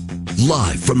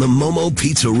Live from the Momo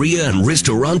Pizzeria and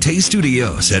Ristorante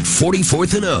Studios at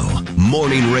 44th and O.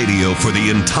 Morning radio for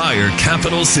the entire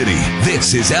capital city.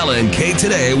 This is LNK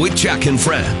Today with Jack and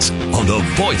Friends on the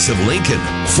voice of Lincoln,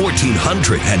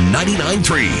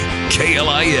 1499.3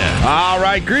 KLIN. All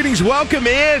right, greetings. Welcome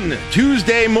in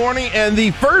Tuesday morning and the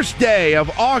first day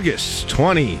of August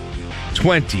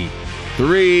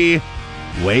 2023.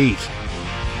 Wait,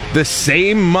 the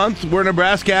same month where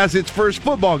Nebraska has its first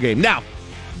football game. Now,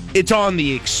 it's on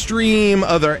the extreme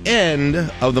other end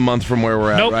of the month from where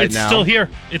we're at right now. Nope, it's still here.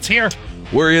 It's here.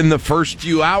 We're in the first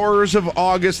few hours of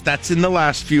August. That's in the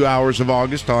last few hours of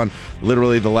August on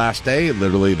literally the last day,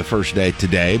 literally the first day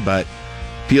today, but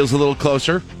feels a little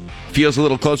closer.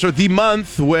 The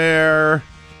month where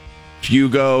if you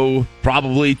go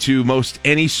probably to most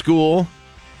any school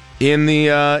in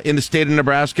the state of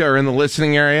Nebraska or in the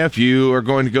listening area, if you are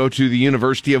going to go to the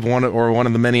university of one of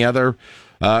the many other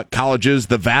colleges,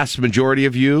 the vast majority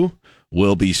of you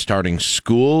will be starting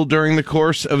school during the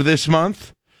course of this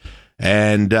month.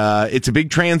 And it's a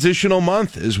big transitional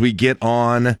month as we get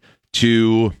on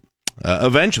to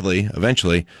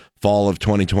eventually fall of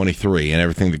 2023 and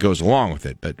everything that goes along with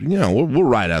it. But, we'll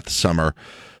ride out the summer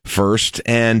first.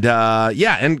 And,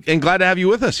 and glad to have you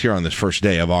with us here on this first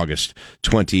day of August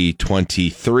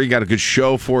 2023. Got a good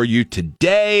show for you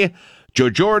today. Joe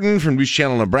Jordan from News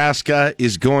Channel Nebraska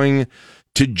is going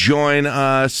to join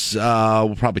us.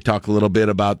 We'll probably talk a little bit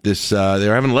about this. They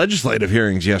were having legislative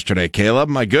hearings yesterday, Caleb.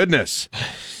 My goodness.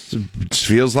 It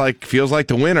feels like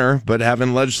the winter, but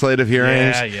having legislative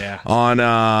hearings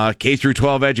on K through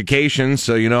 12 education,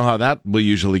 so you know how that will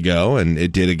usually go, and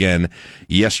it did again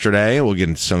yesterday. We'll get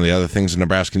into some of the other things in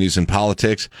Nebraska news and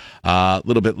politics a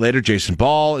little bit later. Jason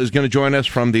Ball is going to join us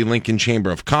from the Lincoln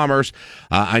Chamber of Commerce.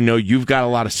 I know you've got a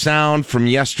lot of sound from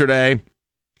yesterday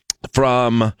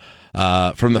from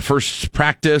the first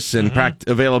practice and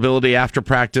availability after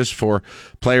practice for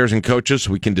players and coaches.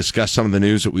 So we can discuss some of the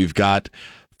news that we've got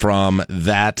from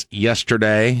that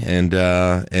yesterday, and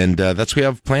that's what we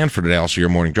have planned for today. Also, your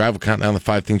morning drive will count down the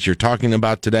 5 things you're talking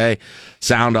about today,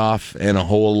 sound off, and a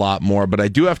whole lot more. But I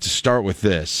do have to start with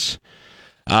this.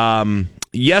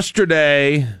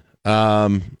 Yesterday,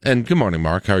 and good morning,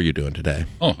 Mark. How are you doing today?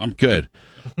 Oh, I'm good.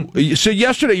 So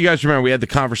yesterday, you guys remember we had the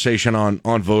conversation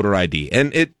on voter ID,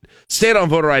 and it stayed on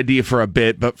voter ID for a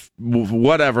bit, but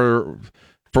for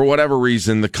whatever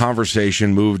reason, the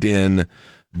conversation moved in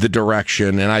the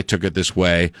direction, and I took it this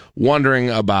way, wondering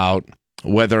about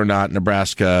whether or not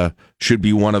Nebraska should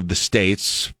be one of the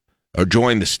states or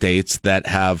join the states that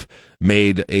have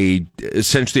made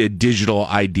essentially a digital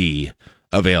ID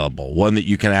available, one that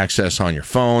you can access on your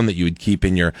phone, that you would keep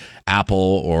in your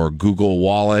Apple or Google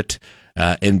Wallet,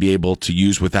 and be able to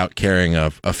use without carrying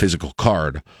a physical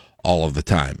card all of the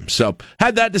time. So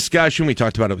had that discussion. We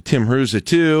talked about it with Tim Hruza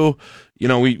too.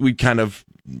 We kind of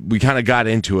got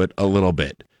into it a little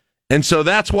bit. And so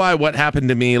that's why what happened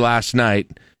to me last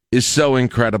night is so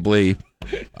incredibly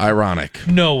ironic.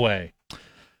 No way.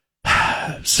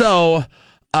 So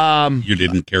you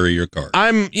didn't carry your card.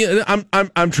 I'm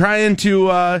trying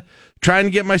to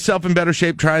get myself in better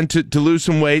shape, trying to lose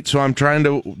some weight. So I'm trying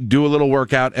to do a little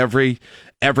workout every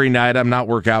night. I'm not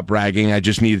workout bragging. I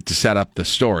just needed to set up the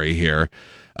story here.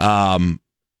 But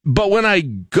when I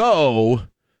go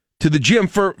to the gym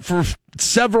for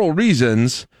several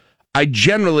reasons, I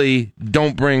generally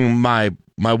don't bring my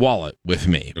wallet with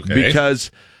me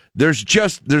because there's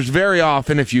very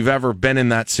often, if you've ever been in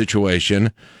that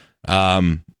situation,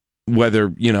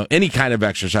 whether, any kind of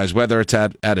exercise, whether it's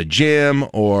at a gym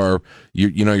or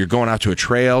you're going out to a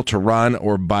trail to run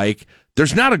or bike,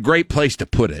 there's not a great place to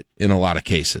put it in a lot of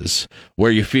cases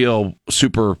where you feel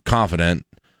super confident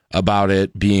about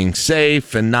it being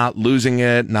safe and not losing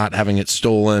it, not having it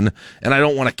stolen. And I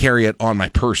don't want to carry it on my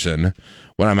person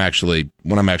when I'm actually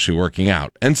working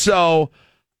out. And so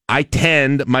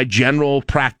my general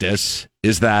practice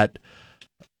is that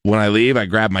when I leave, I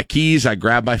grab my keys, I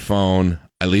grab my phone,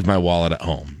 I leave my wallet at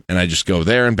home, and I just go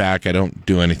there and back. I don't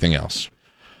do anything else.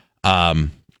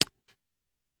 And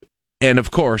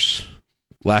of course,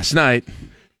 last night,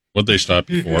 what'd they stop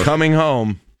you for? Coming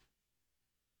home,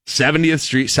 70th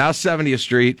Street, South 70th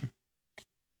Street,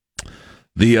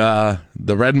 the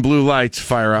red and blue lights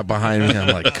fire up behind me. I'm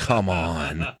like, come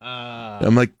on.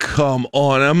 I'm like,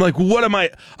 what am I?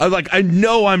 I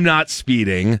know I'm not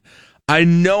speeding. I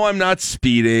know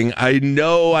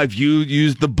I've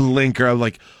used the blinker. I'm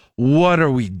like, what are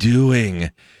we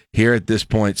doing here at this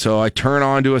point? So I turn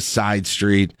onto a side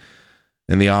street,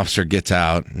 and the officer gets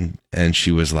out, and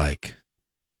she was like,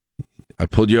 I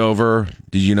pulled you over.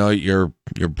 Did you know your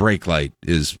brake light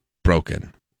is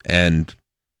broken? And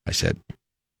I said,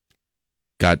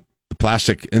 got the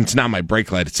plastic, and it's not my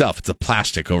brake light itself, it's the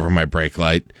plastic over my brake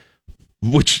light,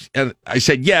 and I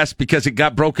said yes because it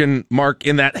got broken, Mark,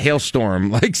 in that hailstorm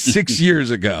like 6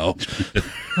 years ago.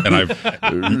 And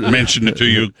I've mentioned it to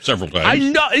you several times. I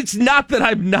know, it's not that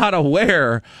I'm not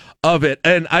aware of it.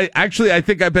 And I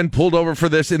think I've been pulled over for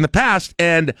this in the past.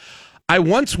 And I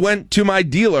once went to my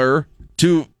dealer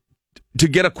to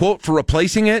get a quote for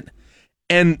replacing it.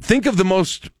 And think of the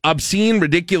most obscene,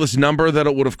 ridiculous number that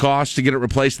it would have cost to get it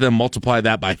replaced, then multiply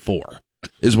that by 4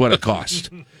 is what it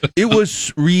cost. It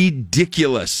was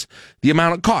ridiculous, the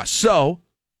amount it cost. So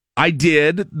I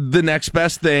did the next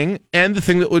best thing and the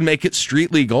thing that would make it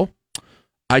street legal.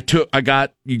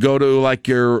 You go to like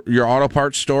your auto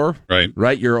parts store,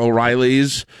 right? Your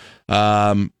O'Reilly's,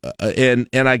 and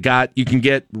you can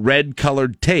get red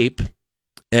colored tape,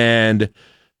 and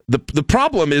the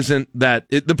problem isn't that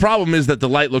the problem is that the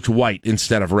light looks white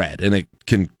instead of red, and it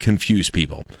can confuse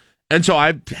people. And so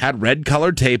I've had red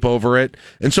colored tape over it,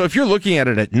 and so if you're looking at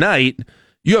it at night,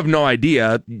 you have no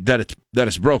idea that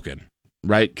it's broken,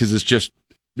 right? Because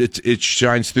it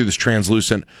shines through this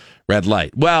translucent red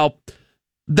light. Well,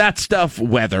 that stuff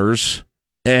weathers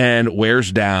and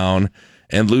wears down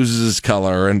and loses its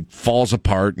color and falls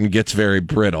apart and gets very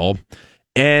brittle.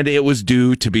 And it was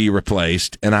due to be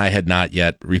replaced, and I had not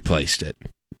yet replaced it.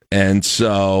 And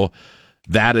so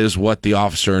that is what the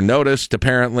officer noticed.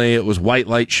 Apparently, it was white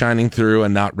light shining through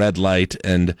and not red light,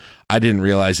 and I didn't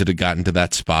realize it had gotten to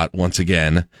that spot once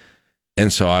again.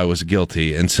 And so I was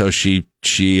guilty. And so she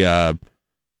said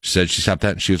she stopped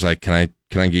that, and she was like, Can I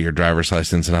get your driver's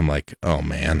license? And I'm like, oh,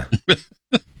 man.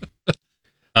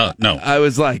 No. I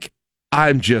was like,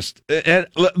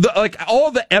 like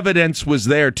all the evidence was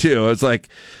there, too. I was like,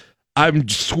 I'm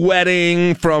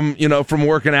sweating from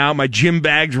working out. My gym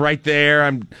bag's right there.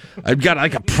 I've got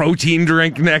like a protein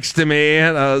drink next to me.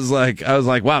 And I was like,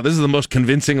 wow, this is the most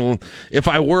convincing. If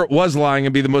I was lying,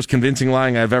 it'd be the most convincing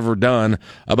lying I've ever done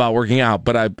about working out.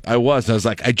 But I was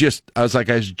like, I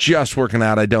was just working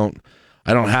out. I don't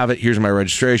have it. Here's my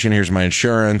registration. Here's my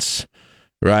insurance.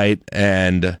 Right.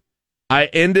 And I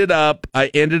ended up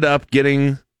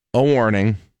getting a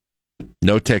warning,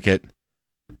 no ticket,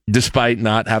 despite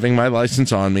not having my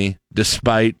license on me,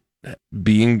 despite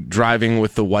driving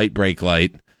with the white brake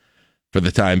light for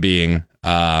the time being.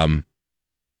 But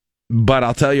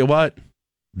I'll tell you what,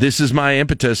 this is my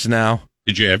impetus now.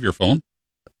 Did you have your phone?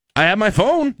 I had my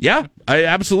phone. Yeah, I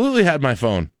absolutely had my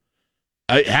phone.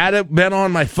 Had it been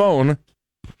on my phone,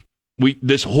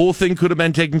 this whole thing could have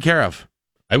been taken care of.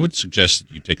 I would suggest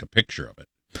that you take a picture of it.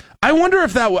 I wonder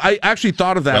if I actually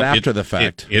thought of that after the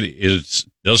fact. It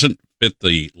doesn't fit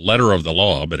the letter of the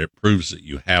law, but it proves that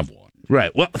you have one.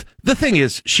 Right. Well, the thing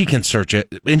is, she can search it,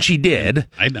 and she did.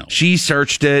 I know. She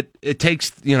searched it. It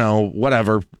takes,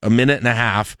 a minute and a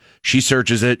half. She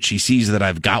searches it. She sees that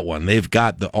I've got one. They've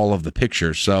got all of the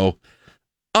pictures. So,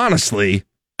 honestly,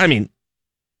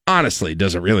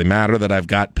 does it really matter that I've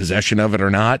got possession of it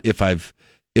or not? If I've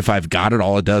got it,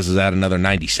 all it does is add another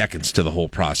 90 seconds to the whole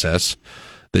process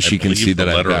that she can see that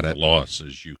I've got it. The letter of the law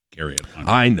says you carry it on.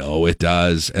 I know it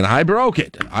does, and I broke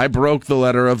it. I broke the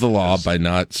letter of the law by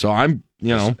not. So I'm,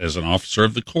 as an officer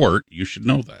of the court, you should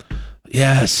know that.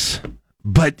 Yes,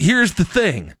 but here's the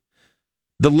thing: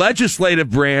 the legislative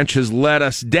branch has let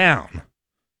us down.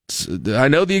 I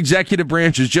know the executive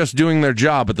branch is just doing their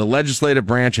job, but the legislative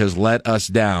branch has let us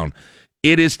down.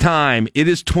 It is time. It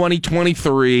is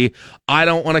 2023. I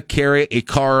don't want to carry a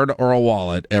card or a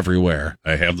wallet everywhere.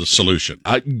 I have the solution.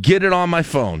 Get it on my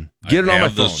phone. Get it on my phone. I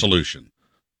have the solution.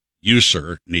 You,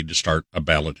 sir, need to start a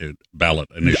ballot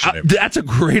initiative. That's a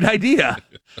great idea.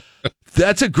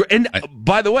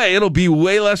 By the way, it'll be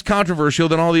way less controversial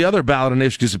than all the other ballot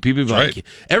initiatives. People be like,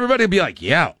 everybody will be like,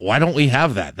 yeah, why don't we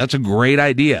have that? That's a great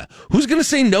idea. Who's going to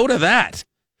say no to that?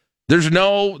 There's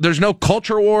no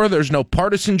culture war. There's no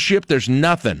partisanship. There's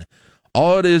nothing.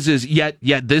 All it is yet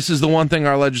this is the one thing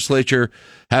our legislature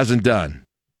hasn't done.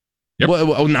 Yep.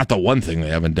 Well, not the one thing they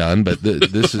haven't done, but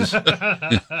this is.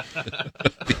 Yeah,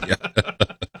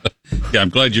 I'm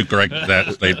glad you corrected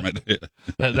that statement.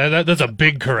 That's a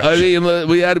big correction. I mean,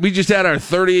 we just had our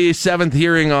 37th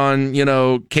hearing on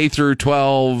K through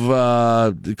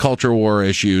 12 culture war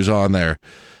issues on there.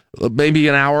 Maybe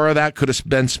an hour of that could have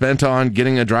been spent on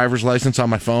getting a driver's license on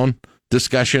my phone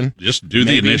discussion. Just do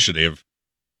the initiative.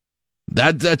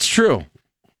 That's true.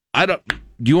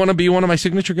 Do you want to be one of my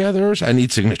signature gatherers? I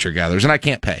need signature gatherers, and I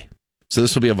can't pay. So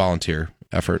this will be a volunteer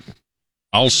effort.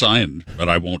 I'll sign, but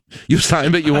I won't. You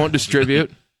sign, but you won't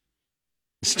distribute?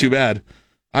 It's too bad.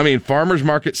 I mean, farmers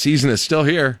market season is still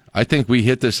here. I think we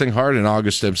hit this thing hard in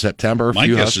August and September. My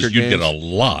guess is you'd get a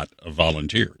lot of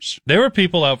volunteers. There were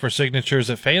people out for signatures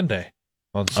at Fan Day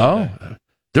on Sunday. Oh,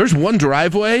 there's one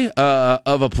driveway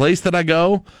of a place that I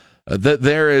go that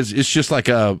it's just like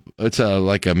a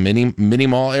mini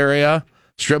mall area,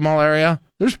 strip mall area.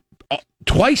 There's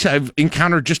twice I've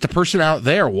encountered just a person out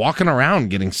there walking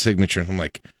around getting signatures. I'm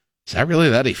like, is that really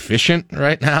that efficient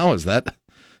right now? Is that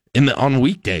on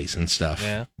weekdays and stuff?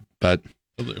 Yeah, but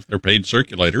if they're paid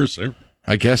circulators,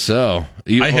 I guess so.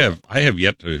 I have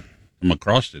yet to come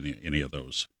across any of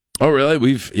those. Oh,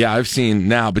 really? I've seen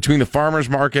now between the farmers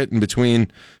market and between a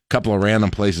couple of random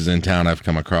places in town, I've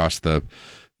come across the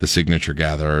signature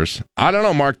gatherers. I don't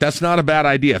know, Mark. That's not a bad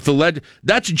idea.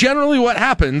 That's generally what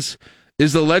happens.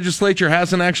 Is the legislature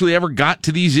hasn't actually ever got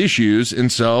to these issues,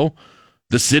 and so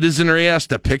the citizenry has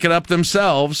to pick it up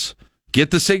themselves,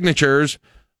 get the signatures,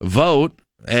 vote,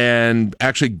 and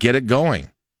actually get it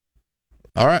going.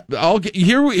 All right,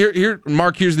 here,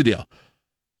 Mark. Here's the deal.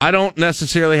 I don't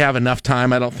necessarily have enough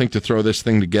time, I don't think, to throw this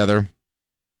thing together.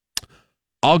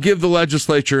 I'll give the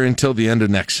legislature until the end of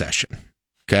next session.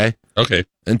 Okay. Okay.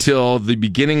 Until the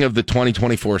beginning of the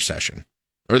 2024 session,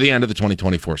 or the end of the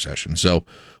 2024 session. So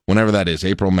whenever that is,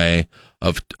 April, May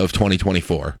of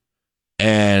 2024.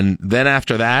 And then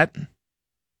after that,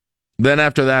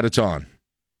 it's on.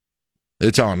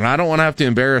 It's on. And I don't want to have to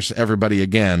embarrass everybody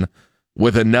again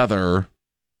with another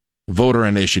voter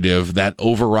initiative that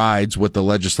overrides what the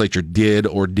legislature did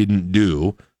or didn't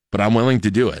do, but I'm willing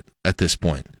to do it at this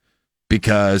point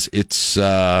because this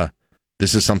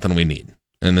is something we need,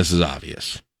 and this is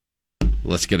obvious.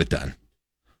 Let's get it done.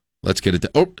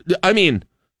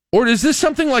 Or is this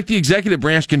something like the executive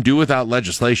branch can do without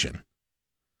legislation?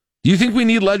 Do you think we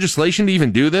need legislation to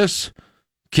even do this?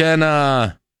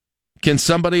 Can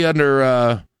somebody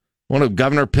under one of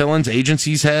Governor Pillen's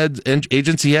agency heads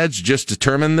just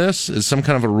determine this as some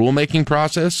kind of a rulemaking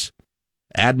process?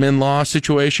 Admin law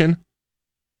situation?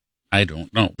 I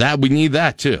don't know. We need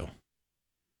that too.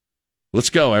 Let's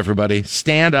go, everybody.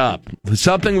 Stand up.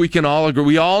 Something we can all agree.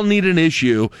 We all need an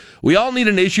issue. We all need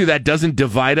an issue that doesn't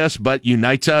divide us but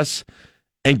unites us.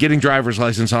 And getting driver's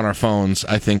license on our phones,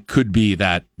 I think, could be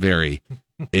that very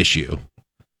issue.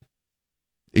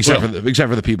 Except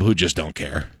for the people who just don't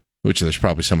care. Which there's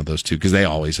probably some of those too, because they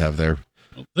always have their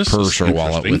purse or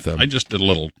wallet with them. I just did a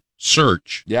little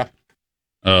search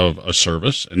of a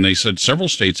service, and they said several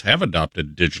states have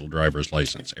adopted digital driver's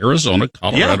license. Arizona,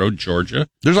 Colorado, Georgia.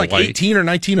 There's Hawaii, like 18 or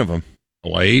 19 of them.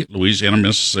 Hawaii, Louisiana,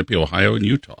 Mississippi, Ohio, and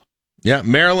Utah. Yeah,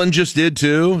 Maryland just did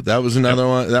too. That was another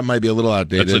one. That might be a little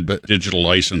outdated. That's a digital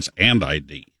license and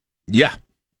ID. Yeah.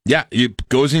 It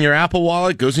goes in your Apple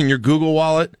Wallet, goes in your Google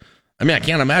Wallet. I mean, I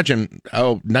can't imagine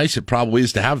how nice it probably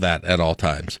is to have that at all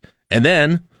times. And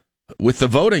then, with the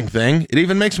voting thing, it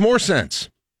even makes more sense.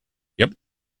 Yep.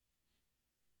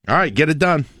 All right, get it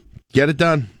done.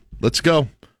 Let's go.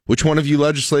 Which one of you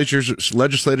legislators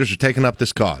are taking up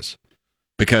this cause?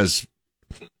 Because,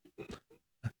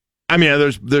 I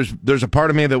mean, there's a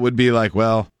part of me that would be like,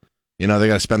 well, they got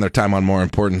to spend their time on more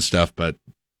important stuff, but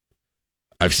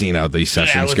I've seen how these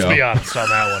sessions go. Let's be honest on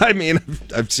that one. I mean,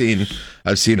 I've seen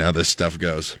how this stuff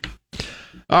goes.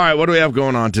 All right, what do we have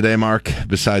going on today, Mark,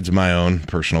 besides my own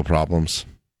personal problems?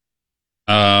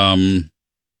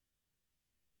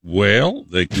 Well,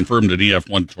 they confirmed an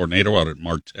EF1 tornado out at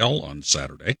Martell on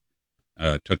Saturday.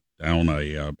 Took down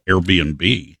a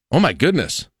Airbnb. Oh, my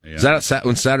goodness. Yeah. Is that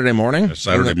on Saturday morning?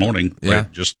 Saturday morning. Yeah.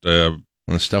 Right, just when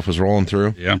the stuff was rolling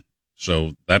through? Yeah.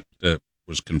 So that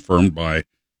was confirmed by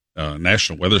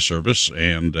National Weather Service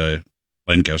and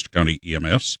Lancaster County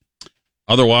EMS.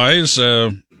 Otherwise,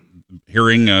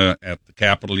 hearing at the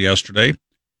Capitol yesterday,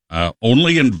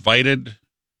 only invited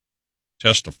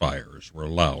testifiers were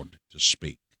allowed to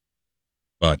speak.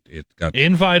 But it got...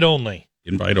 Invite only.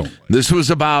 This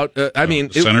was about,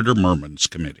 Senator Merman's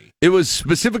committee. It was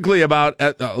specifically about,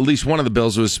 at least one of the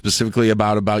bills was specifically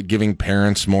about giving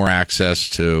parents more access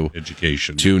to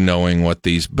education, to knowing what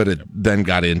these, but it then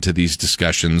got into these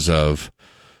discussions of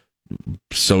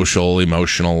social,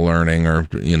 emotional learning, or,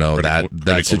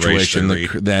 that situation,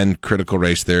 then critical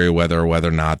race theory, whether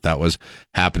or not that was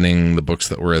happening, the books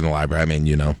that were in the library. I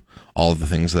mean, all of the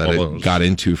things that it got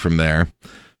into from there.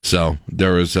 So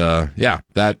there was,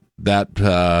 that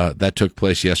took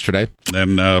place yesterday.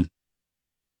 Then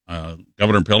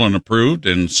Governor Pillen approved,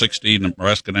 and 60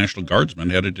 Nebraska National Guardsmen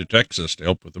headed to Texas to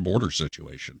help with the border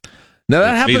situation. Now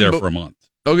that happened. Be there for a month.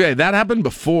 Okay, that happened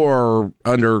before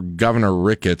under Governor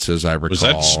Ricketts, as I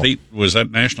recall. Was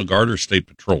that National Guard or State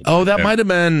Patrol? Oh, that might have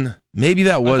been. Maybe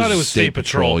that was, State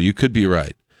Patrol. You could be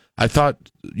right. I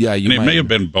thought Yeah, it may have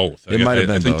been both. It might have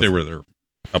been I think both. they were there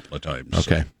a couple of times.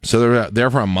 Okay. So they were there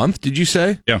for a month, did you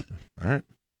say? Yeah. All right.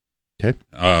 Okay.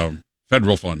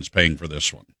 Federal funds paying for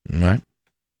this one. All right.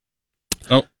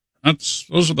 Oh,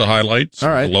 those are the highlights. All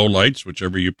right. The lowlights,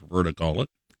 whichever you prefer to call it.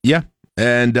 Yeah.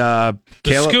 And the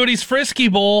Scooties Frisky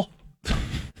Bowl.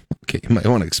 Okay, you might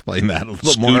want to explain that a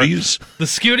little more. The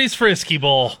Scooties Frisky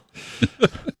Bowl.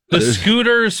 The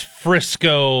Scooters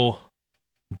Frisco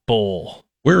Bowl.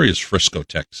 Where is Frisco,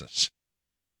 Texas?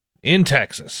 In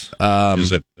Texas.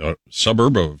 Is it a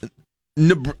suburb of?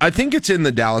 I think it's in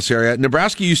the Dallas area.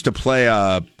 Nebraska used to play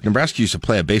a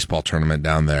baseball tournament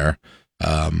down there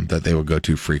that they would go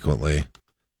to frequently.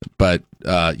 But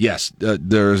yes,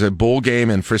 there's a bowl game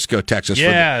in Frisco, Texas.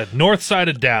 Yeah, north side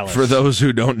of Dallas. For those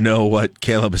who don't know what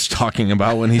Caleb is talking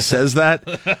about when he says that,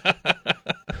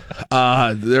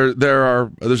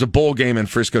 there's a bowl game in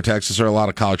Frisco, Texas. There are a lot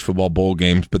of college football bowl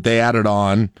games, but they added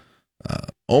on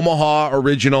Omaha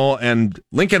original, and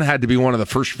Lincoln had to be one of the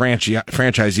first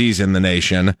franchisees in the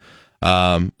nation,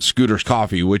 Scooter's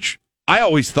Coffee, which I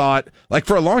always thought, like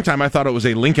for a long time, I thought it was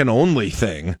a Lincoln only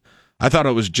thing. I thought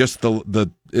it was just the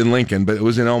in Lincoln, but it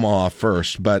was in Omaha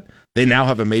first. But they now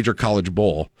have a major college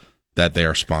bowl that they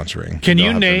are sponsoring. Can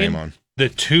you name the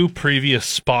two previous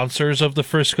sponsors of the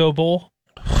Frisco Bowl?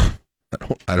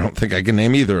 I don't think I can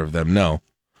name either of them. No.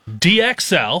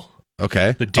 DXL.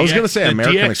 Okay. I was going to say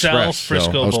American DXL Express.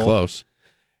 Frisco so I was Bowl. close.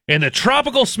 And the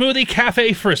Tropical Smoothie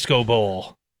Cafe Frisco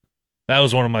Bowl. That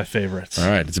was one of my favorites. All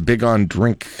right. It's big on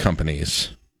drink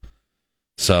companies.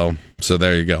 So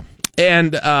there you go.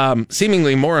 And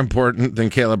seemingly more important than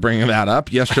Caleb bringing that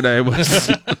up, yesterday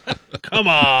was... Come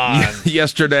on.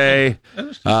 Yesterday...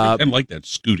 I like that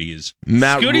Scooties.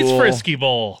 Scooties Frisky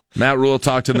Bowl. Matt Rule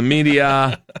talked to the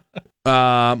media.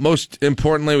 Most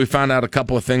importantly, we found out a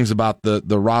couple of things about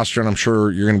the roster, and I'm sure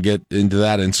you're going to get into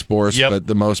that in sports. Yep. But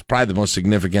probably the most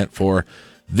significant for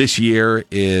this year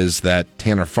is that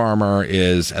Tanner Farmer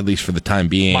is, at least for the time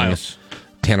being...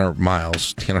 Tanner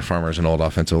Farmer is an old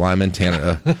offensive lineman.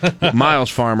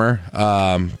 Miles Farmer,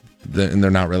 and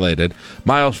they're not related.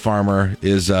 Miles Farmer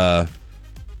is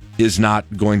not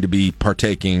going to be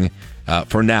partaking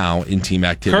for now in team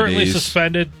activities. Currently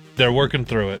suspended. They're working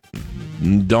through it.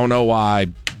 Don't know why.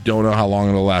 Don't know how long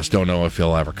it'll last. Don't know if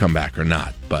he'll ever come back or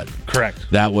not. But correct.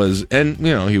 That was, and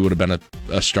he would have been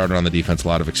a starter on the defense, a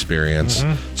lot of experience.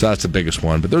 Mm-hmm. So that's the biggest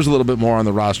one. But there's a little bit more on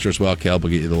the roster as well. Caleb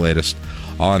will get you the latest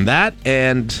on that,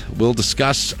 and we'll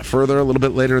discuss further a little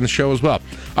bit later in the show as well.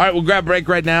 All right, we'll grab a break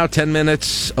right now. 10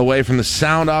 minutes away from the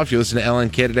sound off. You listen to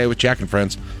LNK Today with Jack and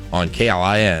Friends on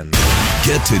KLIN.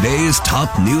 Get today's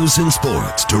top news and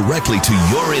sports directly to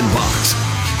your inbox.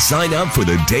 Sign up for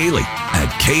the Daily at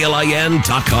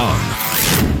KLIN.com.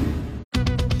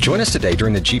 Join us today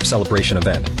during the Jeep Celebration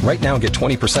event. Right now, get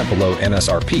 20% below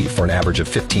MSRP for an average of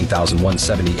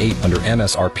 $15,178 under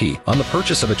MSRP on the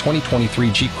purchase of a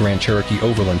 2023 Jeep Grand Cherokee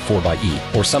Overland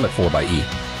 4xE or Summit 4xE.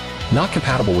 Not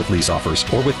compatible with lease offers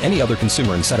or with any other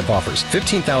consumer incentive offers.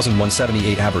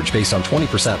 $15,178 average based on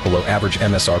 20% below average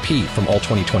MSRP from all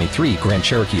 2023 Grand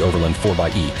Cherokee Overland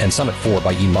 4xE and Summit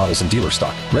 4xE models in dealer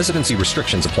stock. Residency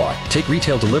restrictions apply. Take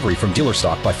retail delivery from dealer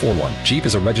stock by 4/1. Jeep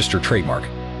is a registered trademark.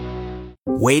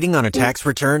 Waiting on a tax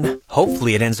return?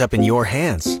 Hopefully it ends up in your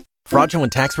hands.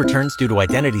 Fraudulent tax returns due to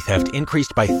identity theft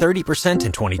increased by 30%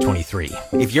 in 2023.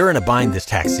 If you're in a bind this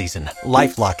tax season,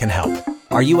 LifeLock can help.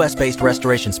 Our U.S.-based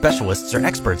restoration specialists are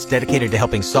experts dedicated to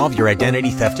helping solve your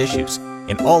identity theft issues.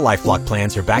 And all LifeLock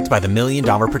plans are backed by the $1 Million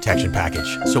Protection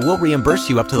Package. So we'll reimburse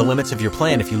you up to the limits of your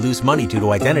plan if you lose money due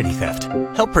to identity theft.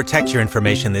 Help protect your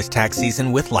information this tax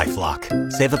season with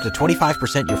LifeLock. Save up to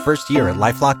 25% your first year at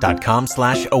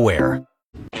LifeLock.com/aware.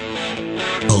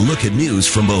 A look at news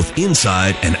from both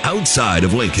inside and outside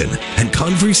of Lincoln, and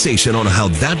conversation on how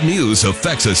that news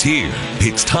affects us here.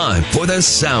 It's time for the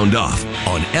Sound Off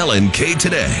on LNK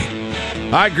Today.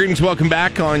 All right, greetings. Welcome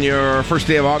back on your first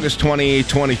day of August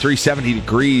 2023. 70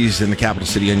 degrees in the capital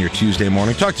city on your Tuesday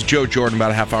morning. Talk to Joe Jordan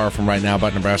about a half hour from right now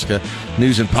about Nebraska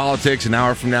news and politics. An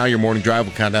hour from now, your morning drive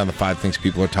will count down the 5 things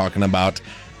people are talking about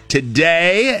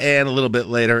today. And a little bit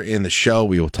later in the show,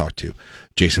 we will talk to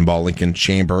Jason Ball, Lincoln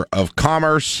Chamber of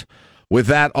Commerce. With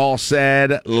that all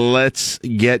said, let's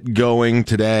get going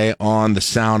today on the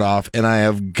Sound Off. And I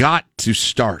have got to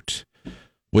start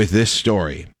with this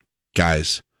story,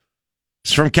 guys.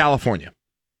 It's from California.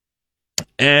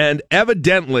 And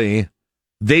evidently,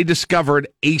 they discovered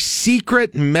a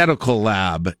secret medical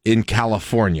lab in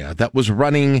California that was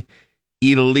running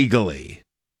illegally.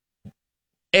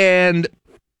 And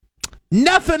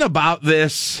nothing about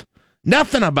this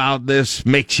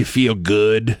makes you feel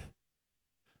good.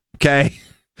 Okay?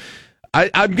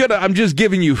 I'm just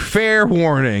giving you fair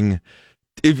warning.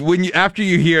 After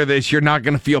you hear this, you're not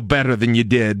going to feel better than you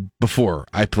did before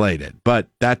I played it. But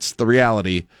that's the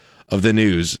reality of the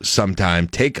news sometime.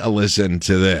 Take a listen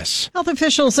to this. Health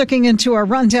officials looking into a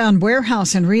rundown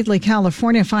warehouse in Reedley,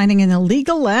 California, finding an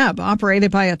illegal lab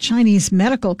operated by a Chinese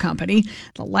medical company.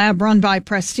 The lab, run by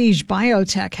Prestige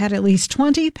Biotech, had at least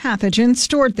 20 pathogens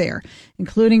stored there,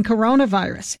 including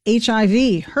coronavirus,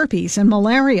 HIV, herpes, and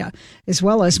malaria, as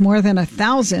well as more than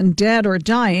 1,000 dead or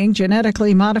dying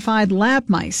genetically modified lab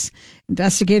mice.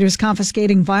 Investigators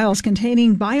confiscating vials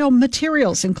containing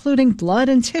biomaterials, including blood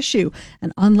and tissue,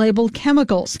 and unlabeled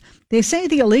chemicals. They say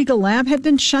the illegal lab had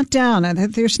been shut down and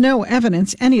that there's no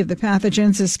evidence any of the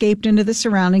pathogens escaped into the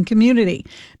surrounding community.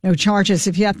 No charges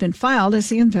have yet been filed as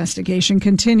the investigation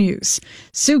continues.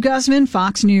 Sue Guzman,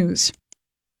 Fox News.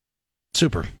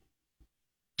 Super.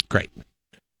 Great.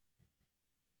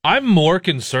 I'm more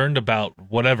concerned about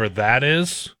whatever that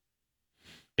is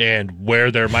and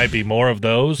where there might be more of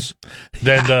those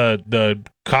than the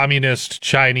communist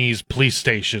Chinese police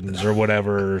stations or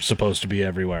whatever are supposed to be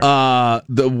everywhere.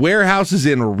 The warehouse is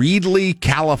in Reedley,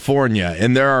 California,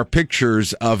 and there are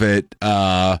pictures of it.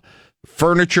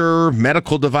 Furniture,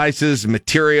 medical devices,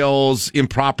 materials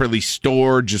improperly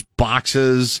stored, just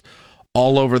boxes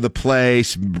all over the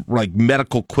place, like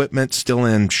medical equipment still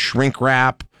in shrink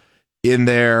wrap in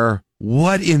there.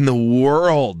 What in the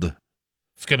world?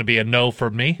 It's going to be a no for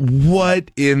me.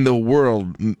 What in the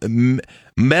world?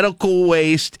 Medical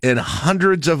waste and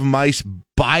hundreds of mice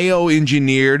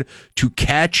bioengineered to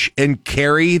catch and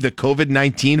carry the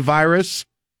COVID-19 virus?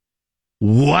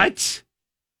 What?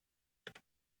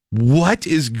 What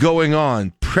is going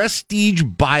on? Prestige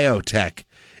Biotech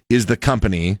is the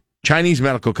company, Chinese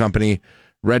medical company,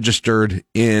 registered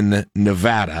in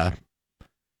Nevada.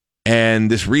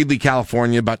 And this Reedley,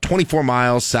 California, about 24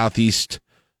 miles southeast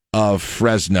of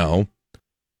Fresno.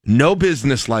 No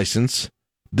business license.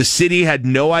 The city had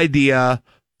no idea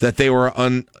that they were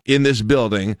in this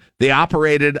building. They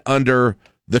operated under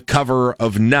the cover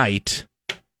of night.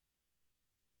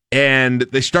 And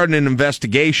they started an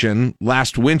investigation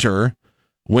last winter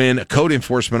when code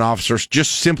enforcement officers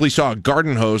just simply saw a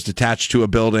garden hose attached to a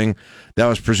building that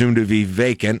was presumed to be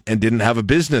vacant and didn't have a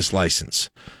business license.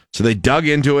 So they dug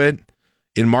into it.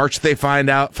 In March, they found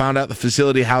out the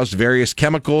facility housed various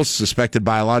chemicals, suspected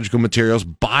biological materials,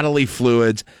 bodily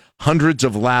fluids, hundreds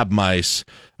of lab mice,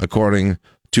 according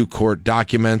to court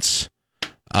documents.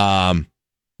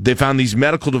 They found these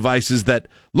medical devices that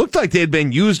looked like they had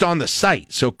been used on the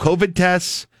site. So COVID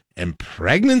tests and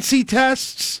pregnancy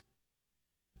tests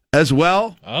as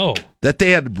well. Oh. That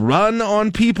they had run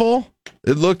on people.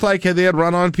 It looked like they had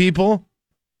run on people.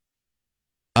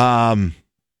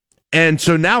 And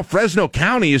so now Fresno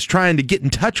County is trying to get in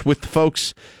touch with the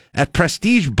folks at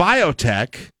Prestige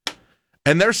Biotech,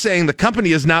 and they're saying the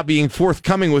company is not being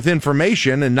forthcoming with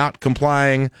information and not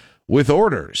complying with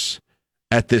orders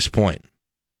at this point.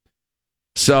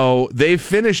 So they've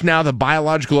finished now the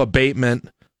biological abatement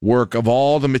work of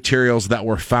all the materials that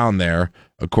were found there,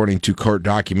 according to court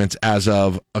documents, as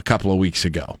of a couple of weeks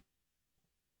ago.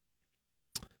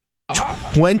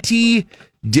 20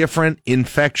 different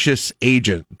infectious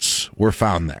agents were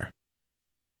found there.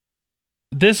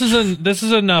 This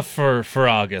is enough for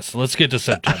August. Let's get to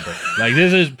September.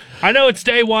 I know it's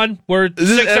day one. We're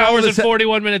 6 hours and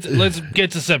 41 minutes. Let's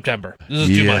get to September. This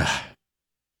is too much.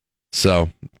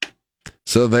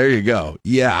 So there you go.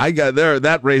 Yeah, I got there.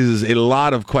 That raises a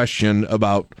lot of question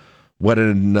about what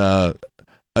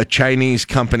a Chinese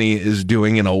company is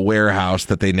doing in a warehouse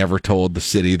that they never told the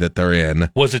city that they're in.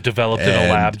 Was it developed in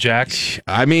a lab, Jack?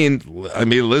 I mean,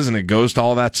 listen, it goes to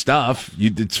all that stuff.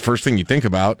 It's the first thing you think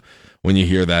about when you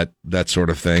hear that sort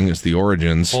of thing is the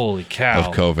origins Holy cow.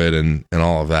 Of COVID and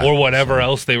all of that. Or whatever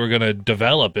else they were going to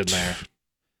develop in there.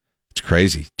 It's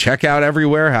crazy. Check out every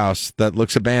warehouse that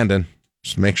looks abandoned.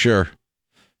 Just make sure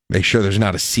there's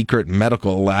not a secret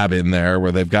medical lab in there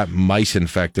where they've got mice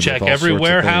infected. Check with all every sorts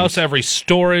warehouse, of things. every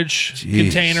storage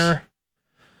container.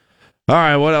 All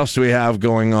right, what else do we have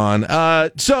going on?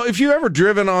 So if you've ever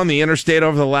driven on the interstate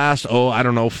over the last,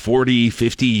 40,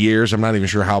 50 years, I'm not even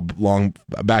sure how long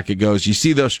back it goes, you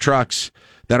see those trucks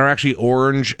that are actually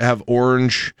orange, have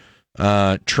orange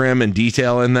trim and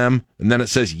detail in them, and then it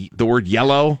says the word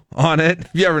yellow on it.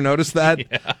 Have you ever noticed that?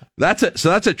 Yeah. That's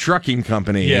a trucking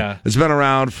company. Yeah. It's been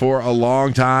around for a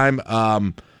long time.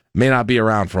 May not be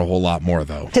around for a whole lot more,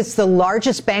 though. It's the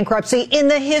largest bankruptcy in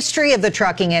the history of the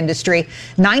trucking industry.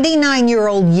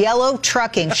 99-year-old Yellow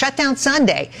Trucking shut down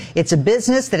Sunday. It's a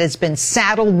business that has been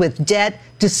saddled with debt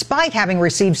despite having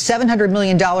received $700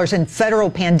 million in federal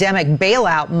pandemic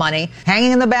bailout money.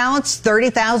 Hanging in the balance,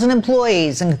 30,000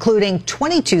 employees, including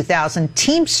 22,000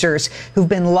 Teamsters who've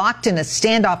been locked in a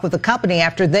standoff with the company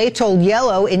after they told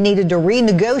Yellow it needed to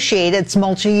renegotiate its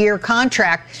multi-year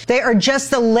contract. They are just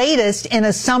the latest in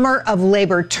a summer of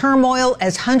labor turmoil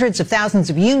as hundreds of thousands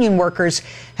of union workers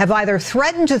have either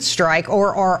threatened to strike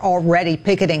or are already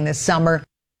picketing this summer.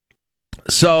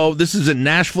 So this is a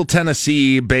Nashville,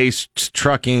 Tennessee-based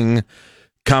trucking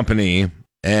company,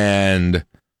 and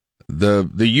the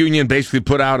union basically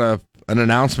put out an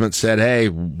announcement, said, hey,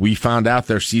 we found out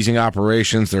they're ceasing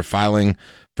operations, they're filing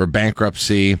for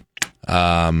bankruptcy,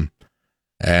 and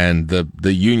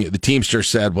the union, the Teamster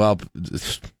said, well,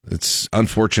 it's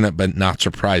unfortunate but not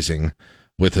surprising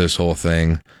with this whole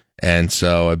thing, and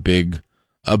so a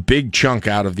big chunk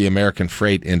out of the American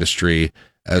freight industry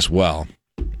as well.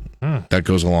 That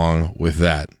goes along with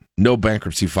that. No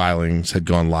bankruptcy filings had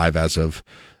gone live as of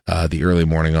the early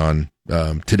morning on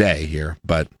today here,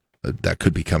 but that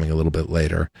could be coming a little bit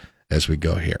later as we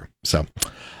go here. So,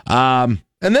 and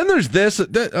then there's this.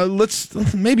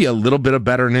 Let's maybe a little bit of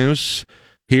better news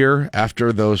here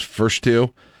after those first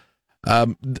two. There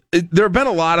have been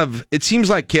a lot of, it seems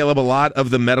like, Caleb, a lot of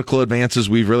the medical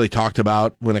advances we've really talked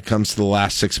about when it comes to the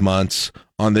last 6 months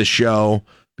on this show,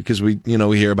 because we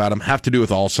hear about them, have to do with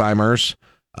Alzheimer's,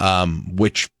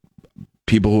 which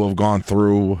people who have gone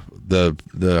through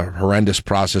the horrendous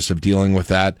process of dealing with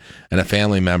that, and a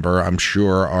family member, I'm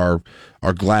sure,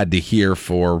 are glad to hear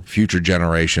for future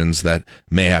generations that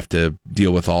may have to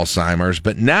deal with Alzheimer's.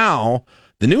 But now,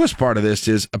 the newest part of this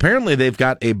is apparently they've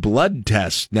got a blood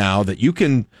test now that you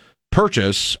can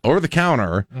purchase over the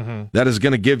counter that is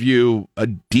going to give you a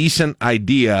decent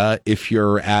idea if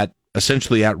you're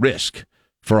essentially at risk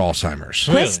for Alzheimer's.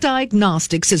 Quest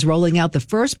Diagnostics is rolling out the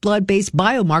first blood-based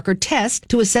biomarker test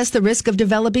to assess the risk of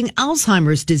developing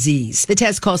Alzheimer's disease. The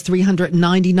test costs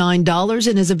 $399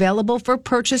 and is available for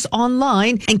purchase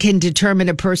online and can determine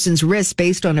a person's risk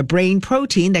based on a brain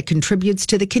protein that contributes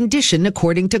to the condition,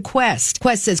 according to Quest.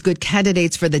 Quest says good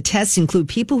candidates for the test include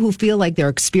people who feel like they're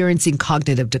experiencing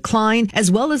cognitive decline, as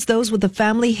well as those with a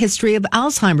family history of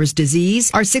Alzheimer's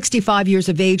disease, are 65 years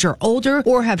of age or older,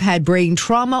 or have had brain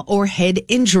trauma or head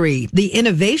injury. The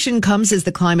innovation comes as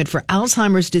the climate for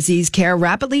Alzheimer's disease care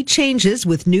rapidly changes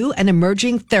with new and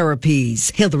emerging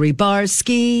therapies. Hillary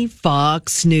Barsky,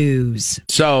 Fox News.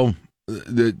 So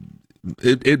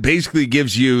it basically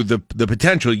gives you the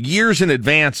potential years in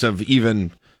advance of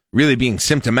even really being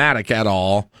symptomatic at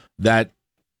all, that,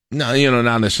 not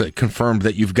necessarily confirmed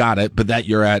that you've got it, but that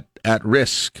you're at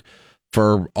risk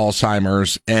for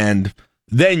Alzheimer's, and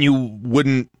then you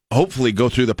wouldn't hopefully go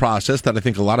through the process that I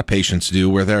think a lot of patients do,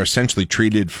 where they're essentially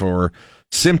treated for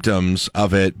symptoms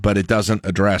of it, but it doesn't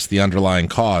address the underlying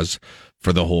cause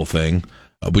for the whole thing,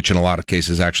 which in a lot of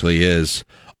cases actually is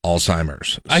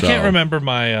Alzheimer's. I can't remember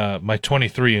my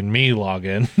 23andMe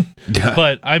login,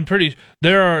 but I'm pretty.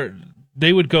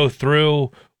 They would go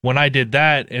through when I did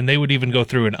that, and they would even go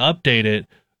through and update it,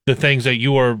 the things that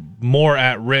you are more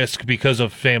at risk because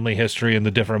of family history and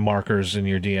the different markers in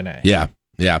your DNA. Yeah.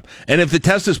 Yeah. And if the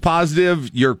test is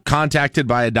positive, you're contacted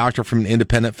by a doctor from an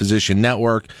independent physician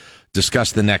network,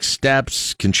 discuss the next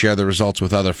steps, can share the results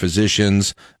with other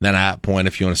physicians. Then at that point,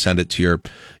 if you want to send it to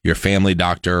your family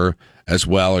doctor as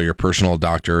well, or your personal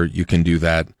doctor, you can do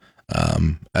that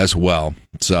as well.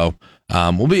 So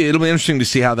it'll be interesting to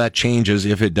see how that changes,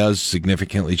 if it does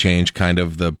significantly change kind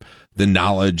of the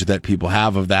knowledge that people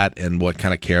have of that and what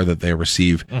kind of care that they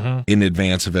receive in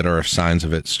advance of it, or if signs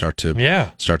of it start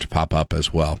to pop up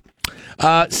as well.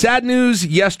 Sad news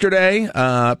yesterday,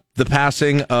 the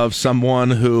passing of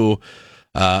someone who,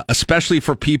 especially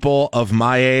for people of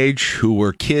my age who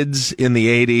were kids in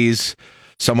the 80s,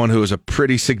 someone who was a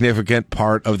pretty significant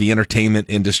part of the entertainment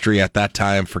industry at that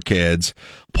time for kids,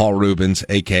 Paul Reubens,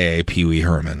 a.k.a. Pee Wee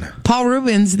Herman. Paul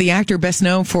Reubens, the actor best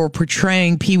known for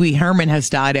portraying Pee Wee Herman, has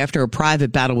died after a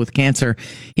private battle with cancer.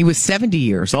 He was 70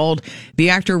 years old. The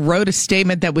actor wrote a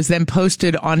statement that was then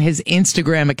posted on his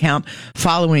Instagram account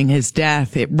following his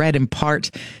death. It read in part,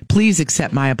 "Please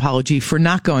accept my apology for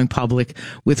not going public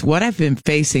with what I've been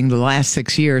facing the last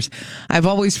 6 years. I've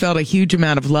always felt a huge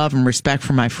amount of love and respect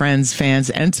for my friends, fans,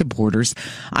 and supporters.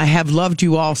 I have loved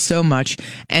you all so much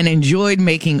and enjoyed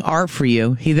making art for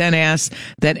you." He then asked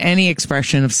that any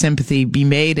expression of sympathy be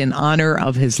made in honor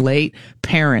of his late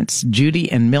parents,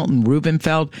 Judy and Milton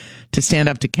Rubenfeld. to stand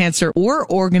up to cancer or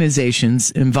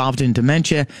organizations involved in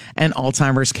dementia and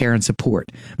Alzheimer's care and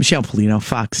support. Michelle Polino,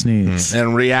 Fox News.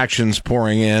 And reactions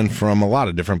pouring in from a lot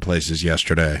of different places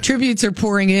yesterday. Tributes are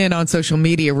pouring in on social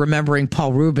media remembering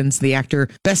Paul Reubens, the actor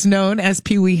best known as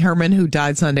Pee Wee Herman, who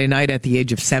died Sunday night at the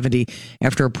age of 70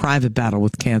 after a private battle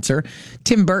with cancer.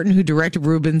 Tim Burton, who directed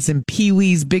Reubens in Pee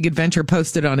Wee's Big Adventure,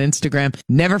 posted on Instagram,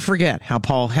 "Never forget how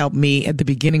Paul helped me at the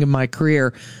beginning of my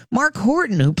career." Mark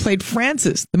Horton, who played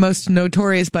Francis, the most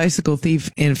notorious bicycle thief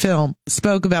in film,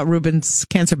 spoke about Reubens'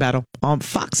 cancer battle on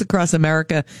Fox Across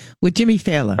America with Jimmy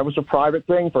Fallon. That was a private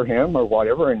thing for him or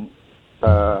whatever, and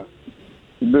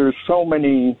there's so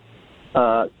many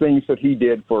things that he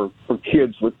did for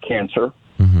kids with cancer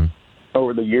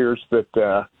over the years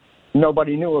that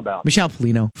nobody knew about. Michelle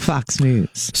Polino, Fox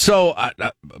News. So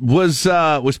was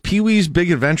Pee-wee's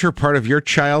Big Adventure part of your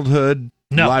childhood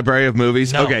library of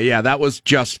movies? No. Okay, yeah, that was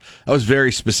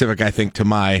very specific, I think, to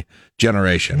my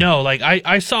generation. No, like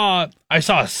I saw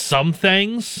some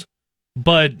things,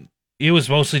 but it was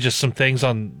mostly just some things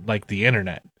on like the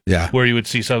internet. Yeah. Where you would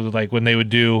see something like when they would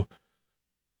do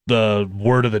the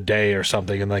word of the day or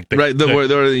something, and like the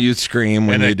word you'd scream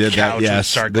when they did that. Yes,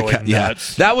 start going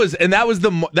nuts. That was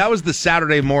the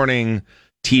Saturday morning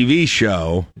TV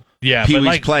show. Yeah,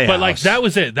 Pee-wee's Playhouse. But like that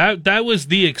was it. That was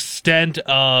the extent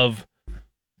of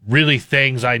really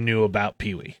things I knew about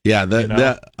Pee-wee. Yeah,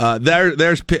 there's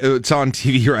it's on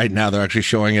TV right now. They're actually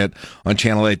showing it on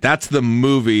Channel 8. That's the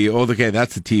movie. Oh, okay,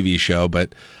 that's the TV show.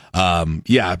 But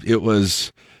yeah, it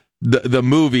was the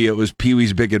movie. It was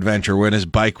Pee-wee's Big Adventure when his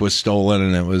bike was stolen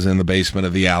and it was in the basement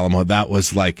of the Alamo. That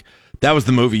was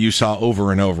the movie you saw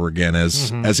over and over again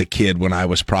as a kid when I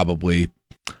was probably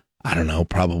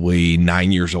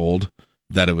 9 years old.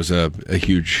 That it was a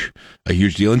huge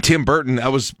deal. And Tim Burton,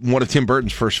 that was one of Tim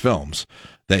Burton's first films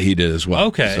that he did as well.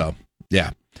 Okay. So,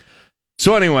 yeah.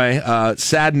 So anyway,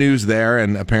 sad news there.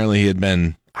 And apparently I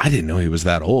didn't know he was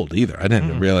that old either. I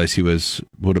didn't realize he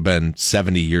would have been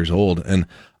 70 years old. And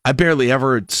I barely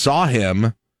ever saw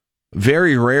him.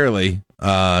 Very rarely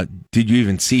did you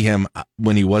even see him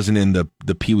when he wasn't in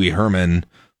the Pee Wee Herman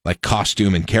like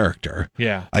costume and character.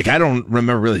 Yeah. Like I don't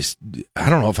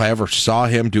know if I ever saw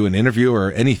him do an interview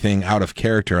or anything out of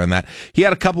character on that. He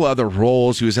had a couple of other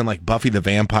roles. He was in like Buffy the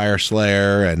Vampire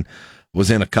Slayer and was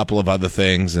in a couple of other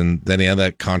things. And then he had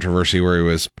that controversy where he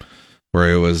was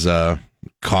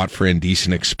caught for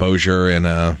indecent exposure in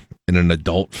an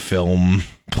adult film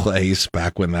place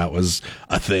back when that was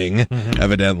a thing,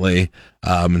 evidently.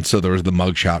 And so there was the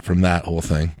mugshot from that whole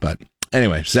thing. But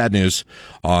anyway, sad news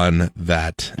on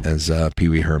that as Pee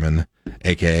Wee Herman,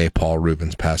 a.k.a. Paul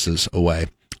Reubens, passes away.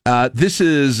 This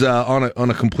is on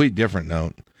a complete different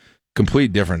note.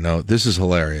 This is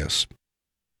hilarious.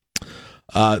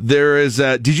 There is.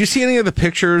 Did you see any of the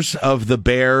pictures of the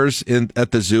bears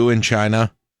at the zoo in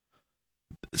China?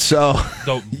 So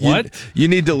the what? You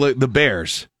need to look the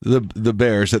bears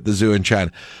at the zoo in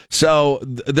China. So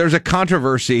there's a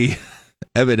controversy,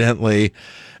 evidently,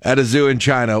 at a zoo in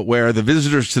China where the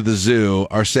visitors to the zoo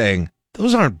are saying,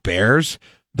 those aren't bears.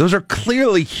 Those are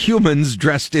clearly humans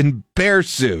dressed in bear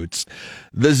suits.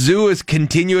 The zoo is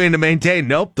continuing to maintain,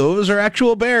 nope, those are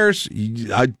actual bears.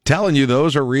 I'm telling you,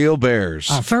 those are real bears.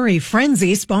 A furry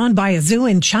frenzy spawned by a zoo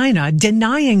in China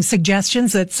denying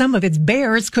suggestions that some of its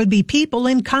bears could be people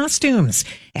in costumes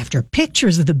after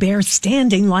pictures of the bears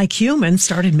standing like humans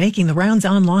started making the rounds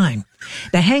online.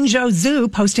 The Hangzhou Zoo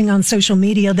posting on social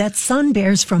media that sun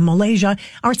bears from Malaysia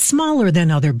are smaller than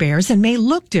other bears and may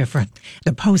look different.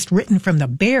 The post, written from the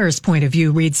bear's point of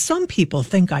view, reads, "Some people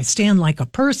think I stand like a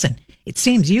person. It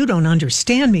seems you don't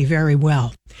understand me very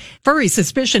well." Furry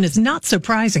suspicion is not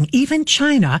surprising. Even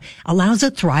China allows a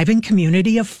thriving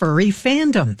community of furry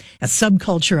fandom, a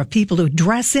subculture of people who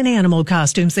dress in animal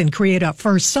costumes and create a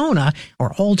fursona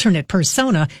or alternate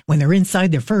persona when they're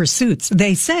inside their fur suits.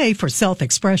 They say for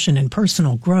self-expression and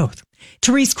personal growth.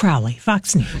 Therese Crowley,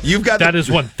 Fox News. That is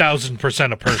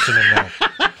 1,000% a person in there.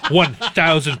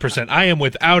 1,000%. I am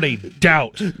without a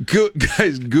doubt.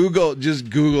 Guys, just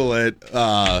Google it.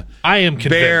 I am convinced.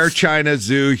 Bear, China,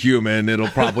 zoo, human. It'll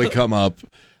probably come up.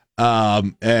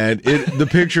 And the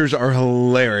pictures are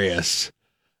hilarious.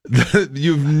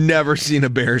 You've never seen a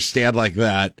bear stand like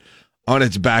that on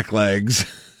its back legs.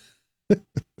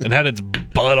 And had its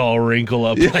butt all wrinkled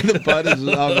up. Yeah, the butt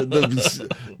is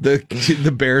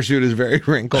the bear suit is very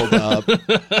wrinkled up.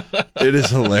 It is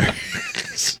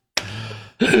hilarious.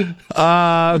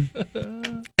 And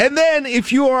then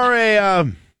if you are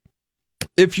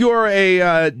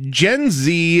a Gen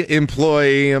Z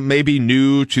employee, maybe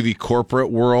new to the corporate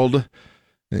world,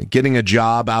 getting a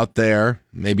job out there,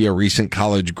 maybe a recent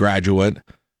college graduate,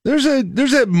 There's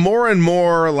a more and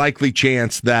more likely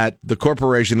chance that the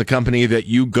corporation, the company that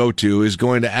you go to, is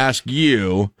going to ask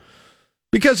you,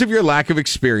 because of your lack of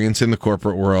experience in the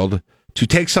corporate world, to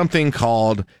take something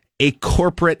called a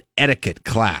corporate etiquette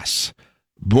class.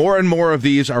 More and more of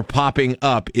these are popping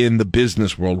up in the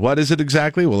business world. What is it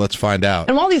exactly? Well, let's find out.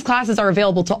 And while these classes are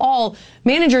available to all,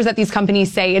 managers at these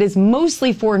companies say it is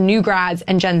mostly for new grads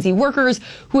and Gen Z workers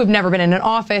who have never been in an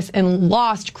office and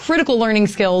lost critical learning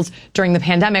skills during the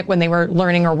pandemic when they were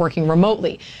learning or working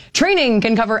remotely. Training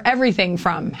can cover everything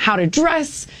from how to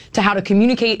dress to how to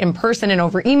communicate in person and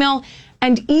over email,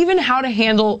 and even how to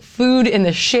handle food in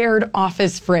the shared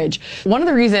office fridge. One of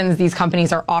the reasons these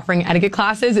companies are offering etiquette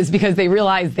classes is because they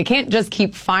realize they can't just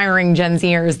keep firing Gen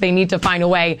Zers. They need to find a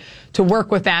way to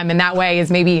work with them, and that way is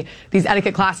maybe these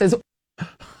etiquette classes.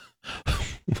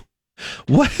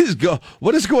 What is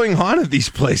going on at these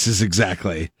places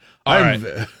exactly? All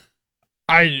right.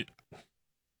 I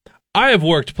have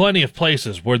worked plenty of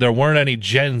places where there weren't any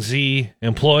Gen Z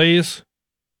employees.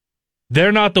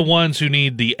 They're not the ones who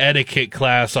need the etiquette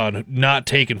class on not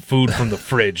taking food from the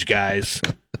fridge, guys.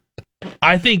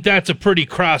 I think that's a pretty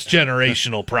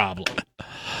cross-generational problem.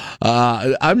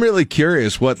 I'm really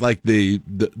curious what, like, the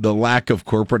lack of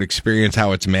corporate experience,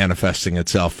 how it's manifesting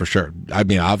itself for sure. I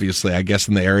mean, obviously, I guess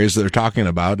in the areas they're talking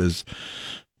about is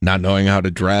not knowing how to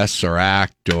dress or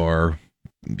act or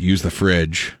use the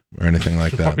fridge or anything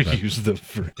like that. Or use the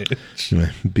fridge.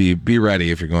 Be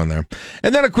ready if you're going there.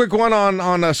 And then a quick one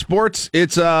on sports.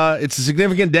 It's a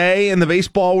significant day in the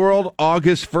baseball world,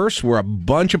 August 1st, where a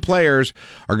bunch of players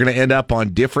are going to end up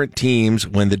on different teams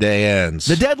when the day ends.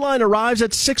 The deadline arrives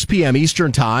at 6 p.m.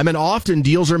 Eastern Time, and often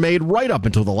deals are made right up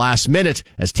until the last minute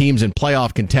as teams in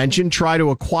playoff contention try to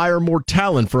acquire more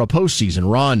talent for a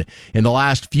postseason run. In the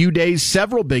last few days,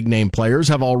 several big-name players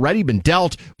have already been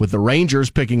dealt, with the Rangers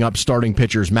picking up starting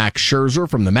pitchers Max Scherzer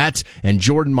from the Mets and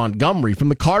Jordan Montgomery from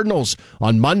the Cardinals.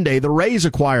 On Monday, the Rays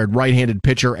acquired right-handed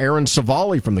pitcher Aaron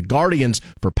Savali from the Guardians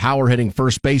for power-hitting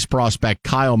first base prospect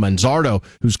Kyle Manzardo,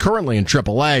 who's currently in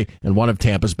AAA and one of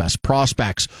Tampa's best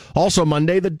prospects. Also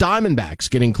Monday, the Diamondbacks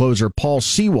getting closer Paul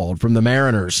Sewald from the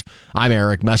Mariners. I'm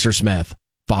Eric Messersmith,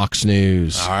 Fox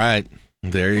News. All right,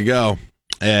 there you go.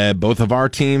 Both of our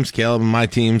teams, Caleb and my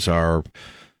teams, are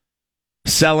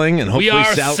selling and hopefully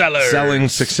selling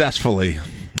successfully.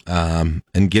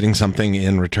 And getting something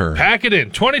in return. Pack it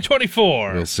in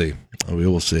 2024. We'll see. We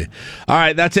will see. All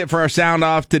right, that's it for our sound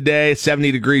off today.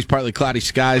 70 degrees, partly cloudy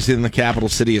skies in the capital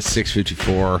city at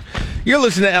 6:54. You're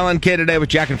listening to LNK Today with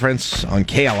Jack and Friends on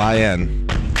KLIN.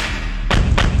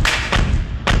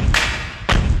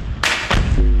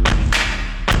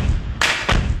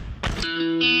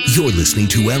 You're listening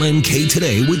to LNK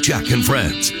Today with Jack and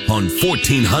Friends on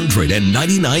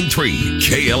 1499.3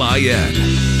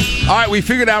 KLIN. All right, we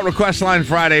figured out Request Line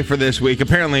Friday for this week.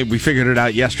 Apparently, we figured it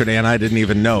out yesterday, and I didn't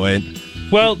even know it.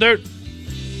 Well,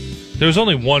 there's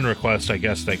only one request, I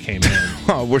guess, that came in.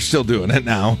 Oh, we're still doing it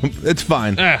now. It's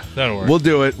fine. That'll work. We'll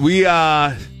do it. We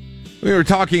were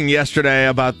talking yesterday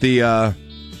about the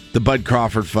Bud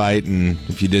Crawford fight, and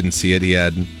if you didn't see it, he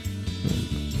had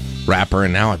rapper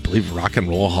and now I believe Rock and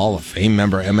Roll Hall of Fame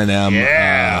member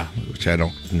Eminem, which I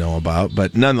don't know about,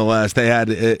 but nonetheless, they had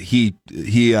he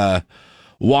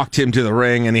walked him to the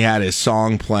ring and he had his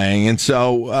song playing, and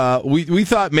so we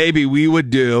thought maybe we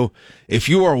would do, if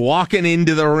you were walking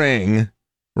into the ring,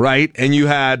 right, and you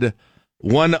had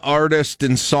one artist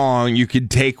and song you could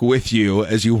take with you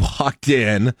as you walked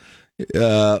in.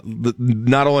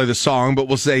 Not only the song, but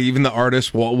we'll say even the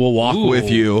artist will walk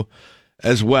with you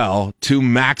as well, to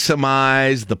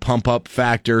maximize the pump-up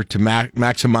factor, to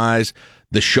maximize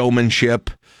the showmanship,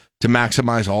 to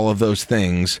maximize all of those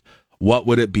things. What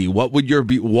would it be? What would your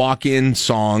walk-in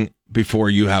song before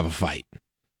you have a fight?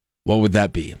 What would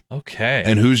that be? Okay.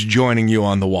 And who's joining you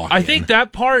on the walk-in? I think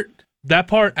that part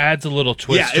adds a little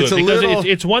twist to it. Because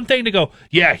it's one thing to go,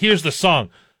 yeah, here's the song,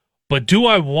 but do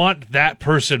I want that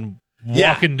person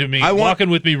walking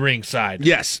with me ringside?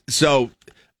 Yes. So,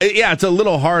 yeah, it's a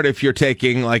little hard if you're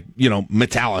taking, like,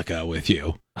 Metallica with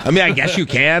you. I mean, I guess you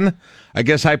can. I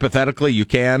guess hypothetically you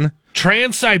can.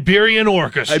 Trans-Siberian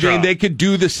Orchestra. I mean, they could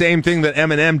do the same thing that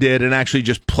Eminem did and actually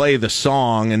just play the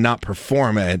song and not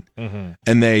perform it. Mm-hmm.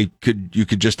 And you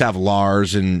could just have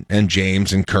Lars and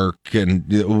James and Kirk, and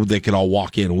they could all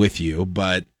walk in with you.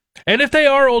 And if they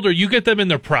are older, you get them in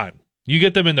their prime.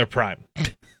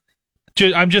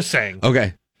 I'm just saying.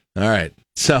 Okay. All right.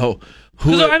 So,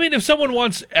 if someone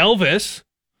wants Elvis,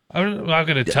 I'm not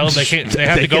going to tell them they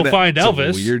have to go find Elvis.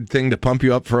 It's a weird thing to pump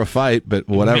you up for a fight, but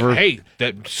whatever. Hey,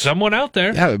 someone out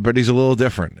there. Yeah, everybody's a little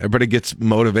different. Everybody gets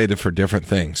motivated for different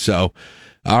things. So,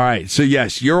 All right. So,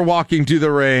 yes, you're walking to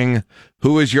the ring.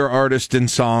 Who is your artist and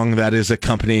song that is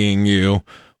accompanying you?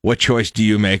 What choice do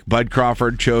you make? Bud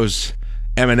Crawford chose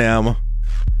Eminem.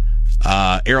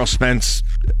 Errol Spence,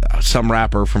 some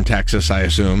rapper from Texas, I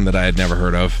assume, that I had never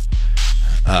heard of.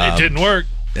 It didn't work.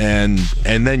 And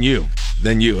then you,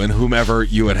 and whomever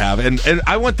you would have. And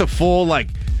I want the full,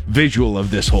 visual of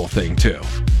this whole thing, too.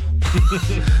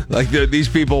 These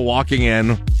people walking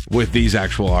in with these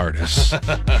actual artists.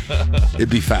 It'd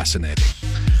be fascinating.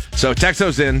 So text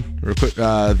those in real quick.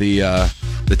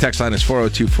 The text line is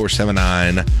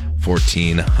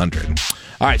 402-479-1400.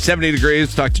 All right, 70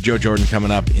 degrees. Talk to Joe Jordan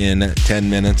coming up in 10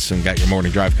 minutes, and got your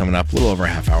morning drive coming up a little over a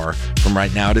half hour from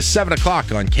right now. It is 7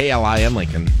 o'clock on KLIN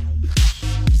Lincoln.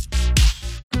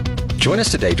 Join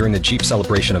us today during the Jeep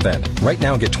Celebration event. Right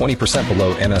now, get 20%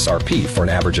 below MSRP for an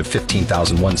average of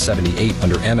 $15,178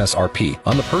 under MSRP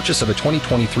on the purchase of a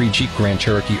 2023 Jeep Grand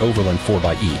Cherokee Overland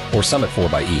 4xE or Summit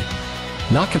 4xE.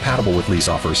 Not compatible with lease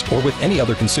offers or with any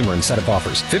other consumer incentive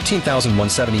offers.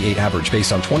 $15,178 average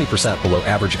based on 20% below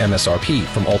average MSRP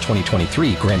from all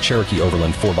 2023 Grand Cherokee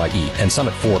Overland 4xE and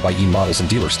Summit 4xE models in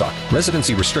dealer stock.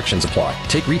 Residency restrictions apply.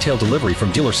 Take retail delivery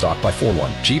from dealer stock by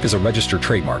 4/1. Jeep is a registered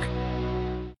trademark.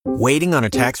 Waiting on a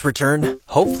tax return?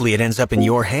 Hopefully it ends up in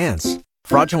your hands.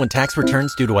 Fraudulent tax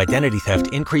returns due to identity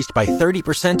theft increased by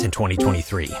 30% in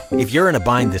 2023. If you're in a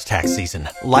bind this tax season,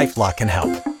 LifeLock can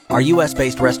help. Our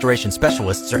U.S.-based restoration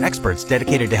specialists are experts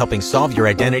dedicated to helping solve your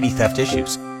identity theft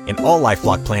issues. And all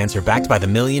LifeLock plans are backed by the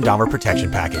 $1 Million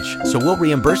Protection Package. So we'll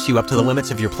reimburse you up to the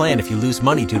limits of your plan if you lose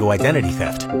money due to identity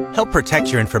theft. Help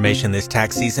protect your information this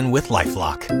tax season with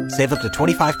LifeLock. Save up to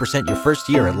 25% your first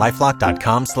year at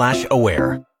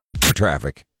LifeLock.com/aware.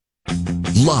 Traffic.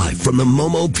 Live from the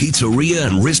Momo Pizzeria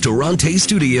and Ristorante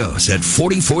Studios at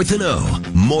 44th and O.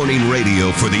 Morning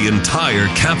radio for the entire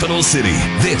capital city.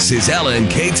 This is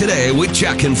LNK Today with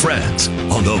Jack and Friends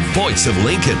on the voice of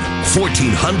Lincoln,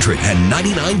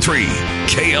 1499.3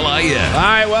 KLIN. All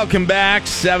right, welcome back.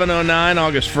 7:09,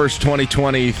 August 1st,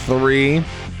 2023.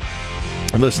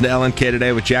 Listen to LNK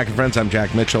Today with Jack and Friends. I'm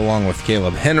Jack Mitchell along with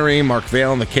Caleb Henry, Mark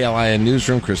Vail in the KLIN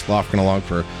newsroom, Chris Lofgren along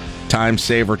for Time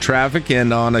Saver Traffic.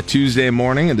 And on a Tuesday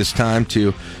morning, it is time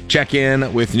to check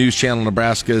in with News Channel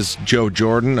Nebraska's Joe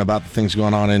Jordan about the things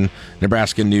going on in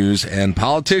Nebraska news and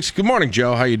politics. Good morning,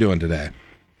 Joe. How are you doing today?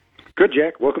 Good,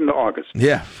 Jack. Welcome to August.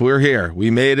 Yeah, we're here.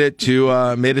 We made it to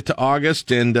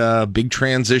August, and big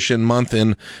transition month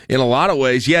in a lot of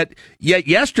ways. Yet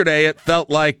yesterday it felt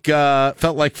like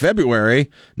February,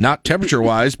 not temperature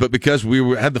wise, but because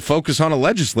we had the focus on a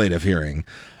legislative hearing,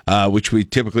 which we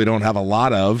typically don't have a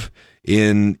lot of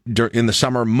in the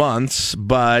summer months.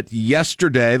 But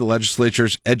yesterday, the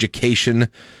legislature's Education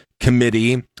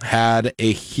Committee had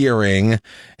a hearing,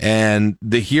 and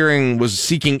the hearing was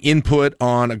seeking input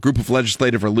on a group of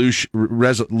legislative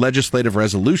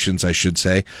resolutions, I should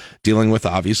say, dealing with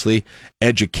obviously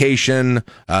education,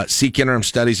 seek interim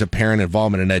studies of parent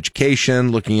involvement in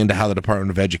education, looking into how the Department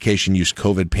of Education used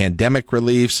COVID pandemic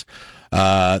reliefs,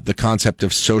 the concept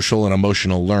of social and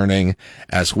emotional learning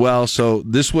as well. So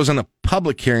this wasn't a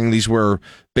public hearing. These were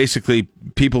basically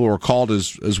people who were called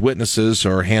as witnesses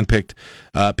or handpicked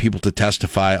people to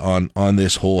testify on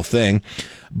this whole thing.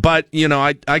 But,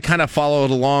 I kind of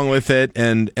followed along with it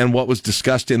and what was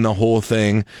discussed in the whole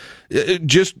thing.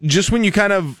 Just when you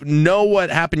kind of know what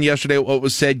happened yesterday, what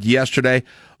was said yesterday,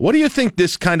 what do you think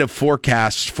this kind of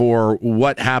forecasts for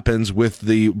what happens with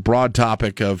the broad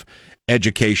topic of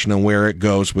education and where it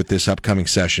goes with this upcoming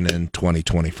session in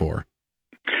 2024?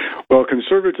 Well,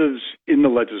 conservatives in the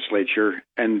legislature,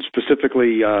 and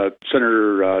specifically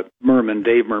Senator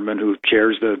Dave Merman, who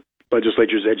chairs the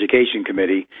legislature's Education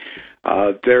Committee,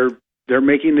 they're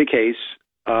making the case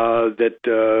that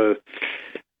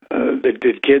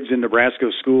kids in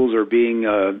Nebraska schools are being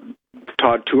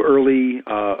taught too early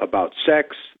about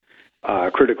sex.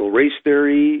 Critical race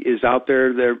theory is out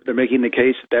there. They're making the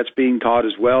case that that's being taught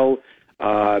as well.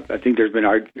 I think there's been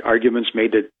arguments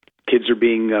made that kids are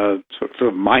being sort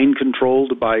of mind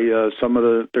controlled by some of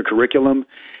the curriculum,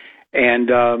 and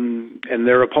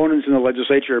their opponents in the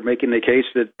legislature are making the case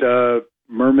that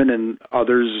Merman and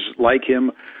others like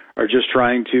him are just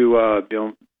trying to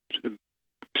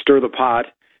stir the pot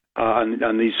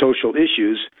on these social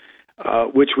issues,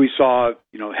 which we saw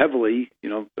heavily,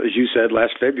 as you said,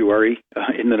 last February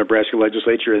in the Nebraska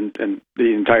legislature and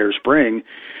the entire spring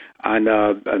on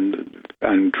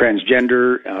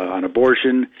transgender, on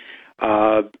abortion.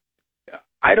 I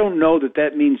don't know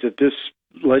that means that this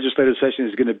legislative session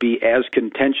is going to be as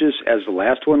contentious as the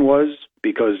last one was,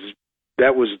 because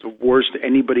that was the worst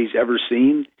anybody's ever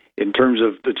seen in terms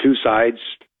of the two sides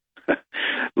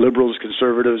liberals,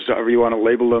 conservatives, however you want to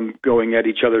label them, going at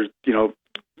each other,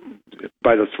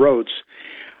 by the throats.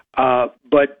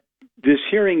 But this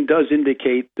hearing does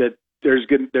indicate that there's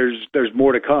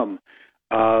more to come,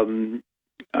 and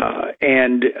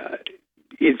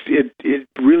it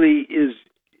really is.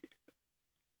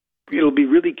 It'll be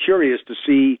really curious to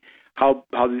see how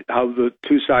the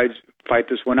two sides fight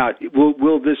this one out.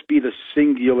 Will this be the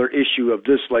singular issue of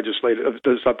this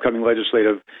upcoming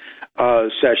legislative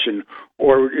session,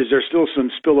 or is there still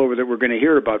some spillover that we're going to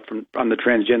hear about on the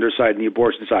transgender side and the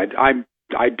abortion side? I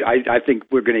think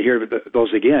we're going to hear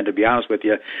those again, to be honest with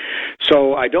you.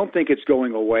 So I don't think it's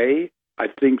going away. I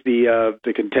think the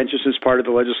contentiousness part of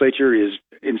the legislature is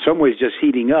in some ways just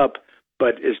heating up,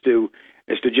 but as to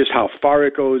just how far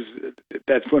it goes,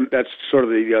 that's sort of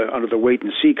the under the wait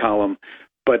and see column.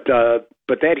 But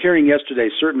that hearing yesterday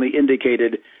certainly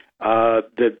indicated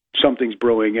that something's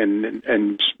brewing,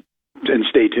 and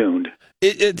stay tuned.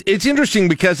 It's interesting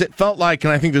because it felt like,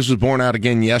 and I think this was borne out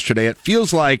again yesterday, it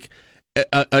feels like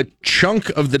a chunk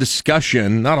of the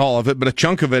discussion, not all of it, but a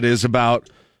chunk of it is about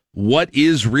what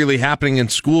is really happening in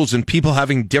schools and people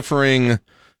having differing,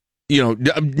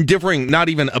 not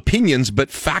even opinions, but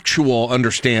factual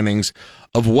understandings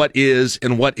of what is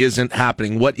and what isn't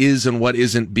happening, what is and what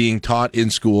isn't being taught in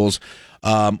schools.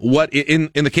 What in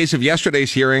the case of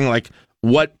yesterday's hearing, like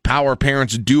what power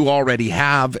parents do already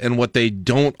have and what they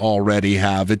don't already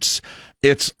have.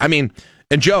 I mean,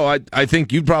 and Joe, I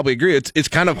think you'd probably agree. It's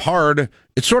kind of hard.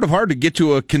 It's sort of hard to get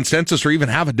to a consensus or even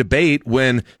have a debate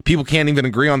when people can't even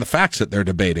agree on the facts that they're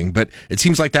debating. But it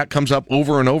seems like that comes up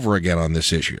over and over again on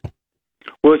this issue.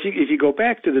 Well, if you go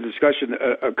back to the discussion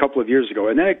a couple of years ago,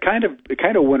 and then it kind of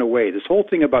went away. This whole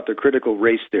thing about the critical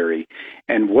race theory,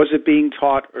 and was it being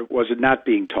taught or was it not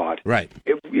being taught? Right.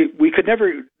 Nobody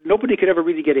could ever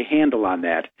really get a handle on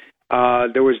that.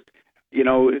 There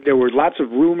were lots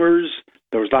of rumors,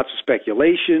 there was lots of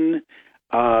speculation,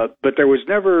 but there was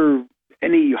never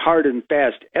any hard and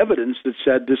fast evidence that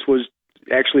said this was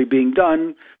actually being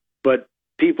done. But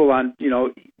people on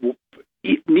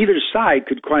neither side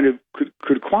could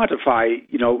quantify,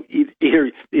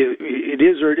 either it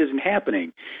is or it isn't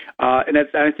happening, and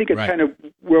I think it's right. Kind of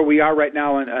where we are right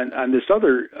now on this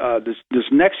other this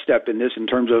next step in this, in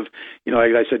terms of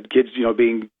like I said, kids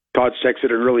being taught sex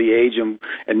at an early age, and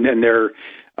then they're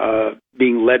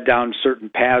being led down certain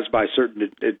paths by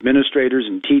certain administrators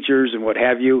and teachers and what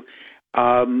have you.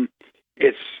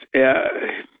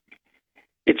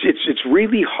 It's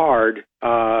really hard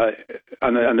on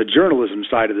the journalism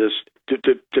side of this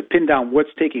to pin down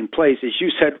what's taking place. As you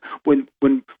said, when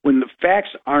the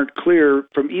facts aren't clear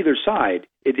from either side,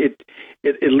 it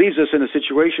leaves us in a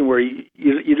situation where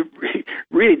you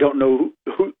really don't know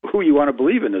who you want to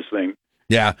believe in this thing.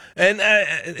 Yeah, and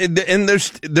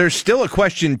there's still a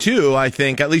question too. I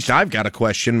think, at least I've got a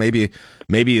question. Maybe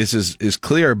this is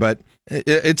clear, but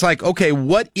it's like, okay,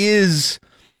 what's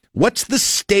the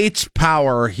state's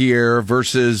power here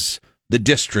versus the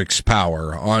district's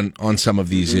power on some of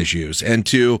these issues, and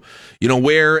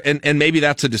where and maybe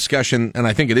that's a discussion, and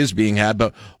I think it is being had,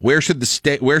 but where should the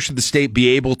state be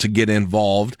able to get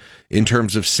involved in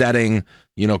terms of setting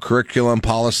curriculum,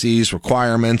 policies,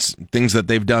 requirements, things that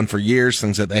they've done for years,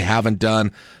 things that they haven't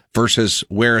done, versus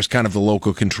where is kind of the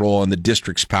local control and the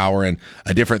district's power, and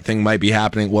a different thing might be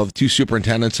happening. Well, the two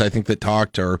superintendents I think that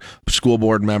talked are school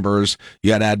board members.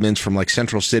 You had admins from like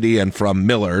Central City and from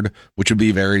Millard, which would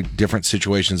be very different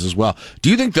situations as well. Do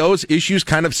you think those issues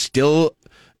kind of still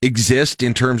exist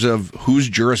in terms of whose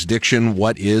jurisdiction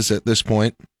what is at this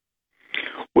point?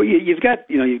 Well, you've got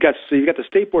the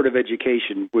State Board of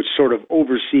Education, which sort of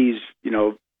oversees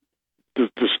the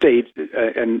state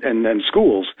and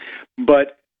schools,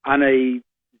 but on a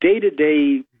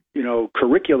day-to-day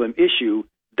curriculum issue,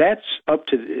 that's up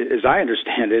to, as I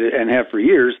understand it and have for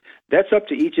years, that's up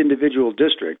to each individual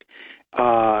district.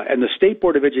 And the State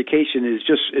Board of Education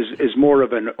is more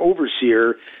of an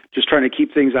overseer, just trying to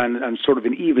keep things on sort of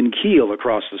an even keel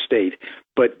across the state.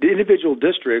 But the individual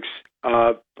districts,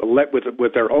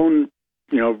 with their own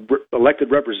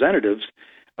elected representatives,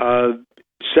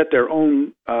 set their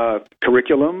own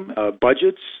curriculum,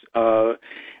 budgets,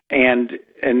 and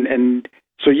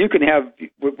so you can have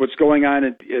what's going on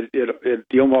at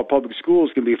the Omaha Public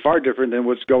Schools can be far different than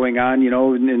what's going on,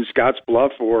 in Scotts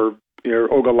Bluff or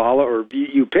Ogallala, or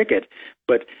you pick it.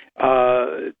 But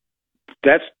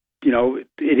that's it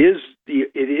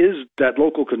is that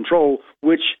local control,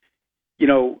 which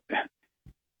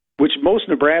most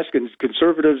Nebraskans,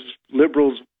 conservatives,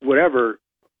 liberals, whatever,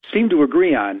 seem to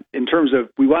agree on in terms of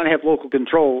we want to have local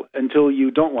control until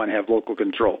you don't want to have local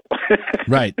control.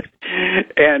 Right.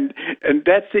 And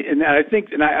that's it. And I think,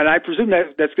 and I presume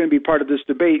that that's going to be part of this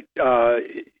debate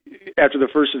after the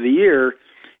first of the year,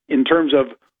 in terms of,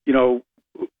 you know,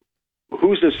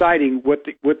 who's deciding what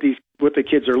the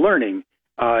kids are learning.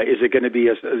 Is it going to be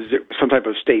some type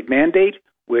of state mandate,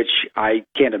 which I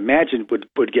can't imagine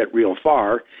would get real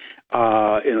far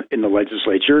in the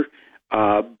legislature.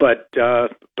 But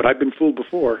I've been fooled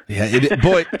before. Yeah,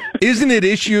 boy, isn't it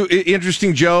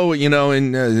interesting, Joe? You know,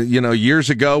 years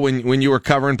ago when you were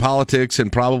covering politics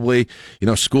and probably, you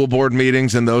know, school board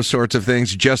meetings and those sorts of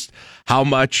things, just how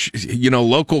much, you know,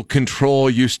 local control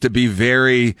used to be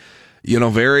very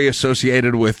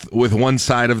associated with one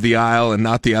side of the aisle and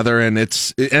not the other. And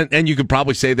and you could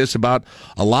probably say this about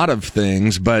a lot of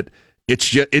things, but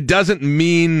it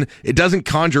doesn't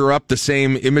conjure up the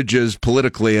same images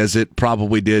politically as it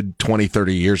probably did 20,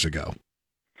 30 years ago.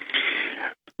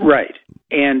 Right.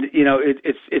 And, you know,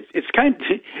 it's kind of,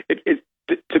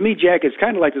 to me, Jack, it's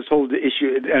kind of like this whole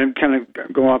issue, and I'm kind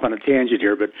of going off on a tangent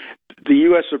here, but the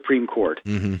U.S. Supreme Court,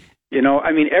 you know,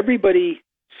 I mean, everybody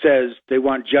says they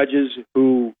want judges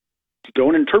who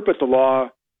don't interpret the law,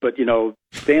 but, you know,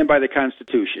 stand by the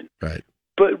Constitution. Right.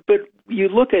 But you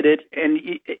look at it,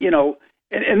 and you know,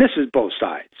 and this is both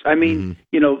sides. I mean,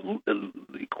 you know,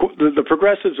 the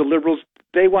progressives, the liberals,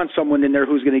 they want someone in there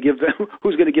who's going to give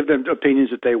them opinions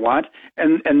that they want,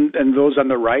 and those on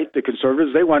the right, the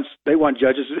conservatives, they want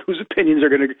judges whose opinions are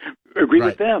going to agree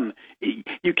with them.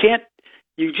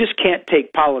 You just can't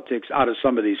take politics out of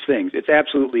some of these things. It's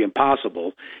absolutely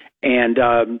impossible. And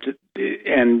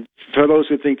for those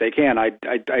who think they can, I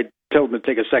tell them to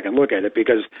take a second look at it,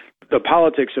 because the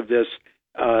politics of this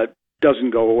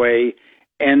doesn't go away.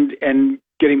 And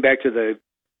getting back to the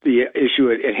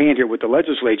issue at hand here with the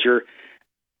legislature,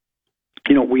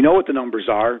 you know, we know what the numbers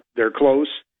are. They're close.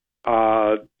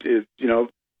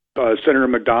 Senator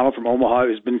McDonald from Omaha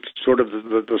has been sort of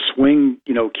the swing,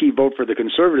 you know, key vote for the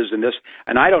conservatives in this.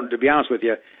 And to be honest with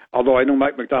you, although I know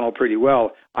Mike McDonald pretty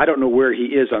well, I don't know where he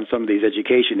is on some of these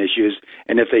education issues.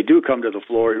 And if they do come to the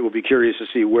floor, it will be curious to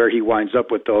see where he winds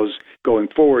up with those going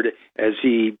forward as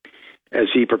he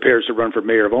prepares to run for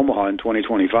mayor of Omaha in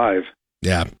 2025.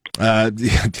 Yeah,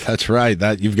 that's right.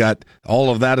 That you've got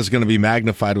all of that is going to be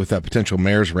magnified with that potential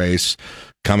mayor's race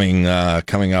coming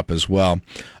up as well.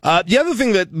 The other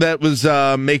thing that was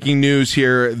making news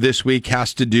here this week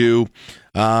has to do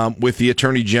with the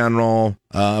Attorney General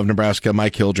of Nebraska,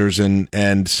 Mike Hilgers,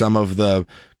 and some of the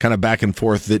kind of back and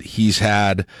forth that he's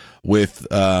had with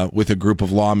a group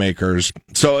of lawmakers.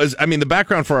 So, the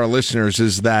background for our listeners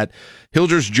is that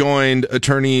Hilgers joined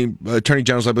attorney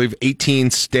generals, I believe,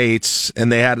 18 states,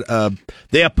 and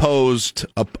they opposed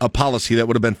a policy that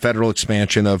would have been federal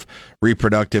expansion of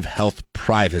reproductive health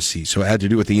privacy. So it had to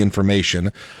do with the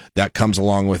information that comes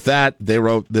along with that. They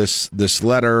wrote this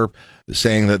letter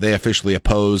saying that they officially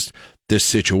opposed this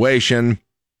situation.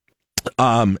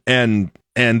 And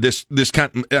this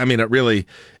kind, it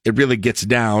really gets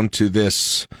down to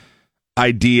this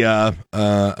idea,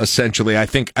 essentially. I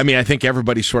think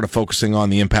everybody's sort of focusing on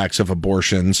the impacts of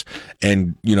abortions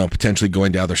and, you know, potentially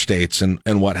going to other states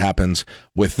and what happens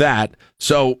with that.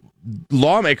 So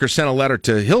lawmakers sent a letter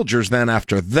to Hilgers then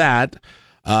after that,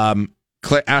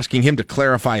 asking him to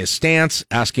clarify his stance,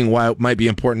 asking why it might be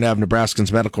important to have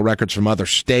Nebraskans' medical records from other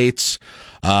states,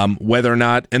 whether or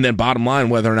not, and then bottom line,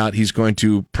 whether or not he's going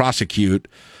to prosecute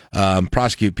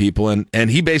people. And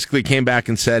he basically came back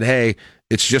and said, hey,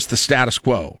 it's just the status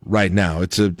quo right now.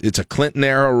 It's a Clinton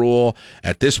era rule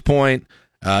at this point.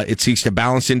 It seeks to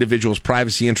balance individuals'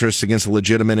 privacy interests against the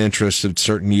legitimate interests of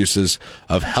certain uses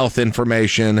of health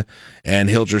information. And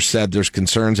Hilgers said there's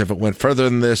concerns if it went further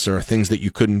than this, there are things that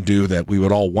you couldn't do that we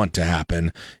would all want to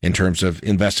happen in terms of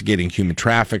investigating human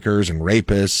traffickers and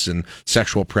rapists and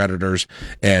sexual predators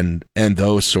and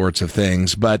those sorts of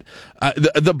things. But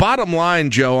the bottom line,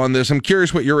 Joe, on this, I'm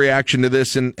curious what your reaction to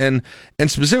this and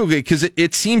specifically, because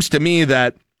it seems to me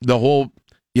that the whole,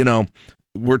 you know,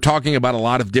 we're talking about a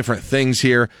lot of different things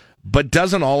here, but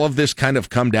doesn't all of this kind of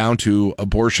come down to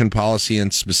abortion policy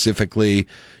and specifically,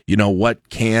 you know, what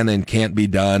can and can't be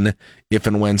done if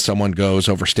and when someone goes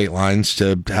over state lines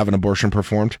to have an abortion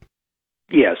performed?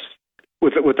 Yes,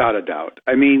 without a doubt.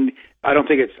 I mean, I'm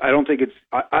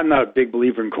not a big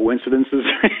believer in coincidences,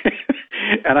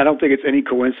 and I don't think it's any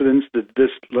coincidence that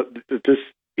this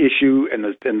issue and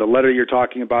the letter you're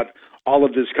talking about, all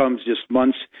of this comes just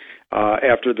months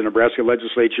after the Nebraska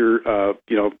legislature,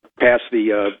 passed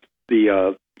the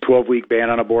 12-week ban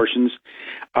on abortions,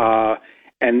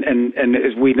 and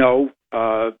as we know,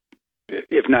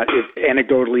 if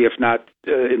anecdotally, if not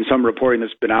in some reporting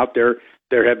that's been out there,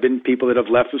 there have been people that have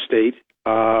left the state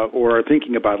or are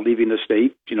thinking about leaving the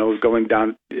state. Going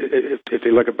down if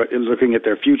they looking at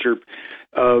their future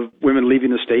of women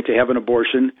leaving the state to have an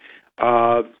abortion,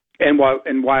 and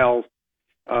while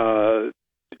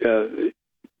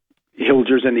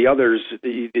Hilgers and the others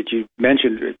that you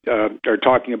mentioned are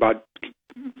talking about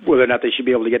whether or not they should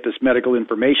be able to get this medical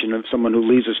information of someone who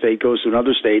leaves a state, goes to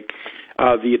another state.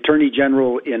 The Attorney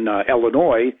General in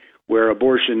Illinois, where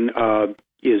abortion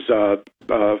is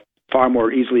far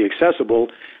more easily accessible,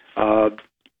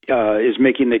 is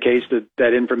making the case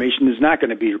that information is not going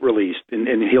to be released,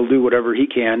 and he'll do whatever he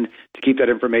can to keep that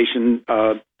information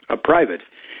private.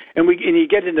 And you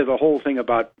get into the whole thing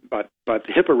about the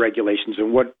HIPAA regulations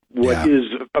and what is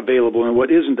available and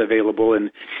what isn't available,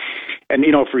 and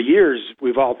for years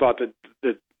we've all thought that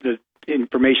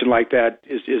information like that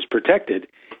is protected,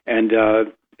 and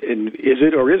is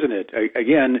it or isn't it?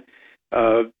 Again,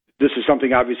 this is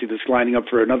something obviously that's lining up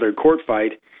for another court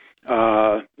fight,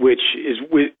 which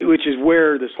is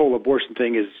where this whole abortion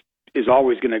thing is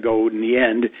always going to go in the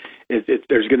end.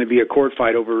 There's going to be a court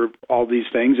fight over all these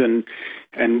things,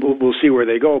 and we'll see where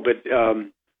they go.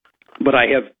 But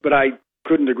I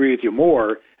couldn't agree with you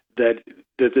more that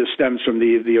this stems from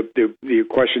the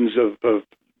questions of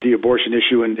the abortion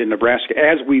issue in Nebraska.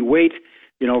 As we wait,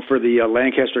 for the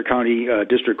Lancaster County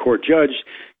District Court judge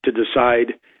to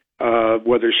decide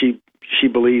whether she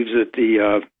believes that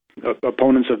the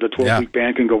opponents of the 12-week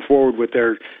ban can go forward with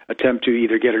their attempt to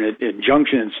either get an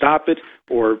injunction and stop it,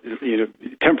 or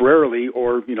temporarily,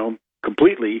 or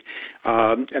completely.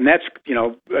 And that's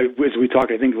as we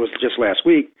talked, I think it was just last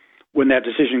week, when that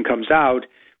decision comes out,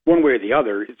 one way or the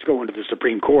other, it's going to the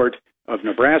Supreme Court of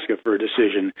Nebraska for a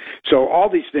decision. So all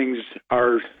these things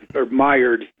are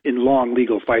mired in long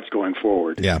legal fights going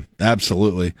forward. Yeah,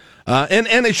 absolutely. And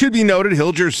it should be noted,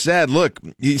 Hilgers said, look,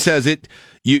 he says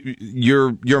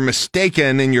you're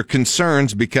mistaken in your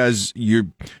concerns because you're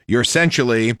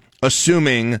essentially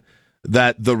assuming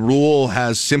that the rule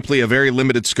has simply a very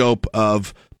limited scope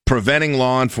of preventing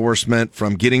law enforcement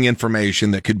from getting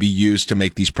information that could be used to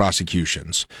make these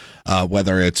prosecutions,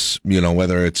 whether it's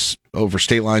over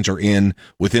state lines or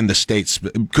within the states.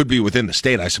 It could be within the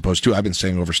state, I suppose, too. I've been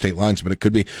saying over state lines, but it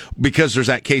could be because there's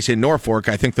that case in Norfolk.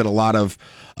 I think that a lot of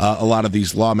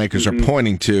these lawmakers are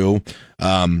pointing to.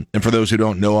 And for those who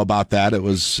don't know about that, it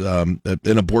was an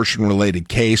abortion-related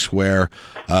case where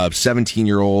a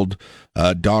 17-year-old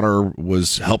daughter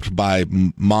was helped by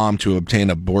mom to obtain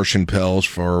abortion pills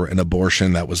for an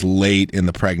abortion that was late in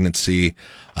the pregnancy.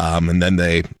 And then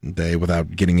they,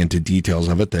 without getting into details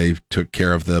of it, they took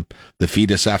care of the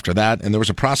fetus after that, and there was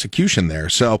a prosecution there.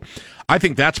 So I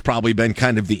think that's probably been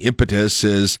kind of the impetus.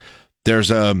 Is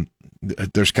there's kind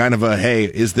of a, hey,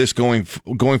 is this going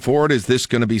forward? Is this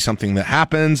going to be something that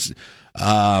happens?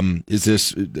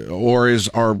 Is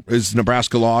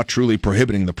Nebraska law truly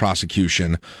prohibiting the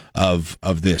prosecution of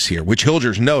this here? Which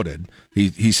Hilgers noted,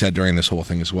 he said during this whole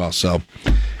thing as well. So,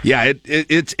 yeah,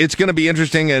 it's going to be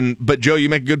interesting. But Joe, you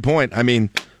make a good point. I mean,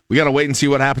 we got to wait and see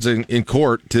what happens in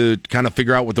court to kind of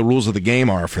figure out what the rules of the game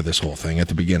are for this whole thing at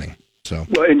the beginning. So,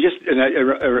 well,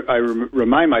 I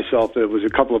remind myself that it was a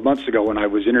couple of months ago when I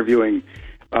was interviewing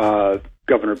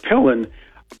Governor Pillen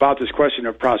about this question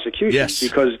of prosecution. Yes,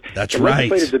 because that's the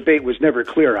legislative debate was never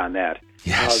clear on that.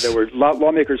 Yes, there were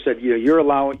lawmakers said you're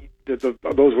allowing those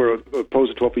who were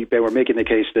opposed to 12-week ban were making the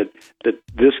case that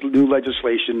this new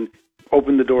legislation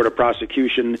opened the door to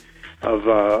prosecution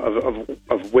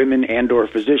of women and or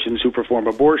physicians who perform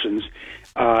abortions,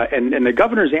 and the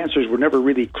governor's answers were never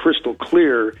really crystal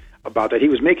clear about that. He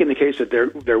was making the case that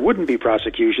there wouldn't be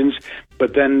prosecutions,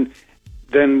 but then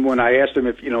when I asked him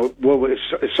if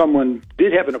someone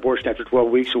did have an abortion after 12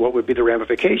 weeks, so what would be the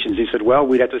ramifications? He said, well,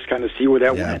 we'd have to kind of see where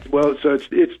that went. Well, so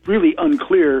it's really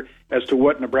unclear as to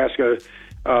what Nebraska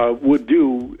would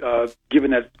do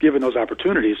given those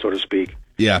opportunities, so to speak.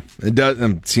 Yeah, it does.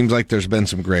 Seems like there's been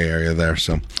some gray area there,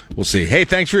 so we'll see. Hey,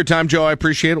 thanks for your time, Joe. I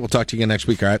appreciate it. We'll talk to you again next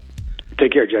week, all right?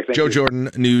 Take care, Jack. Thank Joe you.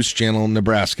 Jordan, News Channel,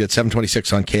 Nebraska, at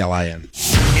 726 on KLIN.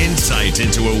 Insight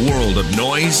into a world of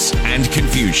noise and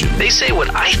confusion. They say what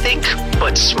I think,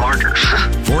 but smarter.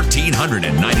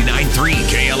 1499.3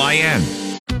 KLIN.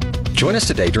 Join us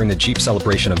today during the Jeep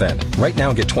Celebration event. Right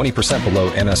now, get 20%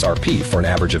 below MSRP for an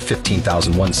average of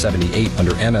 $15,178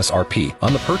 under MSRP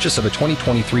on the purchase of a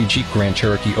 2023 Jeep Grand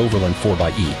Cherokee Overland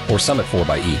 4xE or Summit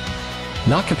 4xE.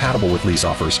 Not compatible with lease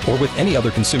offers or with any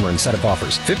other consumer incentive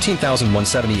offers.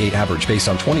 $15,178 average based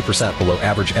on 20% below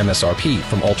average MSRP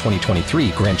from all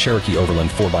 2023 Grand Cherokee Overland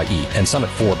 4xE and Summit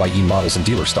 4xE models in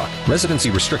dealer stock. Residency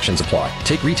restrictions apply.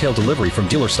 Take retail delivery from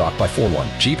dealer stock by 4/1.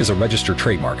 Jeep is a registered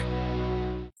trademark.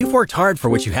 You've worked hard for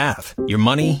what you have. Your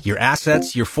money, your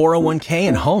assets, your 401k,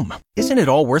 and home. Isn't it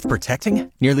all worth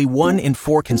protecting? Nearly 1 in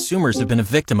 4 consumers have been a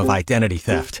victim of identity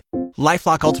theft.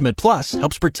 LifeLock Ultimate Plus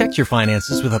helps protect your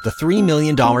finances with up to $3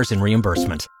 million in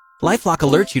reimbursement. LifeLock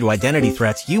alerts you to identity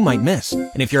threats you might miss.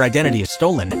 And if your identity is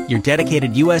stolen, your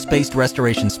dedicated U.S.-based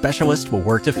restoration specialist will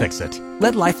work to fix it.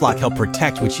 Let LifeLock help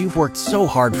protect what you've worked so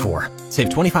hard for. Save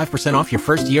 25% off your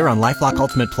first year on LifeLock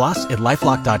Ultimate Plus at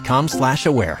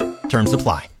LifeLock.com/aware. Terms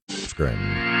apply. That's great.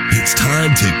 It's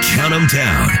time to count them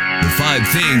down. The 5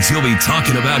 things you'll be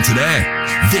talking about today.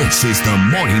 This is the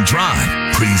Morning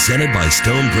Drive, presented by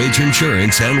Stonebridge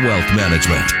Insurance and Wealth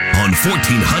Management on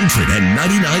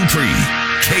 1499.3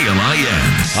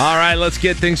 KLIN. All right, let's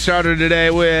get things started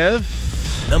today with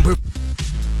number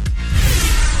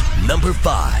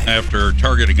 5. After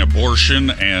targeting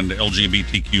abortion and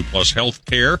LGBTQ plus health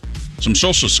care, some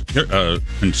social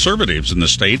conservatives in the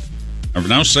state have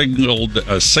now signaled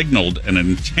an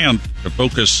intent to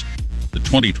focus the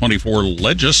 2024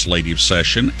 legislative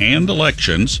session and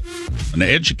elections on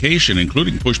education,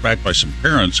 including pushback by some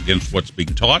parents against what's being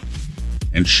taught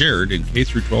and shared in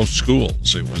K-12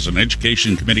 schools. It was an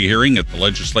education committee hearing at the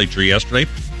legislature yesterday.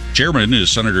 Chairman is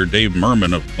Senator Dave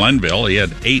Merman of Glenville. He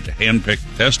had 8 handpicked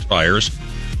testifiers,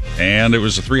 and it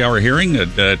was a 3-hour hearing.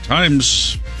 At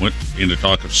times went into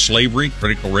talk of slavery,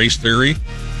 critical race theory,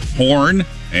 porn,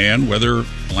 and whether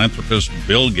philanthropist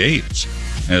Bill Gates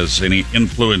has any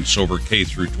influence over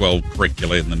K-12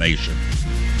 curricula in the nation.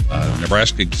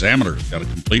 Nebraska Examiner's got a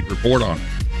complete report on it.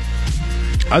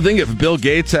 I think if Bill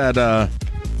Gates had the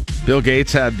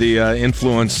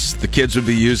influence, the kids would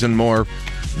be using more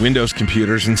Windows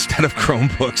computers instead of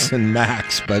Chromebooks and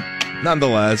Macs. But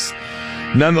nonetheless,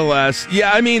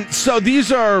 yeah. I mean, so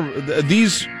these were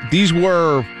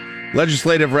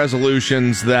legislative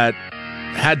resolutions that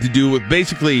had to do with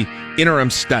basically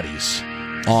interim studies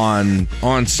on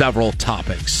several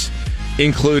topics,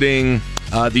 including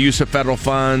the use of federal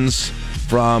funds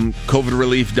from COVID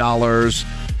relief dollars,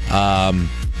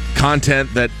 content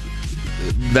that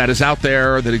is out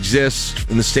there that exists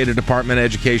in the State Department of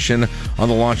Education on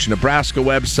the Launch Nebraska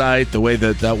website, the way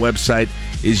that website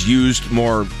is used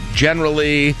more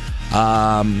generally.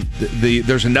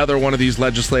 There's another one of these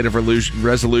legislative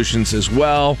resolutions as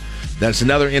well. That's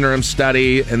another interim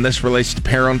study, and this relates to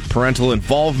parental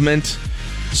involvement.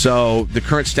 So the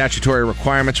current statutory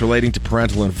requirements relating to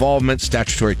parental involvement,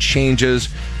 statutory changes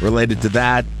related to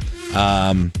that,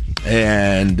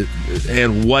 and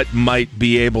what might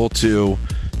be able to,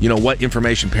 what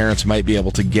information parents might be able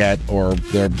to get, or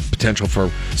their potential for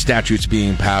statutes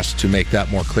being passed to make that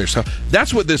more clear. So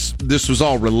that's what this was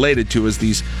all related to, is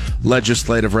these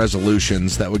legislative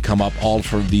resolutions that would come up all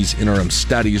for these interim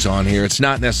studies on here. It's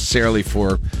not necessarily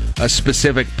for a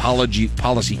specific policy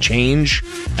change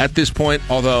at this point,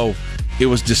 although it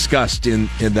was discussed in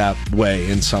that way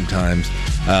and sometimes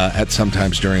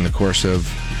during the course of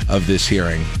this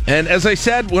hearing. And as I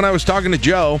said when I was talking to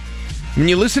Joe, when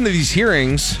you listen to these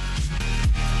hearings,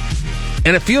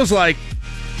 and it feels like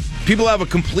people have a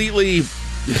completely,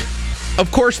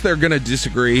 of course they're going to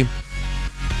disagree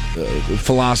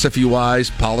philosophy-wise,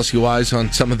 policy-wise on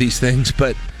some of these things,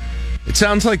 but it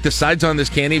sounds like the sides on this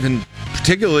can't even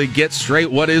particularly get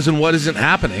straight what is and what isn't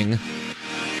happening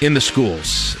in the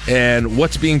schools and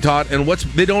what's being taught, and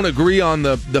they don't agree on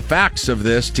the facts of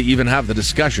this to even have the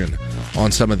discussion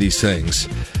on some of these things.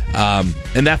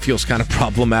 And that feels kind of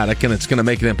problematic, and it's going to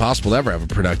make it impossible to ever have a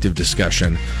productive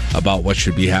discussion about what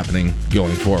should be happening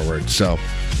going forward. So,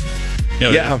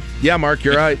 yeah, Mark,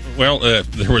 you're right. Well,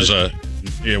 there was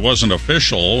it wasn't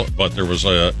official, but there was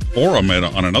a forum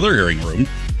on another hearing room.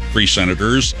 3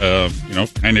 senators,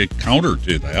 kind of counter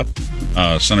to that.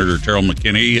 Senator Terrell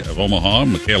McKinney of Omaha,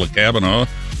 Michaela Cavanaugh,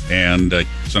 and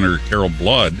Senator Carol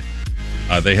Blood,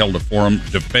 they held a forum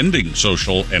defending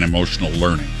social and emotional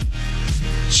learning.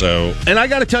 So, and I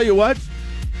got to tell you what,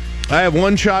 I have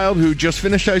one child who just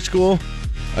finished high school.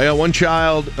 I got one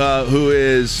child who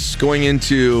is going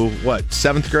into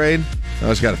 7th grade. I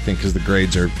always got to think, because the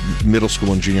grades are middle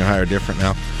school and junior high are different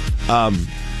now.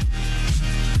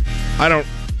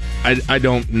 I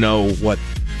don't know what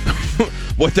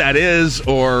what that is,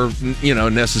 or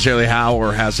necessarily how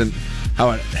it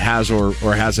has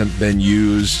or hasn't been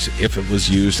used, if it was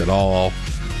used at all,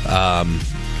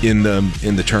 in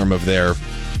the term of their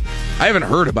I haven't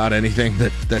heard about anything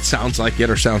that sounds like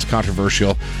it or sounds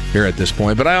controversial here at this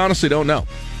point, but I honestly don't know.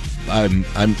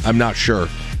 I'm not sure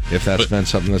if that's been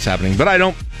something that's happening, but I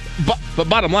don't. But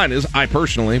bottom line is, I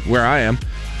personally, where I am,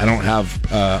 I don't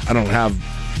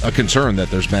have a concern that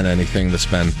there's been anything that's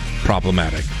been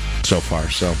problematic so far.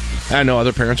 So I know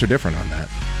other parents are different on that.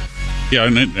 Yeah,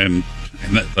 and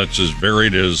that's as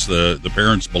varied as the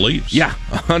parents' beliefs. Yeah,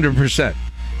 100%.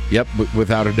 Yep,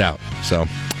 without a doubt. So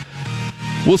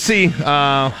we'll see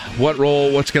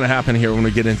what's going to happen here when we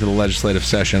get into the legislative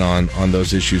session on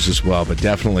those issues as well. But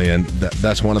definitely, and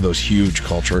that's one of those huge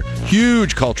culture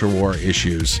war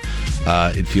issues.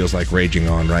 It feels like raging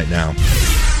on right now.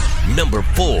 Number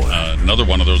 4. Another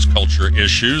one of those culture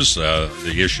issues,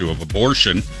 the issue of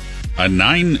abortion.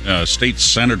 9 state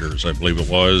senators, I believe it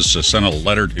was, sent a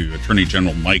letter to Attorney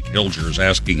General Mike Hilgers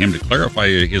asking him to clarify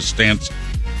his stance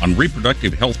on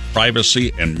reproductive health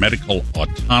privacy and medical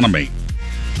autonomy.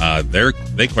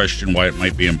 They question why it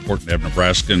might be important to have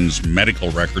Nebraskans' medical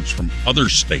records from other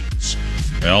states.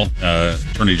 Well,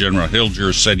 Attorney General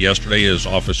Hilgers said yesterday his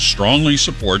office strongly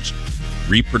supports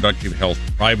reproductive health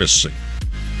privacy.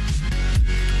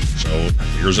 So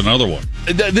here's another one.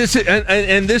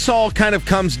 This all kind of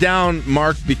comes down,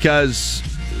 Mark, because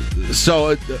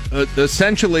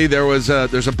essentially there's a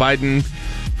Biden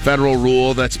federal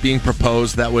rule that's being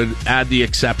proposed that would add to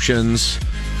exceptions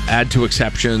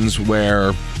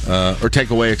where or take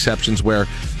away exceptions where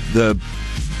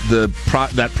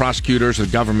that prosecutors or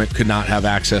the government could not have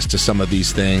access to some of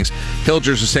these things.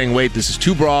 Hilgers is saying, wait, this is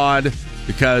too broad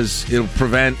because it'll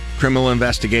prevent criminal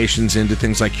investigations into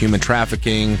things like human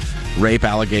trafficking, rape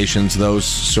allegations, those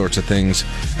sorts of things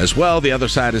as well. The other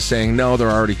side is saying, no, there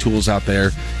are already tools out there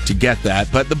to get that.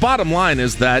 But the bottom line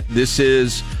is that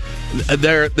there's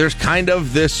kind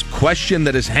of this question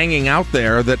that is hanging out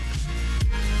there that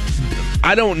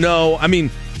I don't know. I mean,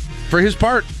 for his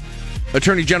part,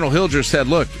 Attorney General Hilgers said,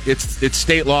 look, it's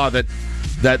state law that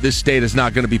this state is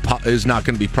not going to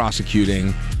be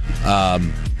prosecuting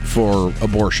for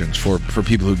abortions, for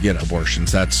people who get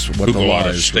abortions. That's what the law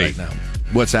is right now.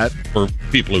 What's that? For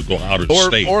people who go out of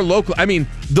state. Or local. I mean,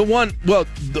 the one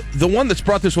that's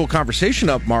brought this whole conversation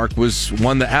up, Mark, was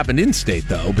one that happened in state,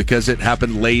 though, because it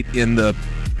happened late in the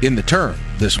term.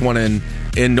 This one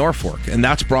in Norfolk. And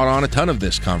that's brought on a ton of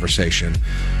this conversation.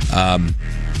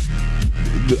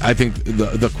 I think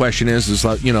the question is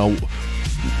like, you know,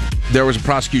 there was a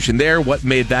prosecution there. What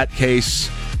made that case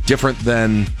different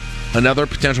than another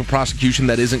potential prosecution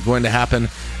that isn't going to happen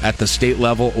at the state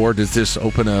level, or does this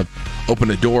open a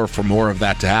door for more of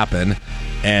that to happen?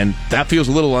 And that feels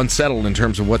a little unsettled in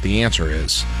terms of what the answer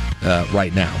is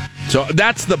right now. So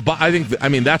that's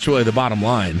that's really the bottom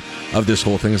line of this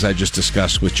whole thing, as I just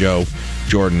discussed with Joe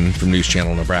Jordan from News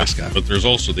Channel Nebraska. But there's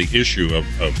also the issue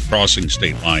of crossing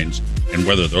state lines and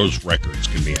whether those records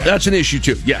can be had. That's an issue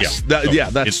too. Yes,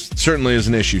 that certainly is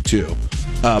an issue too.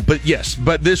 But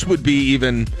this would be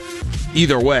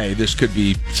either way. This could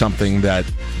be something that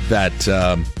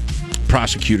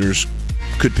prosecutors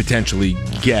could potentially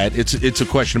get. It's a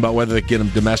question about whether they get them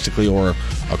domestically or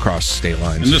across state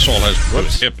lines. And this all has to do with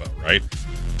HIPAA, right?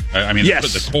 I mean,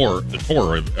 yes. the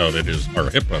core of it is our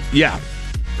HIPAA. Yeah.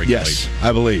 Yes,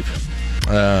 I believe.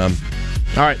 All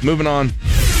right, moving on.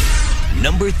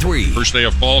 Number 3. First day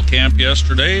of fall camp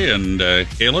yesterday, and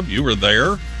Caleb, you were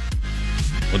there.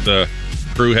 What'd the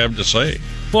crew have to say?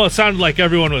 Well, it sounded like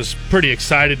everyone was pretty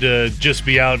excited to just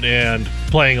be out and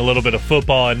playing a little bit of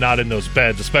football and not in those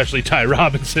beds, especially Ty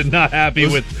Robinson, not happy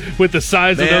with the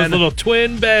size of those little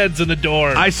twin beds in the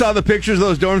dorm. I saw the pictures of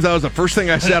those dorms. That was the first thing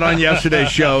I said on yesterday's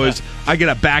show is I get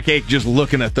a backache just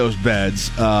looking at those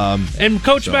beds. And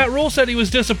Coach Matt Rule said he was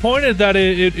disappointed that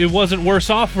it wasn't worse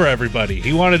off for everybody.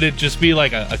 He wanted it to just be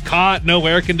like a cot, no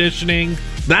air conditioning.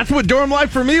 That's what dorm life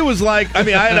for me was like. I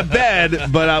mean, I had a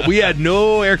bed, but we had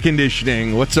no air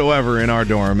conditioning whatsoever in our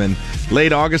dorm. And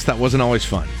late August, that wasn't always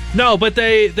fun. No, but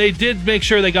they did make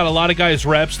sure they got a lot of guys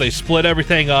reps. They split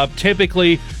everything up.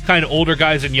 Typically, kind of older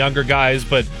guys and younger guys,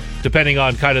 but depending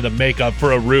on kind of the makeup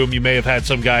for a room, you may have had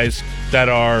some guys that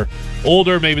are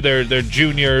older, maybe they're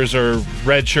juniors or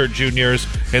redshirt juniors,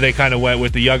 and they kind of went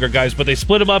with the younger guys. But they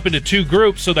split them up into 2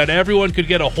 groups so that everyone could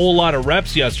get a whole lot of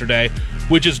reps yesterday,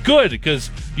 which is good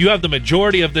because you have the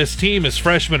majority of this team as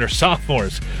freshmen or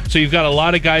sophomores. So you've got a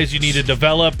lot of guys you need to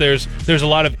develop. There's a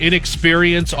lot of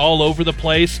inexperience all over the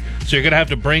place, so you're going to have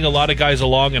to bring a lot of guys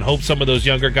along and hope some of those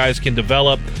younger guys can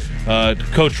develop.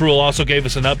 Coach Rule also gave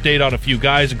us an update on a few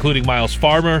guys, including Miles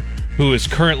Farmer, who is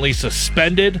currently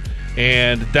suspended.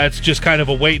 And that's just kind of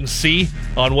a wait and see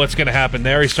on what's going to happen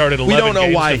there. He started 11 games. We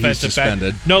don't know why he's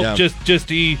suspended. Nope, just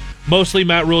he mostly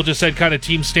Matt Rule just said kind of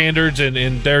team standards,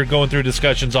 and they're going through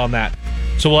discussions on that.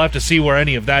 So we'll have to see where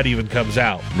any of that even comes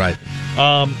out. Right.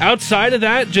 Outside of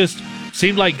that, just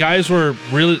seemed like guys were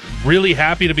really, really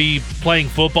happy to be playing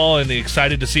football and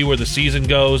excited to see where the season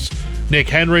goes. Nick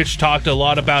Henrich talked a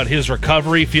lot about his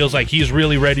recovery. Feels like he's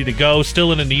really ready to go.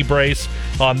 Still in a knee brace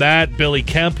on that. Billy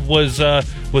Kemp was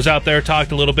out there,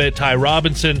 talked a little bit. Ty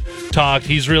Robinson talked.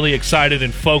 He's really excited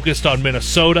and focused on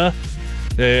Minnesota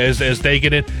as they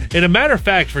get in. And a matter of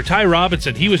fact, for Ty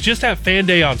Robinson, he was just at Fan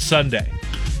Day on Sunday.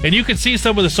 And you can see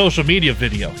some of the social media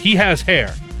video. He has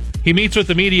hair. He meets with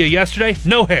the media yesterday,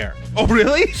 no hair. Oh,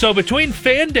 really? So between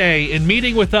Fan Day and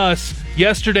meeting with us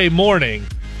yesterday morning,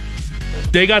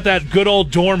 they got that good old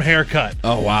dorm haircut.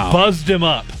 Oh, wow. Buzzed him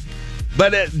up.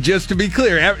 But just to be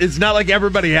clear, it's not like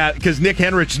everybody had, because Nick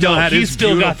Henrich still had his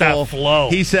still got that flow.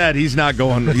 He said he's not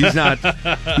going. He's not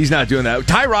doing that.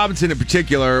 Ty Robinson in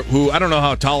particular, who I don't know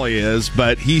how tall he is,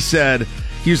 but he said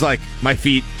he was like, my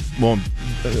feet won't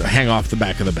hang off the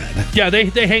back of the bed. Yeah, they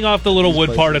hang off the little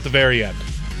wood part at the very end.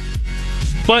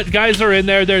 But guys are in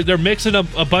there. They're mixing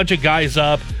a bunch of guys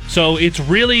up. So it's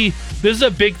really, this is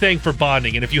a big thing for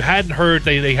bonding. And if you hadn't heard,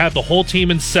 they have the whole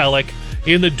team in Selleck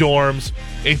in the dorms,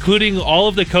 including all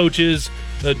of the coaches.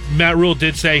 Matt Rule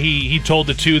did say he told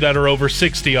the two that are over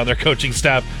 60 on their coaching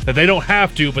staff that they don't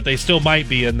have to, but they still might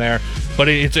be in there. But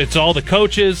it's all the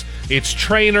coaches, it's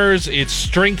trainers, it's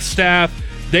strength staff.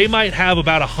 They might have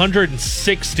about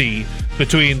 160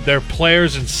 between their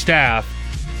players and staff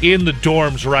in the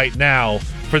dorms right now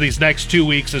for these next 2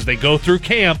 weeks as they go through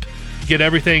camp, get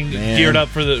everything geared up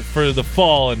for the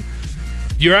fall. And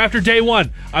you're after day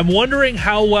one. I'm wondering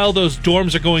how well those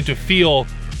dorms are going to feel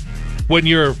when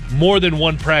you're more than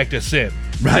one practice in.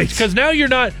 Right. Because now you're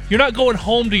not going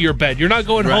home to your bed. You're not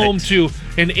going home to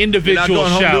an individual you're not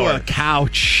going shower. home to a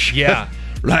couch. Yeah.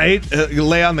 Right? You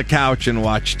lay on the couch and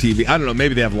watch TV. I don't know.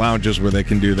 Maybe they have lounges where they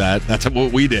can do that. That's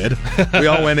what we did. We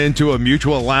all went into a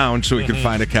mutual lounge so we could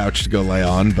find a couch to go lay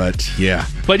on. But yeah.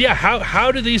 But yeah,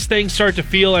 how do these things start to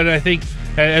feel? And I think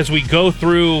as we go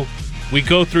through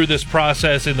this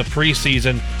process in the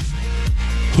preseason,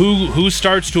 who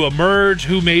starts to emerge,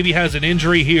 who maybe has an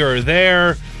injury here or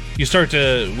there. You start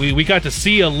to we got to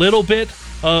see a little bit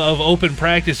of open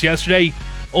practice yesterday.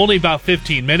 Only about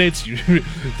 15 minutes. You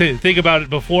think about it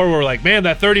before, we're like, man,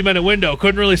 that 30-minute window,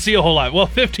 couldn't really see a whole lot. Well,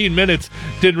 15 minutes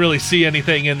didn't really see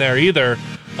anything in there either,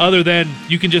 other than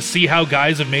you can just see how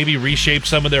guys have maybe reshaped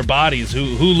some of their bodies, who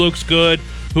looks good,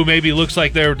 who maybe looks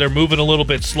like they're moving a little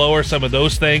bit slower, some of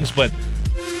those things, but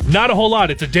not a whole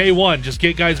lot. It's a day one. Just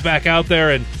get guys back out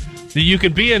there, and you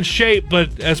can be in shape,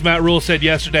 but as Matt Rule said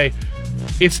yesterday,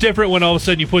 it's different when all of a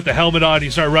sudden you put the helmet on and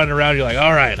you start running around. You're like,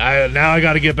 all right, now I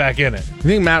got to get back in it. I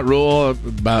think Matt Rule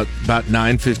about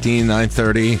 9:15,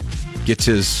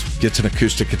 9:30 gets an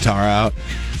acoustic guitar out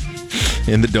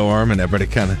in the dorm, and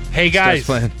everybody kind of starts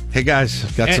playing. Hey guys,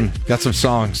 got some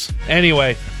songs.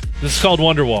 Anyway, this is called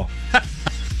Wonderwall.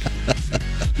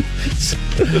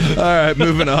 All right,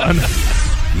 moving on.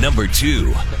 Number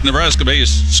 2.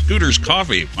 Nebraska-based Scooters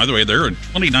Coffee. By the way, they're in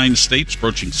 29 states,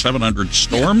 approaching 700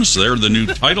 storms. They're the new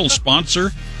title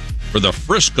sponsor for the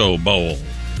Frisco Bowl.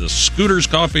 The Scooters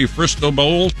Coffee Frisco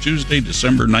Bowl, Tuesday,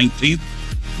 December 19th,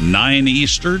 9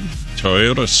 Eastern,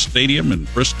 Toyota Stadium in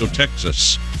Frisco,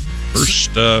 Texas.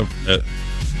 First, the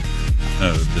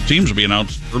teams will be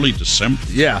announced early December.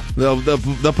 Yeah, they'll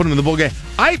put them in the bowl game.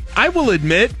 I will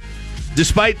admit,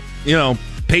 despite,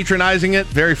 patronizing it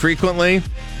very frequently,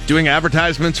 doing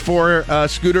advertisements for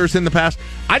scooters in the past,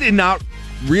 I did not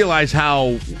realize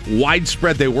how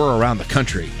widespread they were around the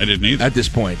country. I didn't either. At this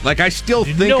point. Like, I still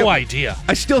think idea.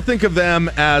 I still think of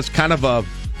them as kind of a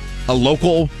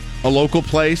local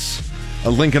place, a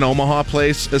Lincoln, Omaha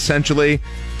place, essentially.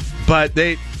 But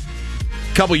a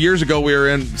couple years ago, we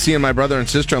were seeing my brother and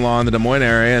sister-in-law in the Des Moines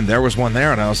area, and there was one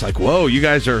there, and I was like, whoa, you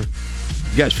guys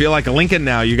feel like a Lincoln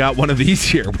now. You got one of these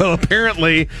here. Well,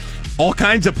 apparently, all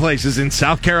kinds of places in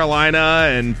South Carolina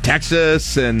and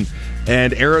Texas and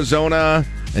Arizona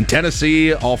and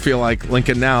Tennessee all feel like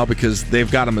Lincoln now because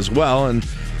they've got them as well. And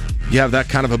you have that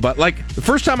kind of like the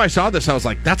first time I saw this, I was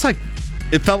like,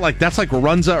 it felt like that's like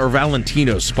Runza or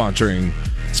Valentino sponsoring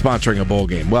a bowl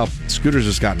game. Well, Scooters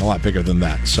has gotten a lot bigger than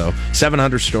that. So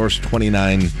 700 stores,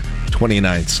 29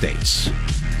 states.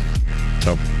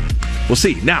 So we'll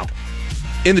see. Now,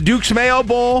 in the Duke's Mayo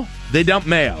Bowl, they dump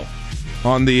mayo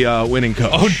on the winning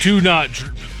coach. Oh, do not.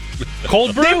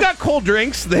 Cold brew? They've got cold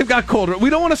drinks. We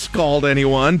don't want to scald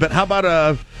anyone, but how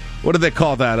about what do they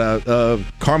call that?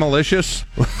 Caramelicious?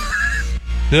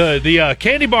 the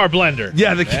candy bar blender.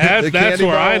 Yeah, that's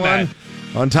where I'm at.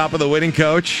 On top of the winning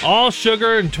coach. All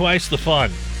sugar and twice the fun.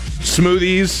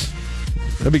 Smoothies.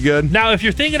 That'd be good. Now, if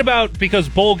you're thinking about, because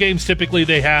bowl games typically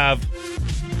they have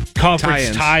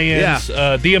conference tie-ins.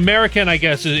 The American, I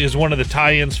guess, is one of the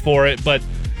tie-ins for it, but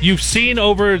you've seen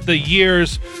over the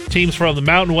years teams from the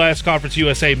Mountain West, Conference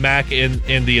USA, MAC,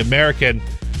 in the American.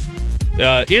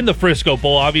 In the Frisco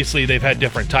Bowl, obviously, they've had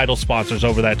different title sponsors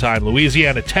over that time.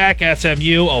 Louisiana Tech,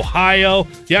 SMU, Ohio.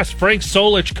 Yes, Frank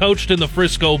Solich coached in the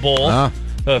Frisco Bowl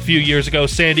a few years ago.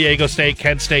 San Diego State,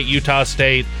 Kent State, Utah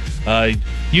State,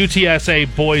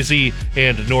 UTSA, Boise,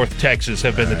 and North Texas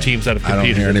have been the teams that have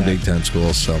competed. I don't hear any Big Ten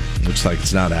schools, so looks like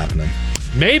it's not happening.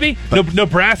 Maybe.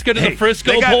 Nebraska to the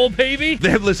Frisco Bowl, baby.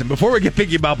 Listen, before we get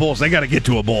picky about bowls, they got to get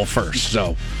to a bowl first,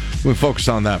 so we'll focus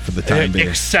on that for the time being.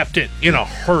 Accept it in a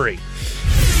hurry.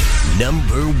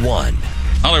 Number 1.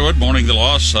 Hollywood mourning the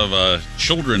loss of a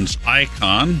children's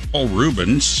icon, Paul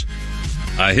Reubens.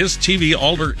 His TV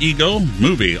alter ego,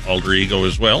 movie alter ego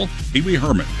as well, Pee Wee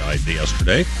Herman, died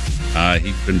yesterday.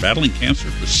 He's been battling cancer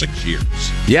for 6 years.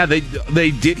 Yeah, they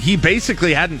did. He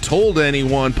basically hadn't told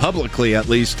anyone publicly, at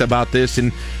least, about this,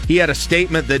 and he had a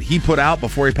statement that he put out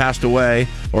before he passed away,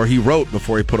 or he wrote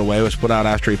before he put away. It was put out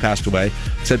after he passed away.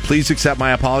 It said, "Please accept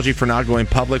my apology for not going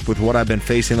public with what I've been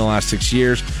facing the last 6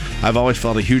 years. I've always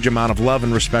felt a huge amount of love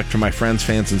and respect for my friends,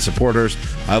 fans, and supporters.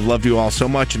 I've loved you all so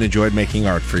much and enjoyed making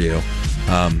art for you."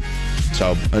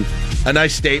 So a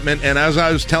nice statement. And as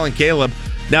I was telling Caleb,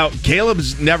 now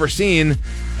Caleb's never seen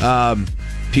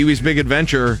Pee-wee's Big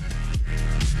Adventure,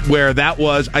 where that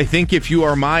was, I think if you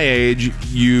are my age,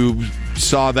 you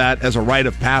saw that as a rite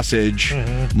of passage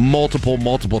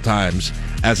multiple times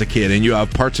as a kid, and you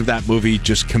have parts of that movie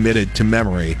just committed to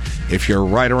memory if you're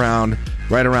right around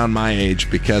my age,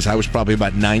 because I was probably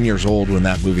about 9 years old when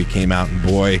that movie came out, and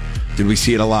boy, did we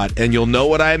see it a lot. And you'll know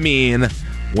what I mean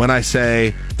when I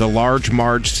say the Large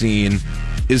Marge scene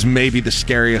is maybe the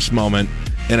scariest moment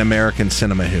in American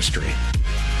cinema history.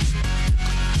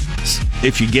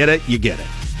 If you get it, you get it.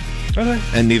 Okay.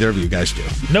 And neither of you guys do.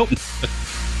 Nope.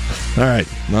 All right.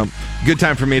 Well, good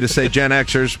time for me to say, Gen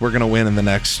Xers, we're going to win in the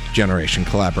next generation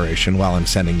collaboration while I'm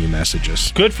sending you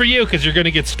messages. Good for you, because you're going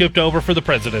to get skipped over for the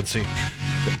presidency.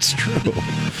 That's true.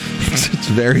 It's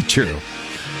very true.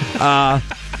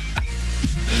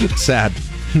 Sad.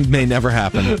 May never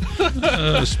happen.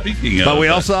 Speaking of... But we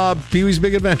all saw Pee-wee's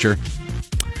Big Adventure.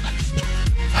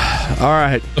 All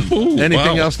right. Ooh,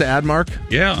 anything else to add, Mark?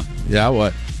 Yeah. Yeah,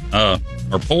 what? Our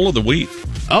poll of the week.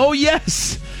 Oh,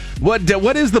 yes.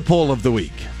 What is the poll of the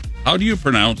week? How do you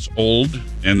pronounce old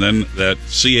and then that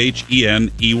Cheney?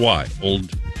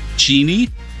 Old Cheney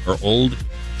or Old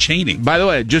Cheney? By the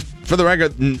way, just for the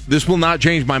record, this will not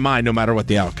change my mind no matter what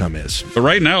the outcome is. But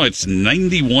right now, it's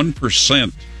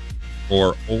 91%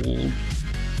 for Old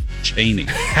Cheney.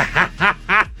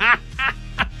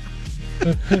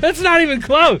 That's not even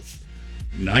close.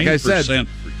 9% like I said, for Cheney.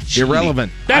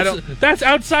 Irrelevant. That's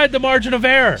outside the margin of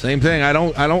error. Same thing. I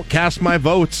don't cast my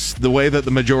votes the way that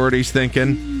the majority's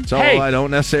thinking. So I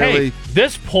don't necessarily.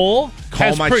 This poll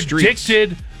has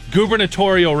predicted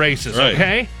gubernatorial races. Right.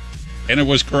 Okay, and it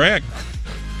was correct.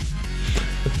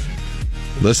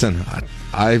 Listen,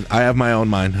 I have my own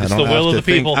mind. It's the will of the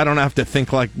people. I don't have to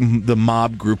think like the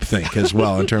mob group think as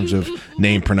well in terms of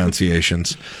name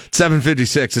pronunciations.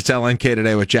 7:56. It's LNK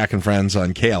Today with Jack and Friends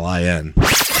on KLIN.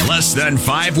 Less than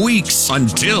 5 weeks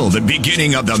until the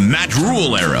beginning of the Matt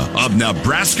Rule era of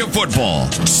Nebraska football.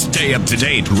 Stay up to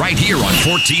date right here on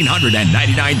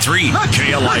 1499.3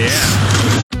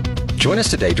 KLIN. Join us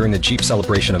today during the Jeep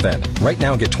Celebration event. Right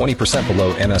now, get 20%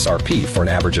 below MSRP for an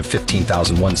average of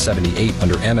 $15,178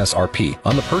 under MSRP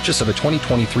on the purchase of a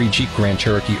 2023 Jeep Grand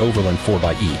Cherokee Overland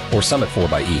 4xE or Summit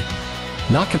 4xE.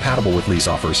 Not compatible with lease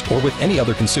offers or with any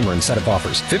other consumer incentive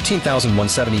offers.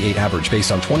 $15,178 average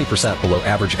based on 20% below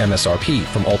average MSRP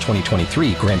from all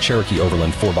 2023 Grand Cherokee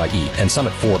Overland 4xE and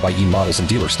Summit 4xE models in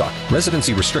dealer stock.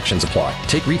 Residency restrictions apply.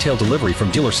 Take retail delivery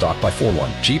from dealer stock by 4/1.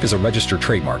 Jeep is a registered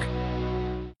trademark.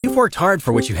 You've worked hard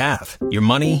for what you have. Your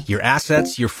money, your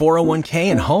assets, your 401k,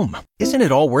 and home. Isn't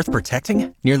it all worth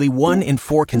protecting? Nearly 1 in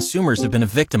 4 consumers have been a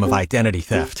victim of identity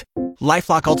theft.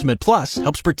 LifeLock Ultimate Plus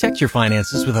helps protect your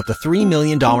finances with up to $3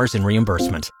 million in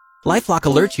reimbursement. LifeLock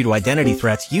alerts you to identity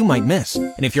threats you might miss.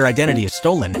 And if your identity is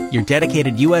stolen, your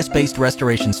dedicated U.S.-based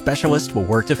restoration specialist will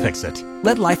work to fix it.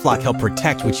 Let LifeLock help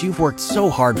protect what you've worked so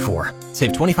hard for.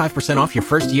 Save 25% off your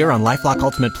first year on LifeLock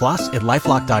Ultimate Plus at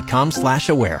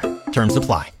LifeLock.com/aware. Terms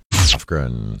apply.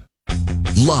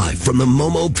 Live from the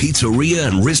Momo Pizzeria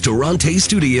and Ristorante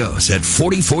Studios at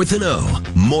 44th and O.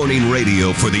 Morning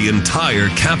radio for the entire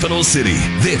capital city.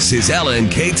 This is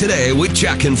LNK Today with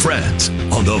Jack and Friends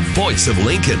on the voice of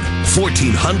Lincoln,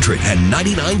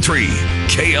 1499.3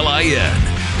 KLIN.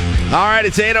 All right,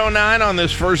 it's 8:09 on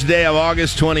this first day of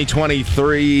August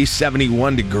 2023,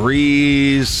 71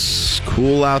 degrees.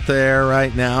 Cool out there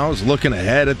right now. I was looking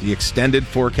ahead at the extended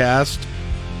forecast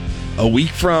a week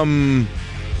from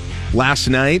last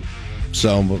night.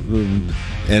 So,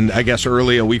 and I guess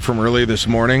a week from earlier this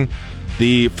morning.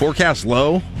 The forecast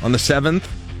low on the 7th,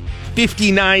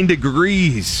 59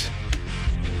 degrees.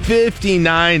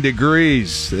 59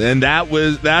 degrees. And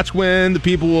that's when the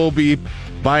people will be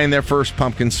buying their first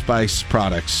pumpkin spice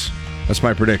products. That's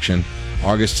my prediction.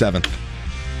 August 7th,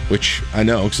 which I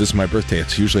know because it's my birthday.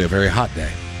 It's usually a very hot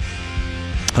day.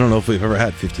 I don't know if we've ever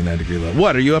had 59 degree low.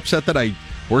 What, are you upset that I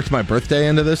worked my birthday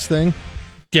into this thing?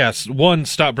 Yes. 1,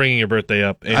 stop bringing your birthday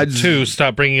up. And 2,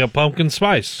 stop bringing up pumpkin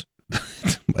spice.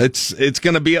 It's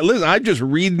going to be, listen,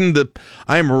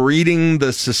 I'm reading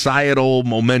the societal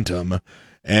momentum,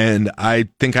 and I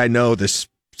think I know this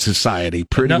society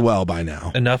pretty well by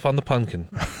now. Enough on the pumpkin.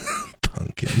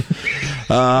 Pumpkin.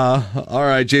 All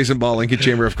right, Jason Ball, Lincoln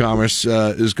Chamber of Commerce,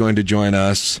 is going to join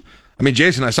us. I mean,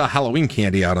 Jason, I saw Halloween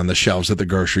candy out on the shelves at the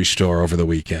grocery store over the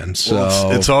weekend. So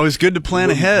well, it's always good to plan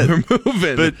ahead. We're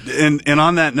moving. But and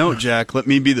on that note, Jack, let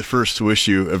me be the first to wish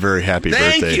you a very happy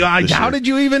birthday. Thank you. How did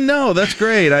you even know? That's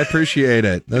great. I appreciate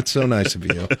it. That's so nice of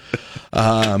you.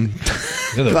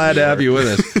 Glad to have you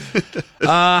with us.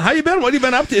 How you been? What have you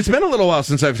been up to? It's been a little while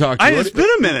since I've talked to you. It's been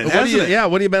a minute, hasn't it? Yeah,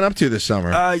 what have you been up to this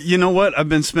summer? You know what? I've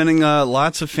been spending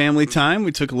lots of family time.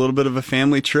 We took a little bit of a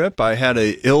family trip. I had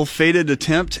a ill-fated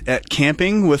attempt at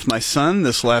camping with my son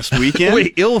this last weekend.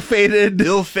 Wait, ill-fated?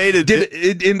 Ill-fated.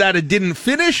 In that it didn't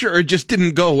finish, or it just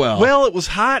didn't go well? Well, it was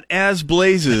hot as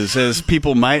blazes, as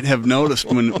people might have noticed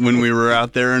when we were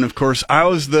out there. And of course, I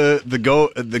was the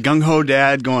gung-ho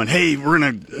dad going, "Hey, we're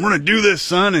gonna do this,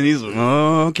 son." And he's like,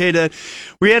 "Oh, okay, Dad."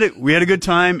 We had a good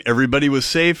time. Everybody was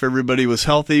safe. Everybody was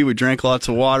healthy. We drank lots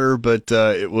of water, but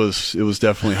it was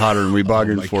definitely hotter than we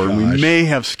bargained for. And we may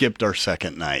have skipped our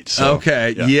second night. So,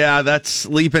 okay, yeah, that's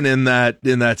sleeping in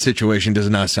that situation does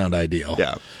not sound ideal.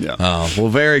 Yeah. Well,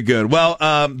 very good. Well,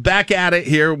 back at it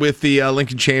here with the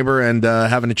Lincoln Chamber and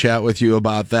having a chat with you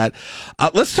about that.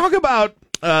 Let's talk about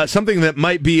something that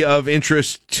might be of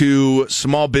interest to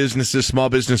small businesses, small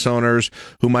business owners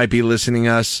who might be listening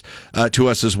to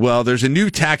us as well. There's a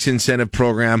new tax incentive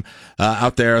program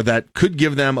out there that could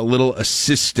give them a little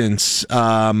assistance.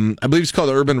 I believe it's called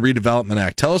the Urban Redevelopment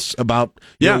Act. Tell us about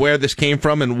where this came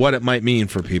from and what it might mean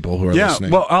for people who are listening.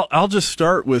 Well, I'll just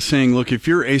start with saying, look, if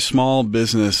you're a small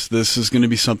business, this is going to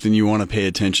be something you want to pay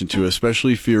attention to,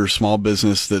 especially if you're a small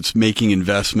business that's making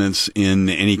investments in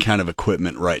any kind of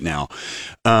equipment right now.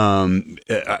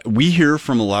 We hear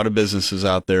from a lot of businesses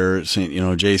out there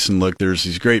saying, Jason, look, there's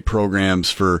these great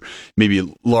programs for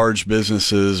maybe large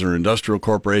businesses or industrial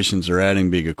corporations are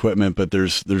adding big equipment, but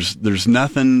there's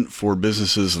nothing for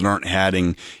businesses that aren't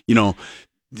adding,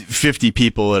 50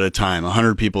 people at a time,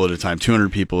 100 people at a time,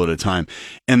 200 people at a time.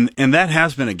 And that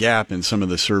has been a gap in some of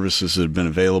the services that have been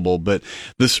available. But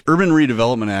this Urban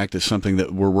Redevelopment Act is something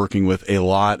that we're working with a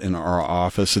lot in our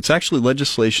office. It's actually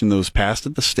legislation that was passed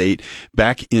at the state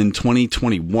back in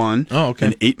 2021. Oh, okay.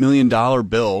 An $8 million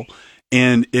bill.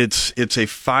 And it's a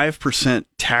 5%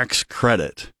 tax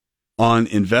credit on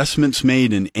investments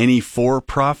made in any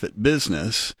for-profit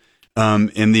business.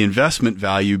 And the investment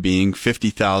value being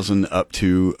 $50,000 up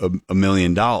to $1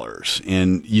 million.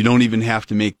 And you don't even have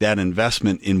to make that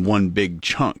investment in one big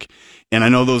chunk. And I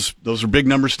know those are big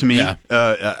numbers to me. Yeah.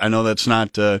 I know that's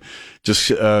not just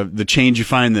the change you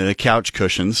find in the couch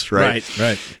cushions, right?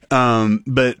 Right.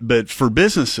 But for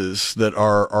businesses that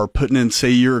are putting in, say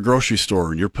you're a grocery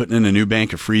store and you're putting in a new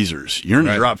bank of freezers, you're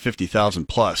going to drop 50,000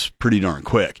 plus pretty darn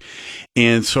quick.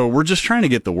 And so we're just trying to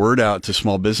get the word out to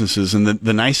small businesses. And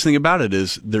the nice thing about it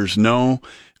is there's no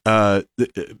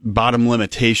bottom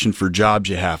limitation for jobs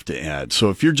you have to add. So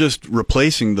if you're just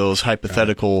replacing those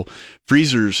hypothetical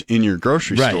freezers in your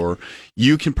grocery store,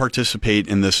 you can participate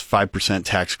in this 5%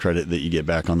 tax credit that you get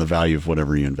back on the value of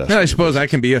whatever you invest. Yeah, I suppose that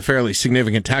can be a fairly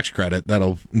significant tax credit.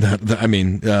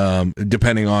 Depending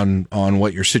on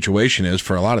what your situation is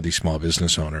for a lot of these small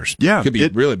business owners. Yeah. It could be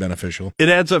really beneficial. It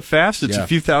adds up fast. It's a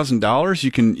few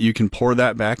 $1,000s. You can pour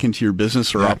that back into your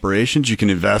business or operations. You can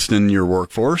invest in your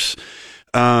workforce.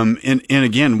 And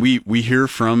again, we hear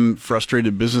from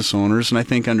frustrated business owners, and I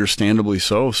think understandably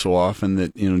so often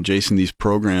that, Jason, these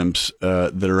programs,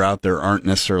 that are out there aren't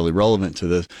necessarily relevant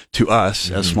to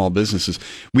us as small businesses.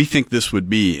 We think this would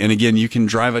be, and again, you can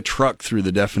drive a truck through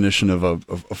the definition of a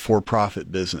for-profit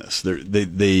business.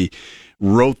 They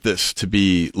wrote this to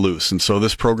be loose. And so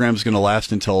this program is going to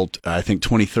last until, I think,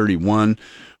 2031.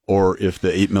 or if the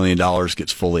 $8 million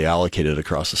gets fully allocated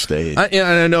across the state. And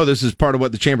I know this is part of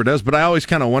what the chamber does, but I always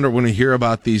kind of wonder when we hear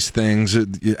about these things,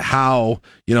 how,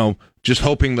 just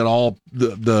hoping that all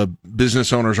the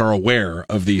business owners are aware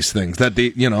of these things, that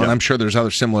and I'm sure there's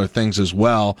other similar things as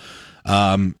well.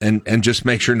 And just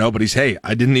make sure nobody's, hey,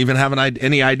 I didn't even have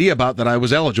any idea about that I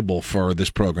was eligible for this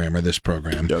program or this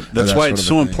program. Yep. That's why it's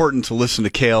so important to listen to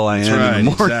KLIN in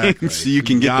the morning, exactly. So you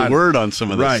can get the word on some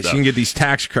of this stuff. Right, so you can get these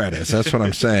tax credits. That's what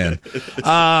I'm saying.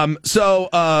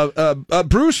 So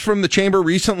Bruce from the chamber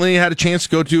recently had a chance to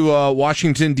go to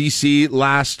Washington, D.C.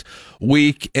 last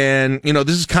week, and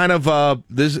this is kind of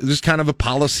a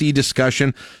policy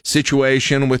discussion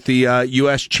situation with the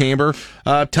U.S. Chamber.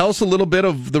 Tell us a little bit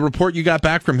of the report you got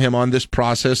back from him on this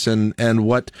process, and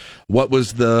what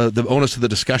was the onus of the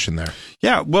discussion there.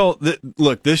 Yeah, well,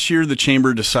 look, this year the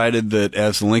chamber decided that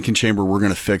as the Lincoln Chamber, we're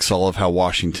going to fix all of how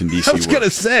Washington D.C. I was going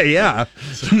to say, yeah,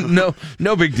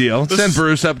 no big deal. Send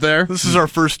Bruce up there. This is our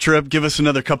first trip. Give us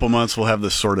another couple months, we'll have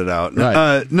this sorted out.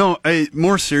 Right.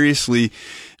 More seriously.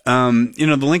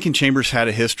 The Lincoln Chamber's had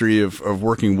a history of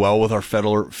working well with our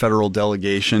federal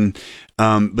delegation.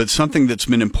 But something that's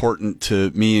been important to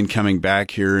me in coming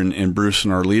back here and Bruce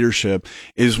and our leadership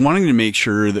is wanting to make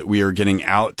sure that we are getting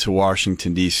out to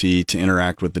Washington, D.C. to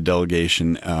interact with the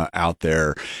delegation out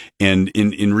there. And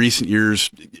in recent years,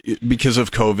 because of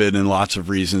COVID and lots of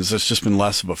reasons, that's just been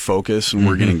less of a focus, and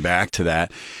we're getting back to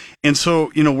that. And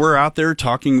so, we're out there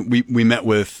talking. We met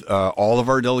with all of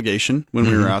our delegation when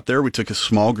we were out there. We took a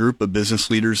small group of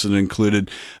business leaders that included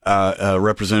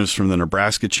representatives from the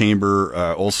Nebraska Chamber.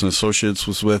 Olson Associates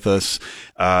was with us.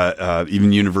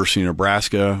 Even University of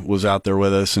Nebraska was out there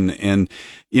with us. And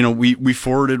we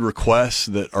forwarded requests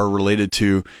that are related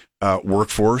to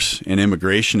workforce and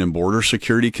immigration and border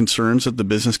security concerns that the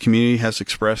business community has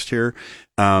expressed here.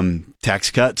 Tax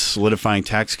cuts, solidifying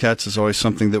tax cuts is always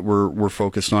something that we're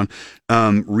focused on.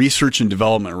 Research and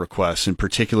development requests, in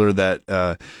particular that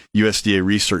USDA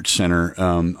Research Center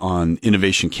on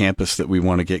Innovation Campus that we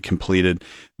want to get completed.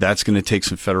 That's going to take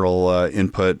some federal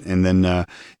input, and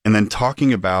then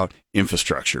talking about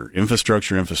infrastructure.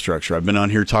 I've been on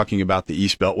here talking about the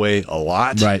East Beltway a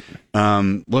lot. Right.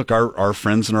 Look, our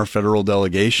friends in our federal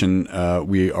delegation,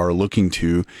 we are looking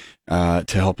to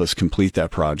help us complete that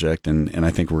project, and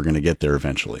I think we're going to get there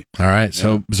eventually. All right.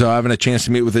 So having a chance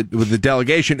to meet with the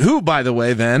delegation, who, by the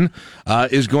way, then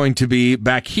is going to be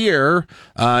back here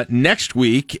next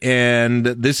week, and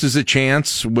this is a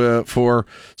chance for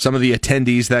some of the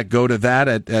attendees that go to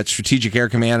that at Strategic Air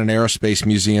Command and Aerospace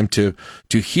Museum to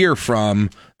hear from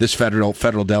this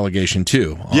federal delegation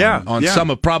too. On some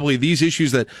of probably these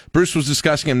issues that Bruce was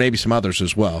discussing, and maybe some others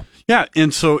as well. Yeah,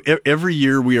 and so every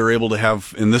year we are able to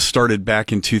have, and this started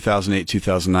back in 2008,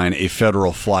 2009, a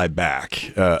federal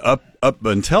flyback. Up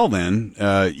until then,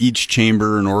 each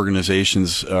chamber and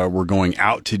organizations were going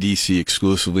out to D.C.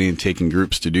 exclusively and taking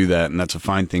groups to do that, and that's a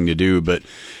fine thing to do. But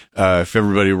if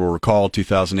everybody will recall,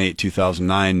 2008,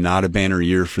 2009, not a banner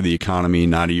year for the economy,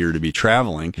 not a year to be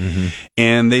traveling.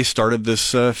 And they started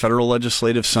this federal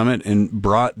legislative summit and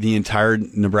brought the entire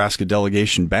Nebraska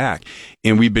delegation back.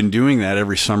 And we've been doing that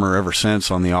every summer ever since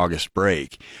on the August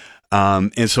break.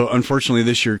 And so unfortunately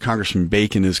this year, Congressman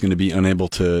Bacon is going to be unable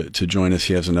to join us.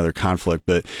 He has another conflict,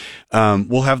 but,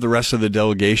 we'll have the rest of the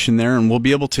delegation there, and we'll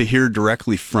be able to hear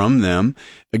directly from them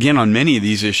again on many of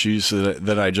these issues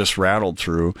that I just rattled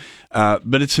through.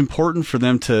 But it's important for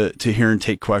them to hear and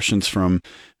take questions from,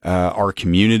 our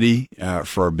community,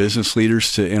 for our business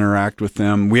leaders to interact with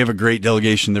them. We have a great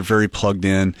delegation. They're very plugged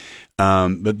in.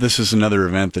 But this is another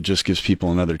event that just gives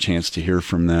people another chance to hear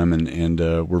from them, and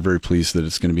we're very pleased that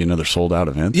it's going to be another sold-out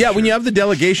event. Yeah, when you have the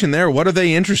delegation there, what are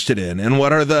they interested in, and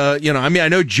what are the I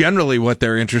know generally what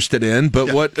they're interested in,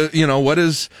 but where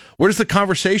does the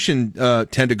conversation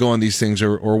tend to go on these things,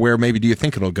 or where maybe do you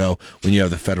think it'll go when you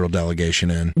have the federal delegation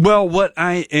in? Well, what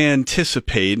I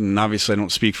anticipate, and obviously I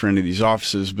don't speak for any of these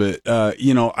offices, but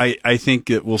I think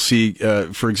that we'll see,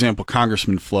 for example,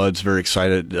 Congressman Flood's very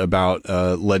excited about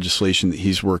legislation that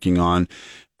he's working on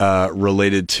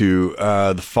related to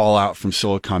the fallout from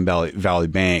Silicon Valley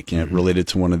Bank, and related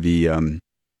to one of the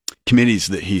committees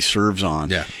that he serves on.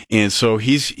 Yeah. And so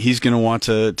he's going to want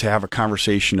to have a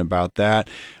conversation about that.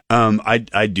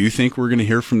 I do think we're going to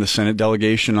hear from the Senate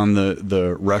delegation on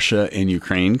the Russia and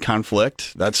Ukraine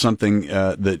conflict. That's something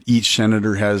that each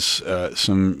senator has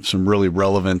some really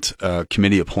relevant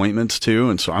committee appointments to,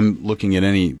 and so I'm looking at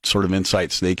any sort of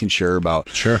insights they can share about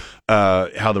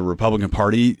how the Republican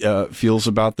Party feels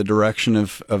about the direction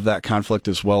of that conflict,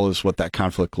 as well as what that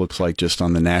conflict looks like just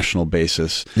on the national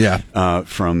basis.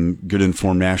 From good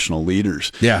informed national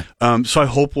leaders. So I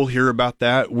hope we'll hear about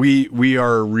that. We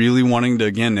are really wanting to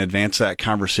again advance that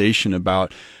conversation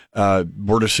about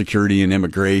border security and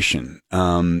immigration.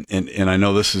 And I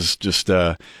know this is just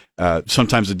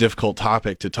sometimes a difficult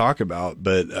topic to talk about,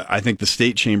 but I think the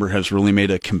state chamber has really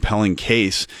made a compelling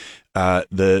case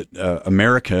that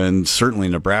America and certainly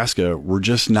Nebraska, we're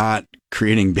just not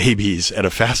creating babies at a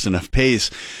fast enough pace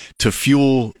to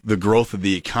fuel the growth of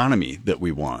the economy that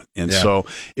we want. And so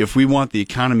if we want the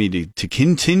economy to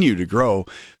continue to grow,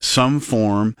 some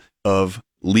form of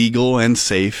legal and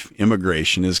safe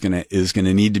immigration is going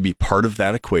to need to be part of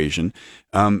that equation,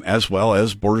 as well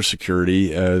as border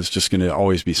security is just going to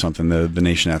always be something the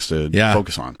nation has to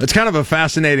focus on. It's kind of a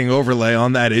fascinating overlay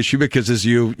on that issue because as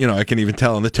you know, I can even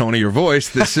tell in the tone of your voice,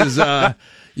 this is,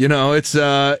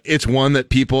 it's one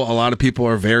that a lot of people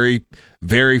are very,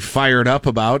 very fired up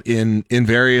about in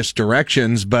various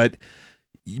directions, but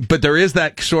there is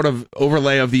that sort of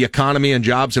overlay of the economy and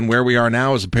jobs and where we are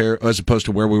now as opposed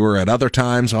to where we were at other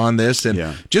times on this,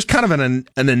 and just kind of an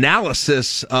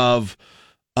analysis of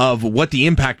what the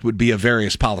impact would be of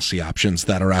various policy options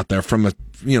that are out there from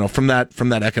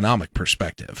that economic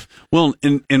perspective. Well,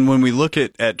 and when we look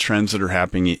at trends that are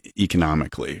happening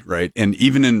economically, right, and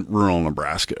even in rural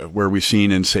Nebraska, where we've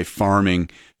seen in say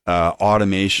farming,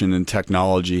 automation and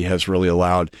technology has really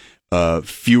allowed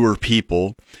fewer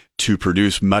people to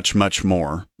produce much, much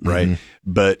more, right? Mm-hmm.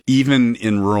 But even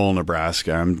in rural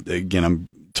Nebraska, I'm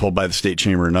told by the state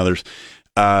chamber and others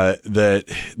that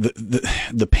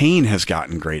the pain has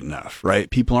gotten great enough,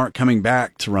 right? People aren't coming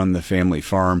back to run the family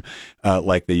farm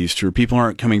like they used to, or people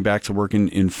aren't coming back to work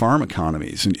in farm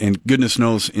economies. And goodness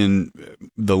knows, in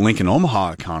the Lincoln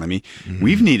Omaha economy,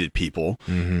 we've needed people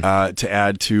to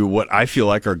add to what I feel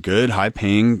like are good,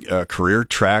 high-paying career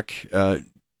track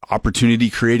opportunity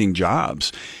creating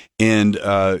jobs. And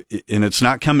it's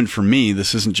not coming from me.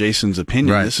 This isn't Jason's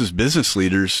opinion. Right. This is business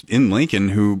leaders in Lincoln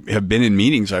who have been in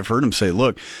meetings. I've heard them say,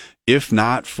 look, if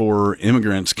not for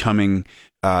immigrants coming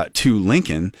to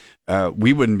Lincoln,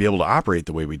 we wouldn't be able to operate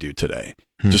the way we do today.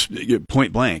 Just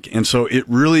point blank. And so it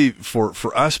really,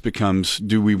 for us, becomes,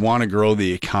 do we want to grow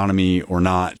the economy or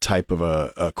not type of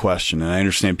a question. And I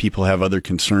understand people have other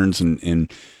concerns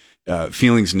and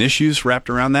feelings and issues wrapped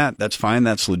around that. That's fine.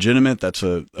 That's legitimate. That's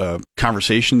a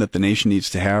conversation that the nation needs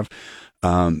to have.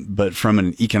 But from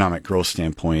an economic growth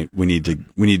standpoint, we need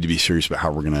to be serious about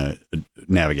how we're going to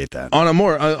navigate that. On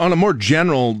a more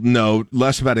general note,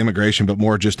 less about immigration, but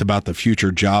more just about the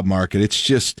future job market. It's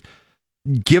just,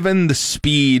 given the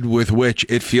speed with which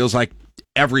it feels like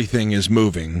everything is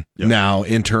moving now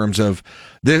in terms of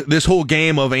this whole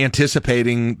game of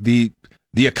anticipating the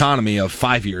economy of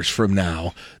 5 years from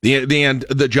now,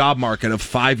 the job market of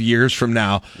 5 years from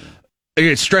now,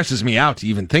 it stresses me out to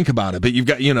even think about it. But you've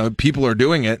got, people are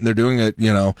doing it and they're doing it,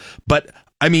 but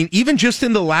I mean, even just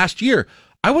in the last year,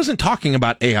 I wasn't talking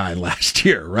about AI last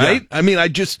year, right? Yeah. I mean,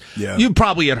 you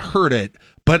probably had heard it,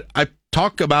 but I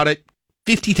talk about it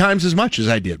 50 times as much as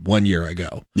I did 1 year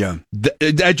ago. Yeah.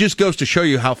 That just goes to show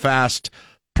you how fast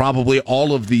probably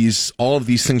all of these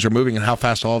things are moving and how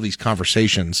fast all of these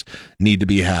conversations need to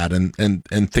be had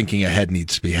and thinking ahead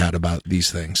needs to be had about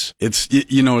these things. It's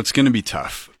going to be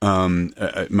tough.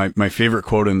 My favorite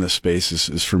quote in this space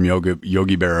is from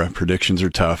Yogi Berra. Predictions are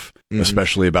tough,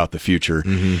 especially about the future.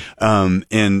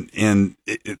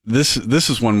 This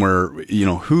is one where,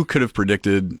 who could have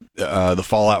predicted the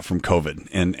fallout from COVID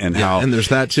and how, and there's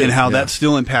that too, and how that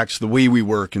still impacts the way we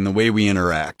work and the way we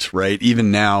interact, right?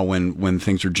 Even now when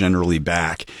things are generally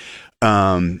back.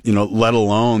 Let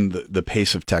alone the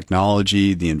pace of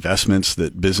technology, the investments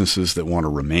that businesses that want to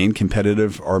remain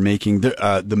competitive are making,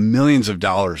 the millions of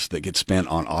dollars that get spent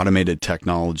on automated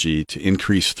technology to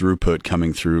increase throughput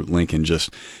coming through Lincoln,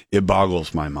 it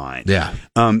boggles my mind. Yeah.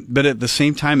 But at the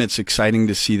same time, it's exciting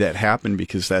to see that happen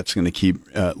because that's going to keep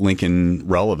Lincoln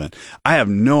relevant. I have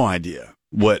no idea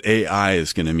what AI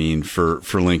is going to mean for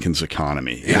Lincoln's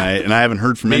economy. Yeah. And I haven't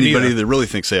heard from anybody that really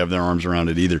thinks they have their arms around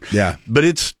it either. Yeah. But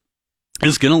it's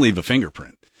going to leave a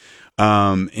fingerprint.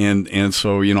 And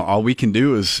so, all we can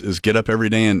do is get up every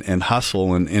day and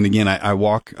hustle. And again, I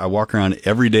walk around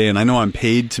every day, and I know I'm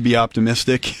paid to be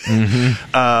optimistic.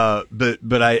 But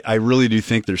I really do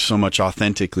think there's so much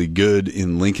authentically good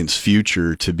in Lincoln's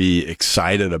future to be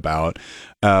excited about.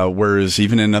 Whereas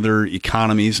even in other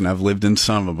economies, and I've lived in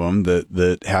some of them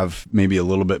that have maybe a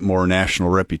little bit more national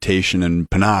reputation and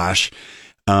panache,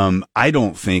 I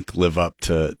don't think live up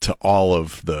to all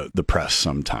of the press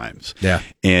sometimes. Yeah.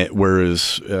 And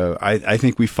whereas I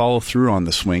think we follow through on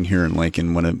the swing here in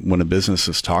Lincoln when a business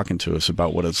is talking to us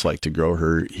about what it's like to grow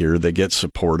here, they get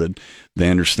supported. They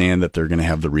understand that they're going to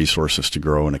have the resources to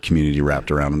grow in a community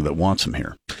wrapped around them that wants them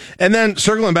here. And then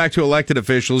circling back to elected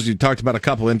officials, you talked about a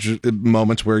couple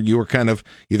moments where you were kind of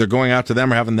either going out to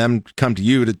them or having them come to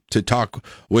you to talk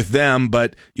with them.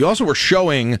 But you also were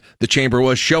the chamber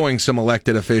was showing some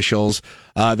elected officials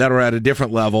that are at a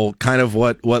different level, kind of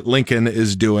what Lincoln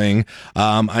is doing.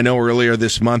 I know earlier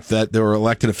this month that there were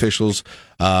elected officials,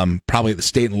 probably at the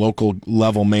state and local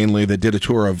level mainly, that did a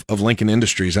tour of Lincoln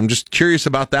Industries. I'm just curious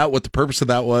about that, what the purpose of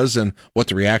that was and what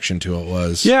the reaction to it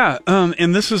was. Yeah,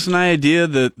 and this is an idea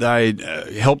that I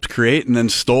helped create and then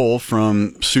stole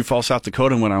from Sioux Falls, South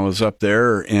Dakota when I was up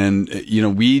there. And,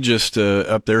 we just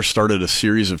up there started a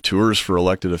series of tours for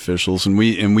elected officials, and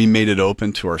we made it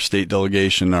open to our state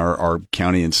delegation, our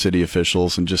county and city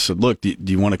officials, and just said, look, do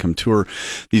you want to come tour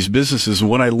these businesses? And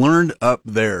what I learned up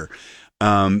there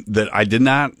that I did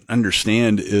not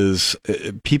understand is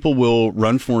people will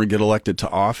run for and get elected to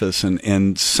office,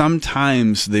 and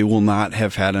sometimes they will not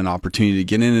have had an opportunity to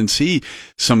get in and see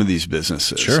some of these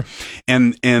businesses. Sure.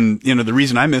 And the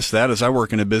reason I miss that is I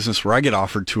work in a business where I get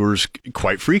offered tours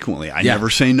quite frequently. I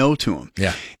never say no to them.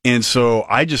 Yeah. And so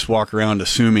I just walk around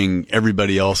assuming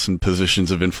everybody else in positions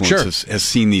of influence has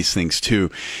seen these things too.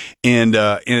 And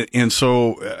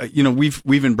so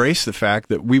we've embraced the fact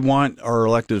that we want our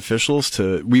elected officials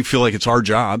we feel like it's our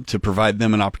job to provide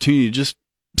them an opportunity to just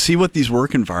see what these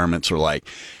work environments are like.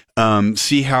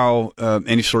 See how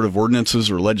any sort of ordinances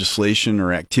or legislation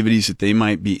or activities that they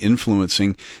might be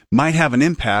influencing might have an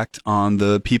impact on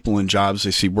the people and jobs they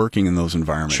see working in those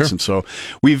environments. Sure. And so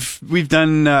we've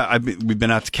done. We've been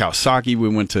out to Kawasaki. We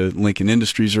went to Lincoln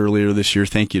Industries earlier this year.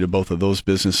 Thank you to both of those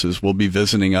businesses. We'll be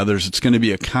visiting others. It's going to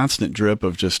be a constant drip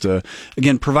of just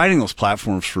again providing those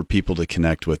platforms for people to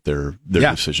connect with their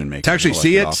decision making. To actually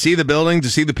see the building, to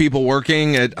see the people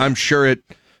working. I'm sure it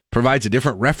provides a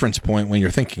different reference point when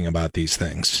you're thinking about these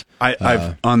things.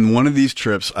 I've on one of these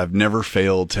trips, I've never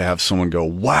failed to have someone go,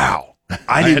 "Wow,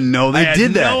 I didn't know they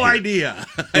did that." No idea.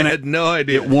 I had no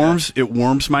idea. It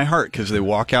warms my heart because they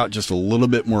walk out just a little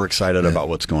bit more excited about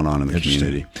what's going on in the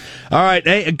community. All right,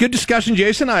 hey, a good discussion,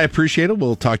 Jason. I appreciate it.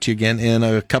 We'll talk to you again in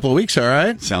a couple of weeks. All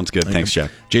right, sounds good. Thanks,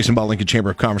 Jack. Jason Ball, Lincoln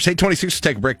Chamber of Commerce. 8:26. Let's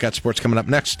take a break. Got sports coming up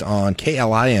next on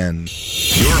KLIN.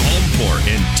 Your home for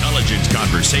intelligent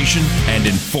conversation and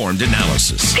informed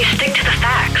analysis. They stick to the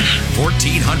facts.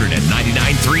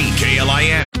 1499.3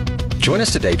 KLIN. Join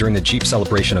us today during the Jeep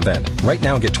Celebration event. Right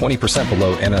now, get 20%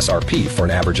 below MSRP for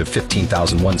an average of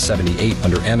 $15,178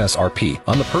 under MSRP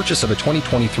on the purchase of a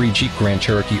 2023 Jeep Grand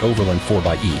Cherokee Overland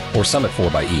 4xE or Summit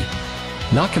 4xE.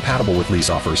 Not compatible with lease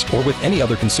offers or with any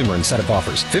other consumer incentive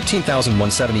offers.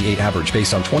 $15,178 average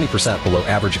based on 20% below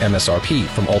average MSRP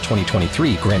from all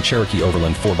 2023 Grand Cherokee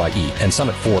Overland 4xE and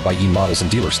Summit 4xE models in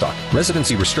dealer stock.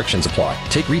 Residency restrictions apply.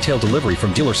 Take retail delivery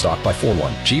from dealer stock by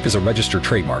 4/1. Jeep is a registered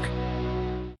trademark.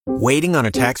 Waiting on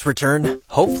a tax return?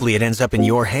 Hopefully it ends up in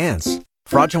your hands.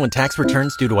 Fraudulent tax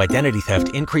returns due to identity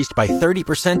theft increased by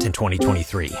 30% in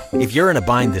 2023. If you're in a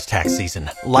bind this tax season,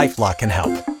 LifeLock can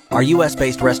help. Our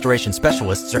U.S.-based restoration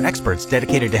specialists are experts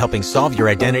dedicated to helping solve your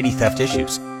identity theft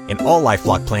issues. And all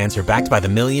LifeLock plans are backed by the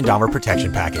 $1 Million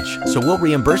Protection Package. So we'll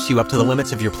reimburse you up to the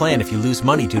limits of your plan if you lose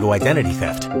money due to identity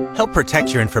theft. Help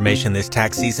protect your information this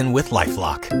tax season with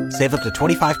LifeLock. Save up to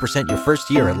 25% your first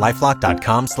year at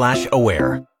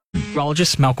LifeLock.com/aware.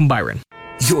 Urologist Malcolm Byron.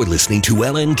 You're listening to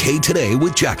LNK Today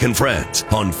with Jack and Friends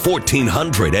on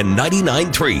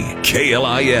 1499.3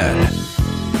 KLIN.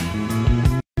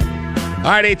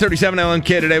 All right, 8:37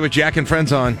 LNK Today with Jack and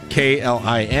Friends on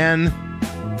KLIN.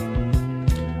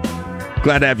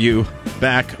 Glad to have you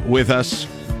back with us.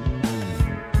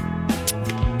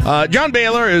 John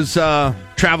Baylor is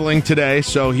traveling today,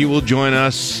 so he will join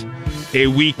us a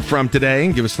week from today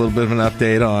and give us a little bit of an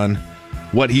update on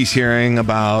what he's hearing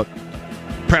about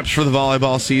preps for the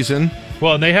volleyball season.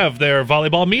 Well, and they have their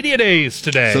volleyball media days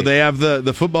today. So they have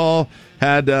the football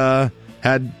had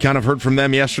kind of heard from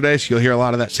them yesterday, so you'll hear a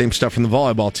lot of that same stuff from the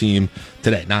volleyball team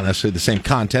today. Not necessarily the same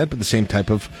content, but the same type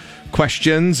of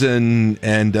questions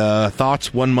and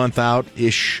thoughts 1 month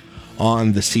out-ish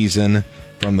on the season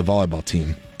from the volleyball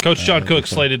team. Coach John Cook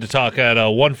slated to talk at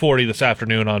 1:40 this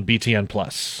afternoon on BTN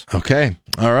Plus. Okay,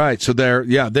 all right. So they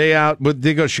go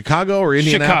to Chicago or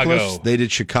Indianapolis. Chicago. They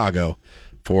did Chicago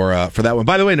for that one.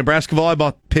 By the way, Nebraska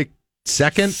volleyball picked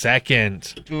second.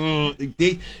 All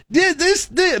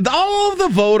of the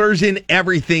voters in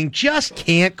everything just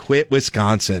can't quit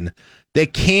Wisconsin. They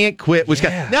can't quit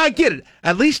Wisconsin. Yeah. Now I get it.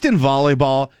 At least in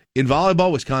volleyball,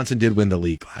 Wisconsin did win the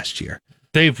league last year.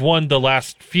 They've won the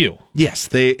last few. Yes,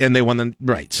 they won them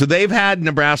right. So they've had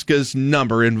Nebraska's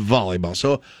number in volleyball.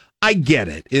 So I get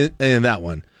it in that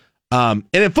one. And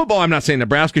in football, I'm not saying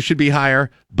Nebraska should be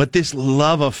higher, but this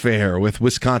love affair with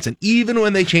Wisconsin, even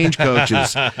when they change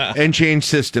coaches and change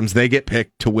systems, they get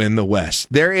picked to win the West.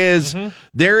 There is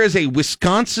a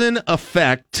Wisconsin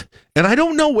effect, and I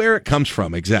don't know where it comes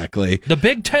from exactly. The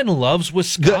Big Ten loves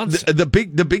Wisconsin. The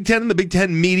Big Ten and the Big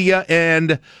Ten media,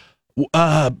 and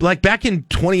like back in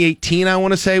 2018, I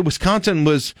want to say Wisconsin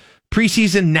was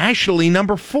preseason nationally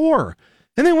number 4,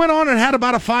 and they went on and had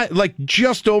about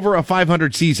just over a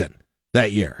 500 season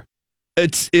that year.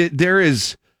 There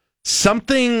is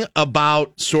something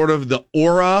about sort of the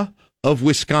aura of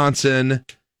Wisconsin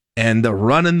and the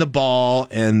running the ball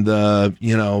and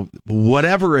the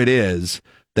whatever it is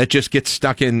that just gets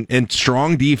stuck in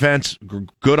strong defense,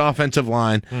 good offensive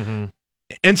line,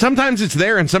 and sometimes it's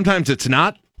there and sometimes it's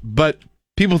not. But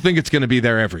people think it's going to be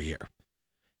there every year.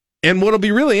 And what'll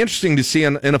be really interesting to see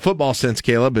in a football sense,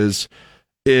 Caleb, is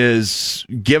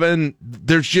given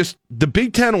there's just the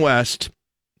Big Ten West.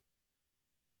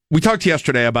 We talked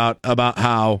yesterday about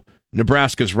how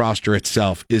Nebraska's roster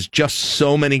itself is just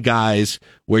so many guys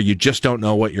where you just don't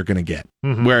know what you're going to get.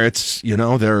 Where it's,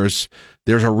 there's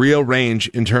a real range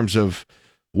in terms of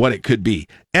what it could be.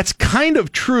 That's kind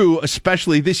of true,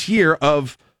 especially this year,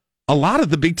 of a lot of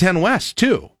the Big Ten West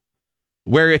too,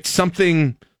 where it's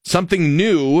something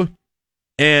new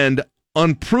and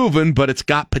unproven, but it's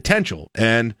got potential.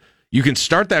 And you can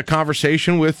start that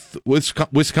conversation with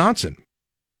Wisconsin,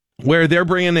 where they're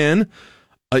bringing in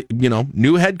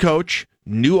new head coach,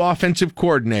 new offensive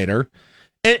coordinator.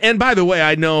 And by the way,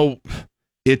 I know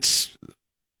it's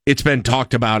been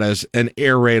talked about as an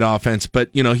air raid offense, but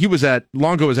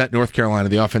Longo was at North Carolina,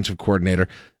 the offensive coordinator.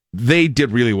 They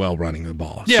did really well running the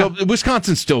ball. Yeah. So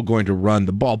Wisconsin's still going to run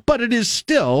the ball, but it's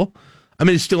still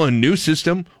a new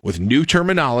system with new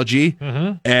terminology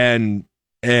and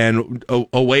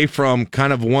away from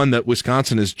kind of one that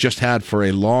Wisconsin has just had for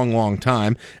a long, long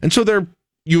time. And so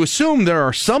you assume there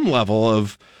are some level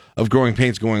of growing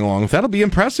pains going along with that. That'll be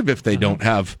impressive if they don't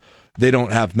have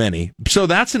many. So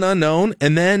that's an unknown.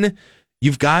 And then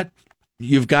you've got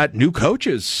new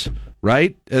coaches,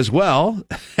 right, as well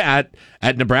at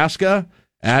Nebraska,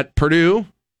 at Purdue,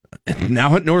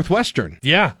 now at Northwestern.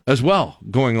 Yeah. As well,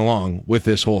 going along with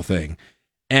this whole thing.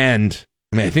 And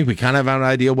I think we kind of have an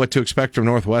idea what to expect from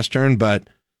Northwestern, but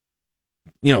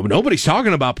nobody's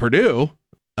talking about Purdue.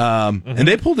 And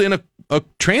they pulled in a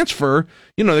transfer.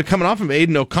 They're coming off of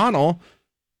Aiden O'Connell,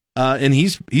 and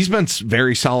he's been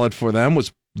very solid for them.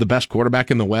 Was the best quarterback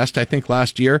in the West, I think,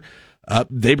 last year.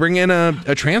 They bring in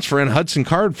a transfer in Hudson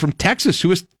Card from Texas, who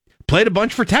has played a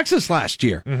bunch for Texas last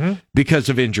year because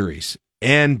of injuries.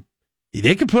 And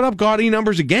they could put up gaudy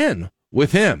numbers again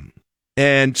with him.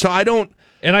 And so I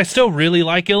still really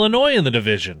like Illinois in the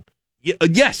division.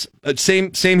 Yes,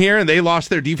 same here. And they lost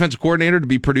their defensive coordinator to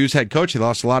be Purdue's head coach. They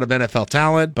lost a lot of NFL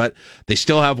talent, but they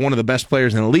still have one of the best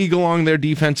players in the league along their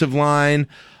defensive line.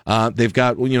 They've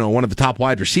got one of the top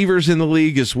wide receivers in the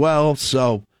league as well.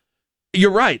 So you're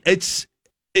right.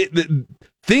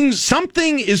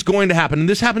 Something is going to happen, and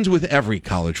this happens with every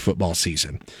college football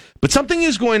season. But something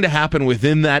is going to happen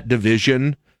within that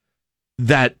division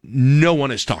that no one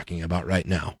is talking about right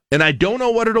now, and I don't know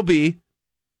what it'll be.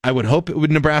 I would hope it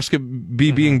would Nebraska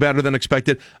be being better than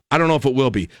expected. I don't know if it will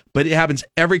be, but it happens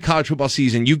every college football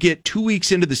season. You get 2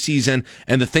 weeks into the season,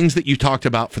 and the things that you talked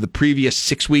about for the previous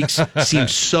 6 weeks seem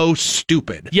so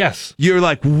stupid. Yes, you're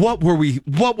like, what were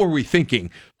we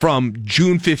thinking from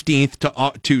June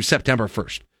 15th to September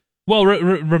 1st? Well,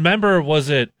 remember, was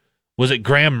it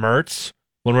Graham Mertz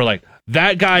when we're like,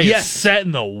 that guy is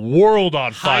setting the world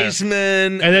on fire?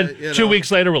 Heisman, and then 2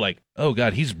 weeks later, we're like, oh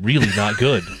God, he's really not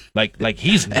good. like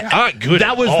he's not good.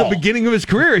 That was the beginning of his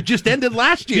career. It just ended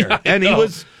last year, and he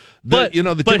was the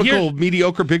typical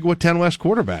mediocre Big Ten West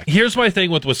quarterback. Here's my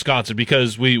thing with Wisconsin,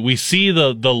 because we see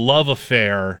the love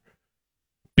affair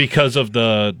because of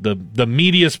the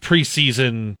media's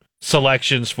preseason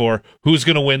selections for who's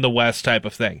going to win the West type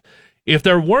of thing. If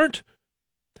there weren't,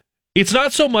 it's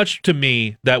not so much to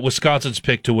me that Wisconsin's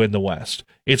picked to win the West.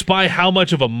 It's by how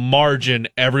much of a margin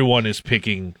everyone is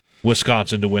picking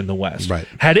Wisconsin to win the West. Right.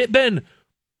 Had it been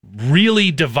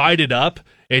really divided up,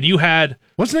 and you had.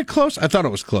 Wasn't it close? I thought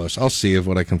it was close. I'll see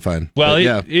what I can find. Well,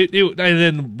 yeah. And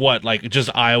then what? Like just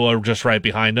Iowa just right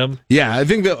behind them? Yeah, I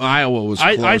think that Iowa was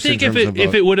close. I think if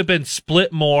it would have been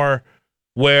split more,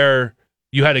 where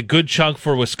you had a good chunk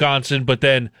for Wisconsin, but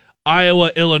then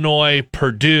Iowa, Illinois,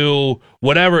 Purdue,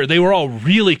 whatever, they were all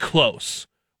really close.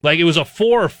 Like it was a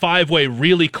 4 or 5 way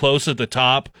really close at the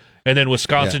top, and then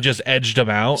Wisconsin just edged them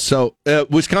out. So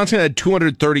Wisconsin had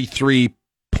 233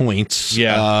 points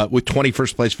with 20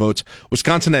 first place votes.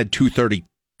 Wisconsin had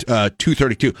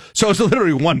 232. So it was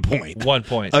literally 1 point. 1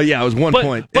 point. Yeah, it was 1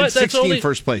 point. But and 16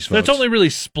 first place votes. That's only really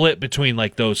split between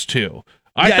like those two.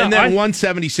 And then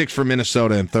 176 for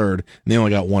Minnesota in third, and they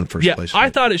only got one first place vote. I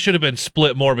thought it should have been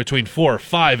split more between 4 or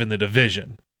 5 in the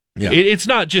division. Yeah. It's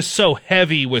not just so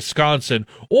heavy Wisconsin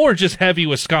or just heavy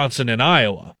Wisconsin and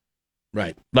Iowa.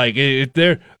 Right. Like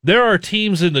there are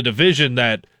teams in the division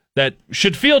that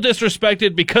should feel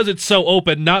disrespected because it's so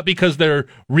open, not because they're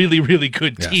really, really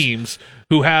good teams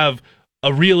who have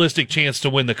a realistic chance to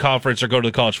win the conference or go to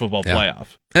the college football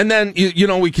playoff. And then,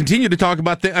 we continue to talk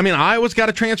about Iowa's got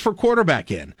to transfer quarterback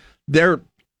in.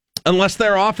 Unless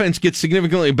their offense gets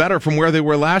significantly better from where they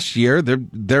were last year,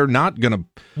 they're not going to.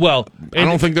 Well, I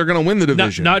don't think they're going to win the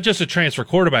division. Not just a transfer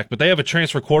quarterback, but they have a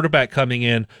transfer quarterback coming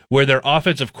in where their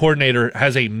offensive coordinator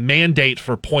has a mandate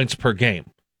for points per game.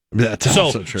 That's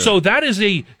also true. So that is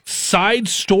a side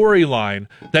storyline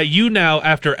that you now,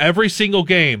 after every single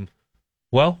game,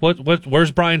 well,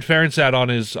 where's Brian Ferentz at on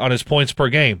his points per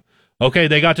game? Okay,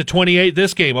 they got to 28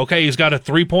 this game. Okay, he's got a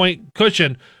 3-point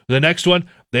cushion. The next one,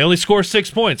 they only score 6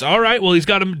 points. All right, well, he's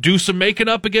got to do some making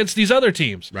up against these other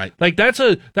teams. Right. Like that's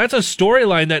a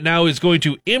storyline that now is going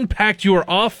to impact your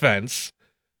offense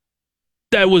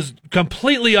that was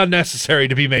completely unnecessary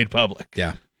to be made public.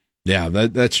 Yeah. Yeah,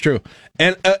 that's true.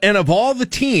 And of all the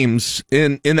teams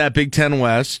in that Big Ten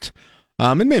West,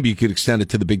 and maybe you could extend it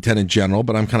to the Big Ten in general,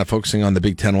 but I'm kind of focusing on the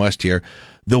Big Ten West here.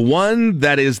 The one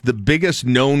that is the biggest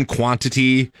known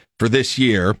quantity for this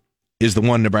year is the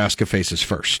one Nebraska faces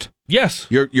first. Yes.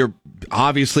 You're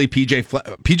obviously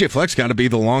PJ Fleck's got to be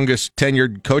the longest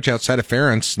tenured coach outside of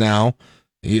Ferentz now.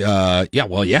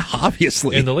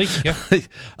 Obviously. In the league,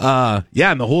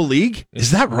 in the whole league.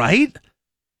 Is that right?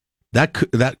 That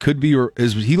could be.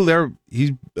 Is he there?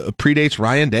 He predates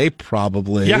Ryan Day,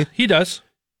 probably. Yeah, he does.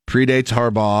 Predates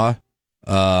Harbaugh.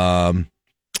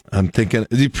 I'm thinking,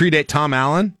 does he predate Tom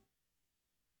Allen?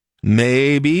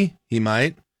 Maybe he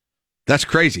might. That's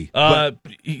crazy.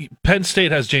 Penn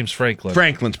State has James Franklin.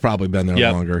 Franklin's probably been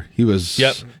there longer. He was.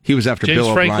 He was after James Bill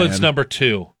O'Brien. Franklin's number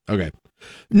 2. Okay.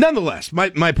 Nonetheless,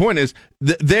 my point is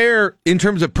they're, in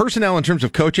terms of personnel, in terms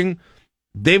of coaching,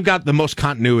 they've got the most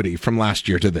continuity from last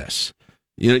year to this.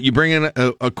 You bring in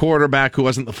a quarterback who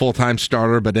wasn't the full-time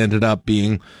starter, but ended up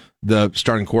being the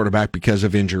starting quarterback because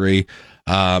of injury.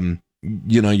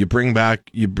 You bring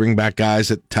back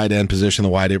guys at tight end position, the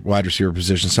wide receiver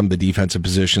position, some of the defensive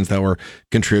positions that were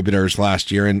contributors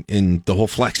last year in the whole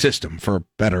flex system, for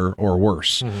better or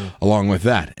worse, along with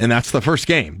that. And that's the first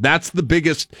game. That's the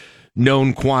biggest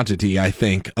known quantity, I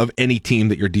think, of any team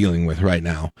that you're dealing with right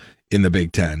now in the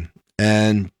Big Ten.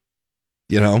 And,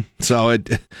 so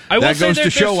that goes to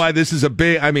show why this is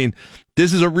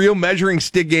this is a real measuring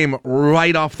stick game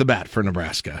right off the bat for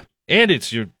Nebraska. And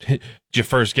it's your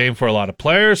first game for a lot of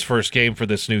players, first game for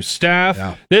this new staff.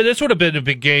 Yeah. This would have been a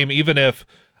big game even if,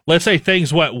 let's say,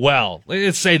 things went well.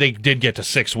 Let's say they did get to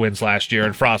 6 wins last year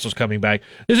and Frost was coming back.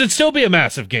 This would still be a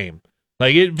massive game.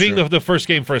 Like, it being the first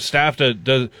game for a staff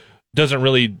doesn't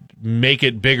really make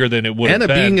it bigger than it would have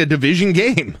been. And it being a division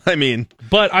game.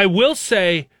 But I will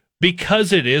say,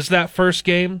 because it is that first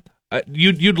game,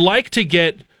 you'd like to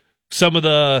get some of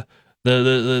the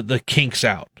kinks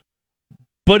out.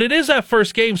 But it is that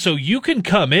first game, so you can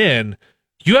come in.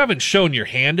 You haven't shown your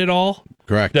hand at all.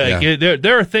 Correct.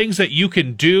 There are things that you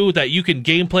can do, that you can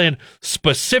game plan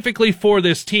specifically for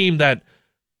this team that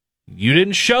you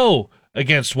didn't show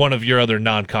against one of your other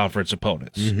non-conference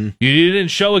opponents. Mm-hmm. You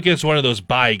didn't show against one of those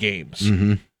bye games.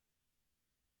 Mm-hmm.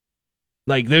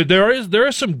 Like there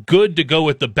is some good to go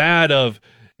with the bad of.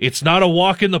 It's not a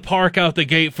walk in the park out the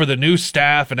gate for the new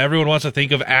staff, and everyone wants to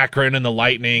think of Akron and the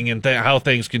Lightning and how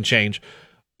things can change.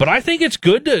 But I think it's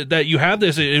good that you have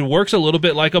this. It works a little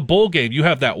bit like a bowl game. You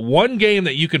have that one game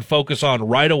that you can focus on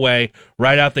right away,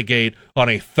 right out the gate, on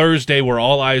a Thursday where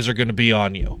all eyes are going to be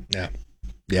on you.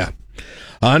 Yeah.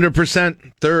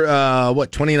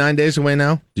 100%. 29 days away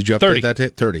now? Did you update 30. that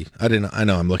date? 30. I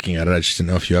know I'm looking at it. I just didn't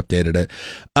know if you updated it.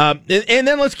 And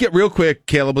then let's get real quick,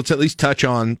 Caleb. Let's at least touch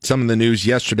on some of the news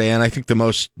yesterday. And I think the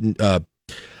most,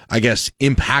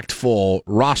 impactful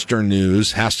roster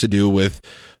news has to do with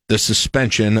the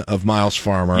suspension of Miles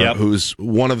Farmer, who's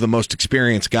one of the most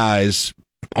experienced guys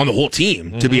on the whole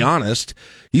team, to be honest.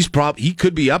 He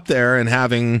could be up there and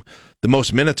having the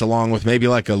most minutes, along with maybe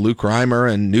like a Luke Reimer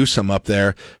and Newsome up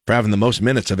there for having the most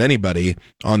minutes of anybody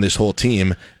on this whole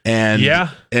team. And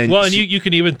you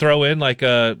can even throw in like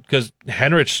because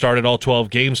Henrich started all 12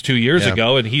 games 2 years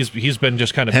ago, and he's been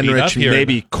just kind of beat up here.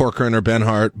 Maybe Corcoran or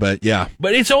Benhart, but yeah.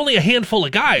 But it's only a handful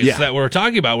of guys that we're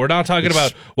talking about. We're not talking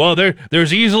about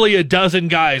there's easily a dozen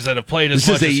guys that have played as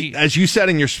much as you said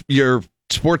in your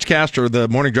Sportscast or the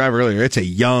Morning Drive earlier. It's a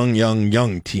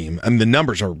young team. I mean, the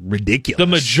numbers are ridiculous.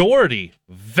 The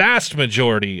vast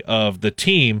majority of the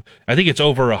team, I think it's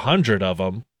over 100 of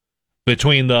them,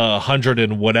 between the 100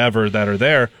 and whatever that are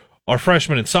there, are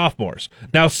freshmen and sophomores.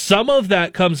 Now, some of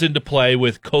that comes into play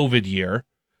with COVID year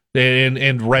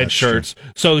and red shirts.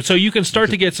 True. So you can start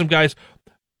to get some guys.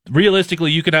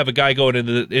 Realistically, you could have a guy going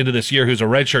into this year who's a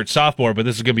redshirt sophomore, but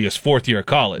this is going to be his fourth year of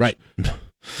college. Right.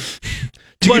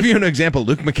 To give you an example,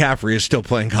 Luke McCaffrey is still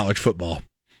playing college football.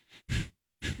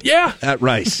 Yeah. At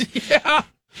Rice. Yeah.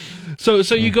 So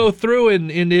you go through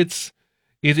and it's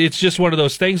just one of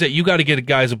those things that you got to get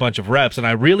guys a bunch of reps. And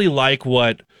I really like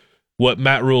what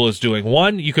Matt Rule is doing.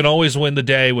 One, you can always win the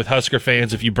day with Husker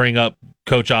fans if you bring up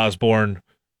Coach Osborne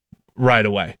right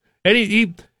away. And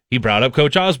he brought up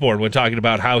Coach Osborne when talking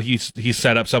about how he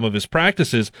set up some of his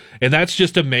practices, and that's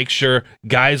just to make sure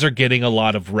guys are getting a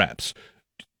lot of reps.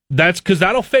 That's because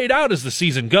that'll fade out as the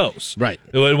season goes. Right.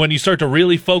 When you start to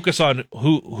really focus on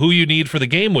who you need for the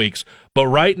game weeks. But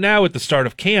right now at the start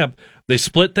of camp, they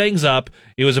split things up.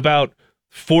 It was about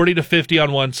 40 to 50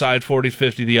 on one side, 40 to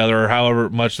 50 the other, or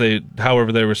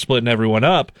however they were splitting everyone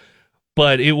up.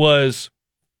 But it was,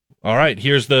 all right,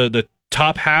 here's the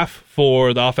top half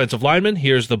for the offensive lineman.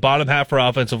 Here's the bottom half for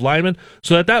offensive lineman.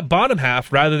 So that bottom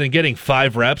half, rather than getting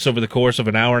 5 reps over the course of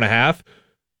an hour and a half,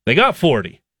 they got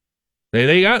 40.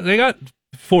 They got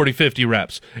 40, 50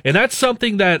 reps. And that's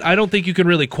something that I don't think you can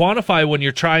really quantify when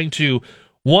you're trying to,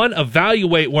 one,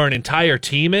 evaluate where an entire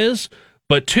team is,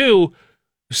 but two,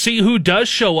 see who does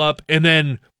show up, and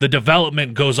then the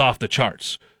development goes off the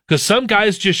charts. Because some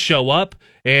guys just show up,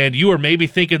 and you were maybe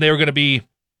thinking they were going to be,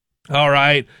 all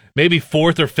right, maybe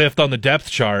 4th or 5th on the depth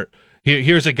chart.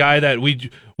 Here's a guy that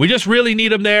we just really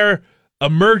need him there.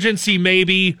 Emergency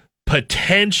maybe,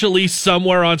 potentially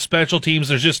somewhere on special teams.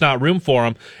 There's just not room for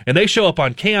them. And they show up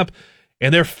on camp,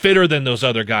 and they're fitter than those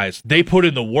other guys. They put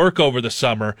in the work over the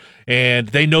summer, and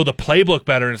they know the playbook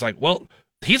better. And it's like, well,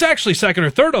 he's actually 2nd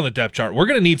or 3rd on the depth chart. We're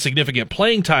going to need significant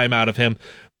playing time out of him.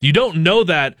 You don't know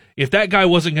that if that guy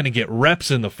wasn't going to get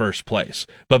reps in the first place.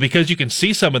 But because you can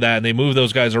see some of that and they move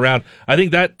those guys around, I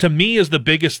think that, to me, is the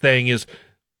biggest thing, is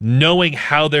knowing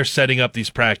how they're setting up these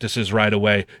practices right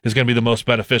away is going to be the most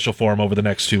beneficial for him over the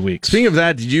next 2 weeks. Speaking of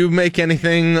that, did you make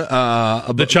anything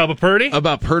about the Chubba Purdy?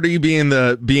 About Purdy being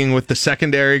with the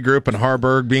secondary group and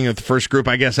Harburg being with the first group,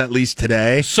 I guess, at least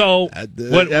today? So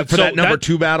that number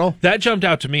 2 battle? That jumped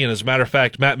out to me, and as a matter of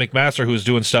fact, Matt McMaster, who was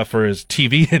doing stuff for his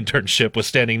TV internship, was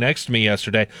standing next to me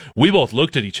yesterday. We both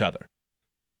looked at each other,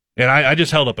 and I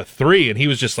just held up a 3, and he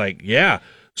was just like, yeah.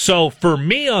 So for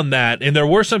me on that, and there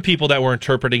were some people that were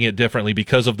interpreting it differently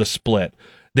because of the split.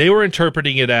 They were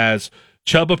interpreting it as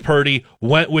Chubba Purdy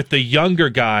went with the younger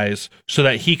guys so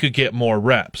that he could get more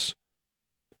reps.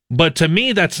 But to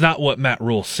me, that's not what Matt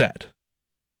Rule said.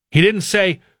 He didn't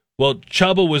say, well,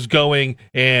 Chubba was going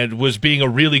and was being a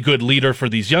really good leader for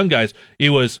these young guys. It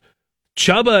was,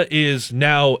 Chubba is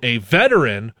now a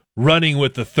veteran running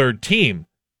with the 3rd team.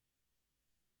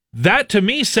 That, to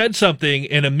me, said something,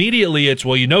 and immediately it's,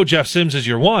 well, Jeff Sims is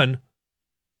your 1.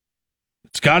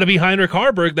 It's got to be Heinrich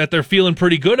Harburg that they're feeling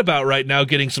pretty good about right now,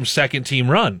 getting some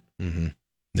second-team run. Mm-hmm.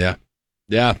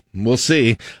 Yeah, we'll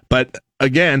see. But,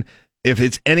 again, if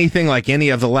it's anything like any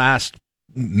of the last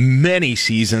many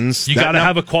seasons, you got to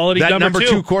have a quality number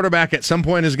 2 quarterback at some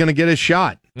point is going to get his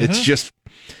shot. Mm-hmm.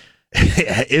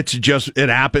 It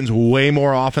happens way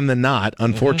more often than not,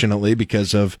 unfortunately,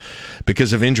 because of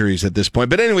injuries at this point.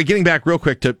 But anyway, getting back real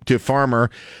quick to Farmer,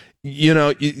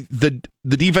 the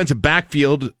defensive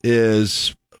backfield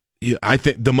is, I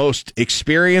think, the most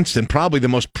experienced and probably the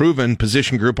most proven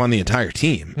position group on the entire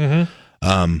team.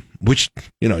 Mm-hmm. Which,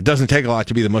 it doesn't take a lot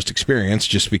to be the most experienced,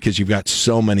 just because you've got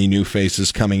so many new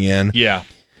faces coming in. Yeah.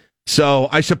 So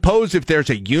I suppose if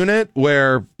there's a unit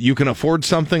where you can afford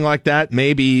something like that,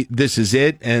 maybe this is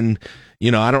it. And,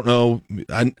 I don't know.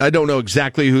 I don't know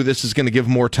exactly who this is going to give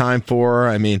more time for.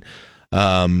 I mean,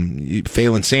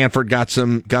 Phelan Sanford got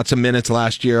some minutes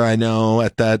last year, I know,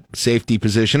 at that safety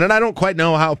position. And I don't quite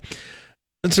know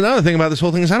That's another thing about this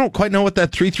whole thing is I don't quite know what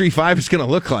that 3-3-5 is going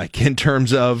to look like in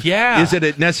terms of, is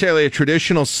it necessarily a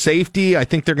traditional safety? I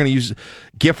think they're going to use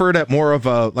Gifford at more of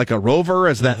a rover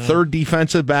as that third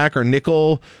defensive back or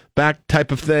nickel back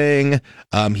type of thing.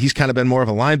 He's kind of been more of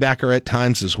a linebacker at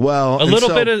times as well. A little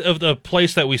bit of the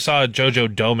place that we saw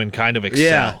JoJo Domann kind of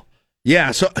excel.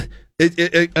 Yeah. So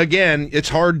again, it's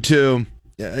hard to.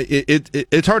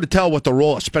 It's hard to tell what the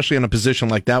role, especially in a position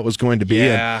like that, was going to be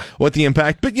and what the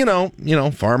impact. But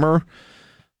Farmer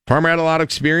had a lot of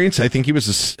experience. I think he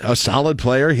was a solid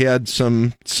player. He had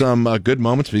some good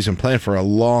moments, but he's been playing for a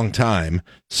long time.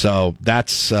 So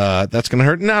that's going to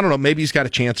hurt. And I don't know. Maybe he's got a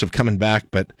chance of coming back,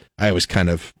 but I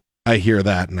hear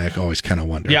that, and I always kind of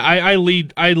wonder. Yeah,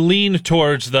 I lean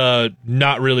towards the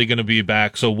not really going to be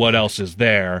back, so what else is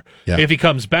there? Yeah. If he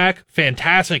comes back,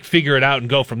 fantastic, figure it out and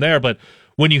go from there. But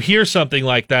when you hear something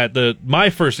like that, my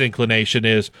first inclination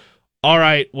is, all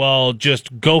right, well,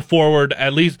 just go forward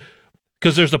at least,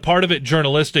 because there's a part of it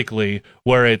journalistically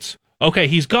where it's, okay,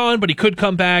 he's gone, but he could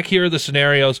come back. Here are the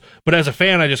scenarios. But as a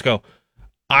fan, I just go,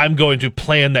 I'm going to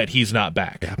plan that he's not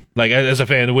back. Yeah. Like as a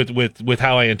fan with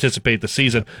how I anticipate the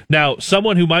season. Now,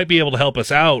 someone who might be able to help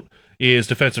us out is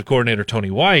defensive coordinator Tony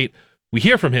White. We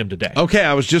hear from him today. Okay,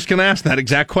 I was just going to ask that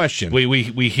exact question.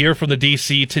 We hear from the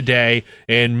DC today,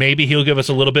 and maybe he'll give us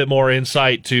a little bit more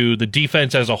insight to the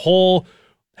defense as a whole,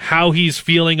 how he's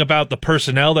feeling about the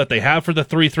personnel that they have for the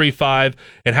 3-3-5,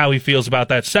 and how he feels about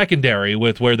that secondary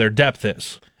with where their depth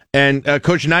is. And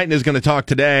Coach Knighton is going to talk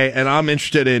today, and I'm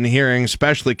interested in hearing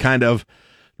especially kind of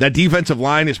that defensive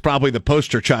line is probably the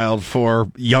poster child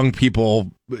for young people,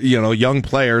 young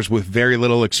players with very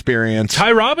little experience.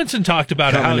 Ty Robinson talked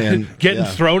about getting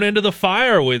thrown into the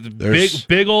fire with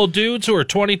big old dudes who are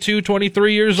 22,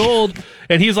 23 years old,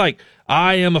 and he's like,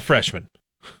 I am a freshman.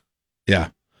 Yeah.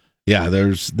 Yeah,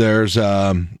 there's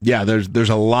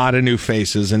a lot of new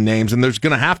faces and names, and there's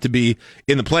going to have to be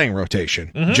in the playing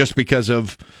rotation just because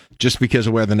of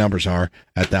where the numbers are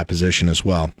at that position as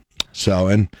well.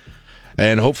 So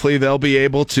and hopefully they'll be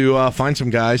able to find some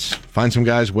guys,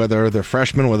 whether they're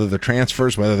freshmen, whether they're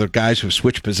transfers, whether they're guys who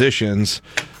switch positions,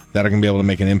 that are going to be able to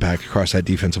make an impact across that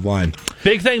defensive line.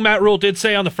 Big thing Matt Rule did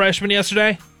say on the freshmen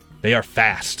yesterday, they are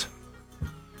fast.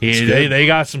 They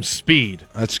got some speed.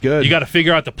 That's good. You got to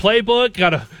figure out the playbook.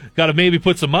 Got to maybe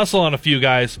put some muscle on a few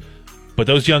guys, but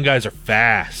those young guys are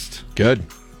fast. Good.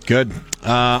 All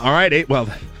right. Well,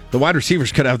 the wide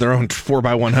receivers could have their own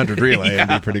 4x100 relay. It'd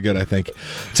be pretty good, I think.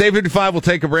 It's 8:55. We'll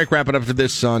take a break. Wrap it up to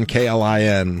this on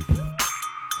KLIN.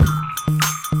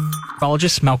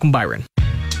 Psychologist Malcolm Byron.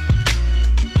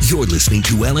 You're listening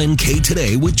to LNK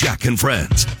Today with Jack and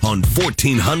Friends on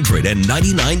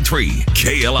 1499.3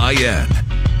 KLIN.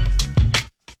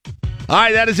 All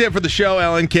right, that is it for the show.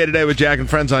 LNK Today with Jack and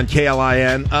Friends on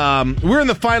KLIN. We're in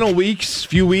the final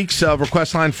few weeks of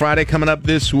Request Line Friday coming up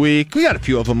this week. We got a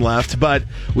few of them left, but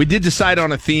we did decide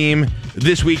on a theme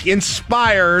this week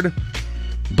inspired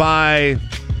by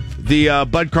the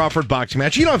Bud Crawford boxing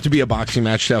match. You don't have to be a boxing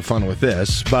match to have fun with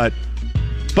this, but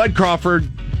Bud Crawford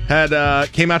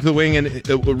came out to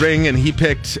the ring and he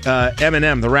picked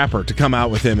Eminem, the rapper, to come out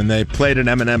with him, and they played an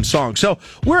Eminem song. So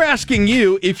we're asking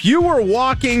you, if you were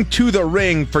walking to the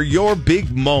ring for your big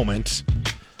moment,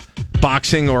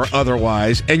 boxing or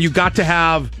otherwise, and you got to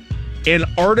have an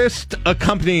artist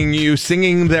accompanying you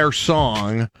singing their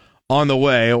song on the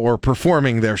way or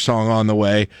performing their song on the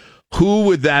way, who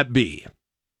would that be?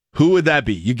 Who would that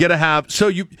be? You get to have, so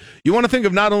you want to think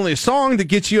of not only a song that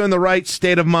gets you in the right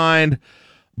state of mind,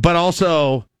 but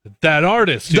also that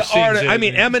artist.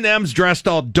 Eminem's dressed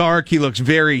all dark. He looks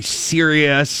very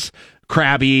serious,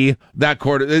 crabby.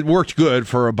 It worked good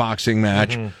for a boxing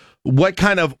match. Mm-hmm. What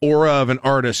kind of aura of an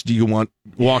artist do you want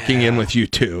walking in with you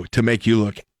to make you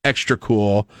look extra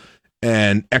cool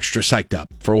and extra psyched up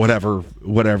for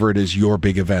whatever it is, your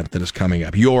big event that is coming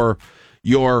up, your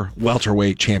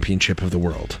welterweight championship of the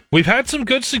world? We've had some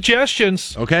good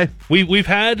suggestions. Okay, we've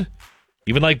had.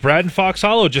 Even like Brad and Fox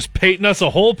Hollow just painting us a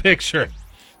whole picture.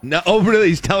 No, really,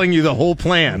 he's telling you the whole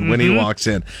plan when he walks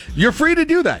in. You're free to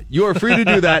do that. You are free to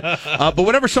do that. But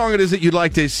whatever song it is that you'd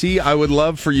like to see, I would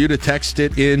love for you to text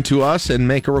it in to us and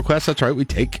make a request. That's right. We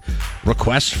take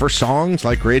requests for songs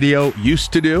like radio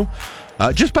used to do.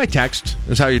 Just by text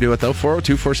is how you do it, though.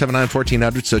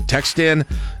 402-479-1400. So text in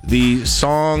the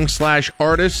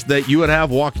song/artist that you would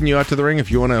have walking you out to the ring. If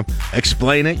you want to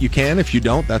explain it, you can. If you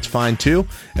don't, that's fine, too.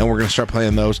 And we're going to start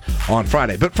playing those on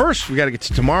Friday. But first, we got to get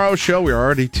to tomorrow's show. We're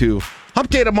already to Hump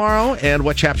Day tomorrow and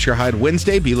What Chaps Your Hide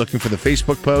Wednesday. Be looking for the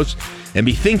Facebook post and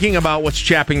be thinking about what's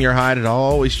chapping your hide. It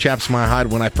always chaps my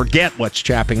hide when I forget what's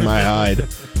chapping my hide.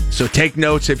 So take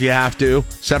notes if you have to.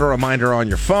 Set a reminder on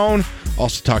your phone.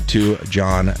 Also talk to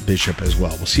John Bishop as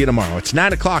well. We'll see you tomorrow. It's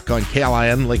 9 o'clock on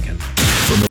KLIN Lincoln.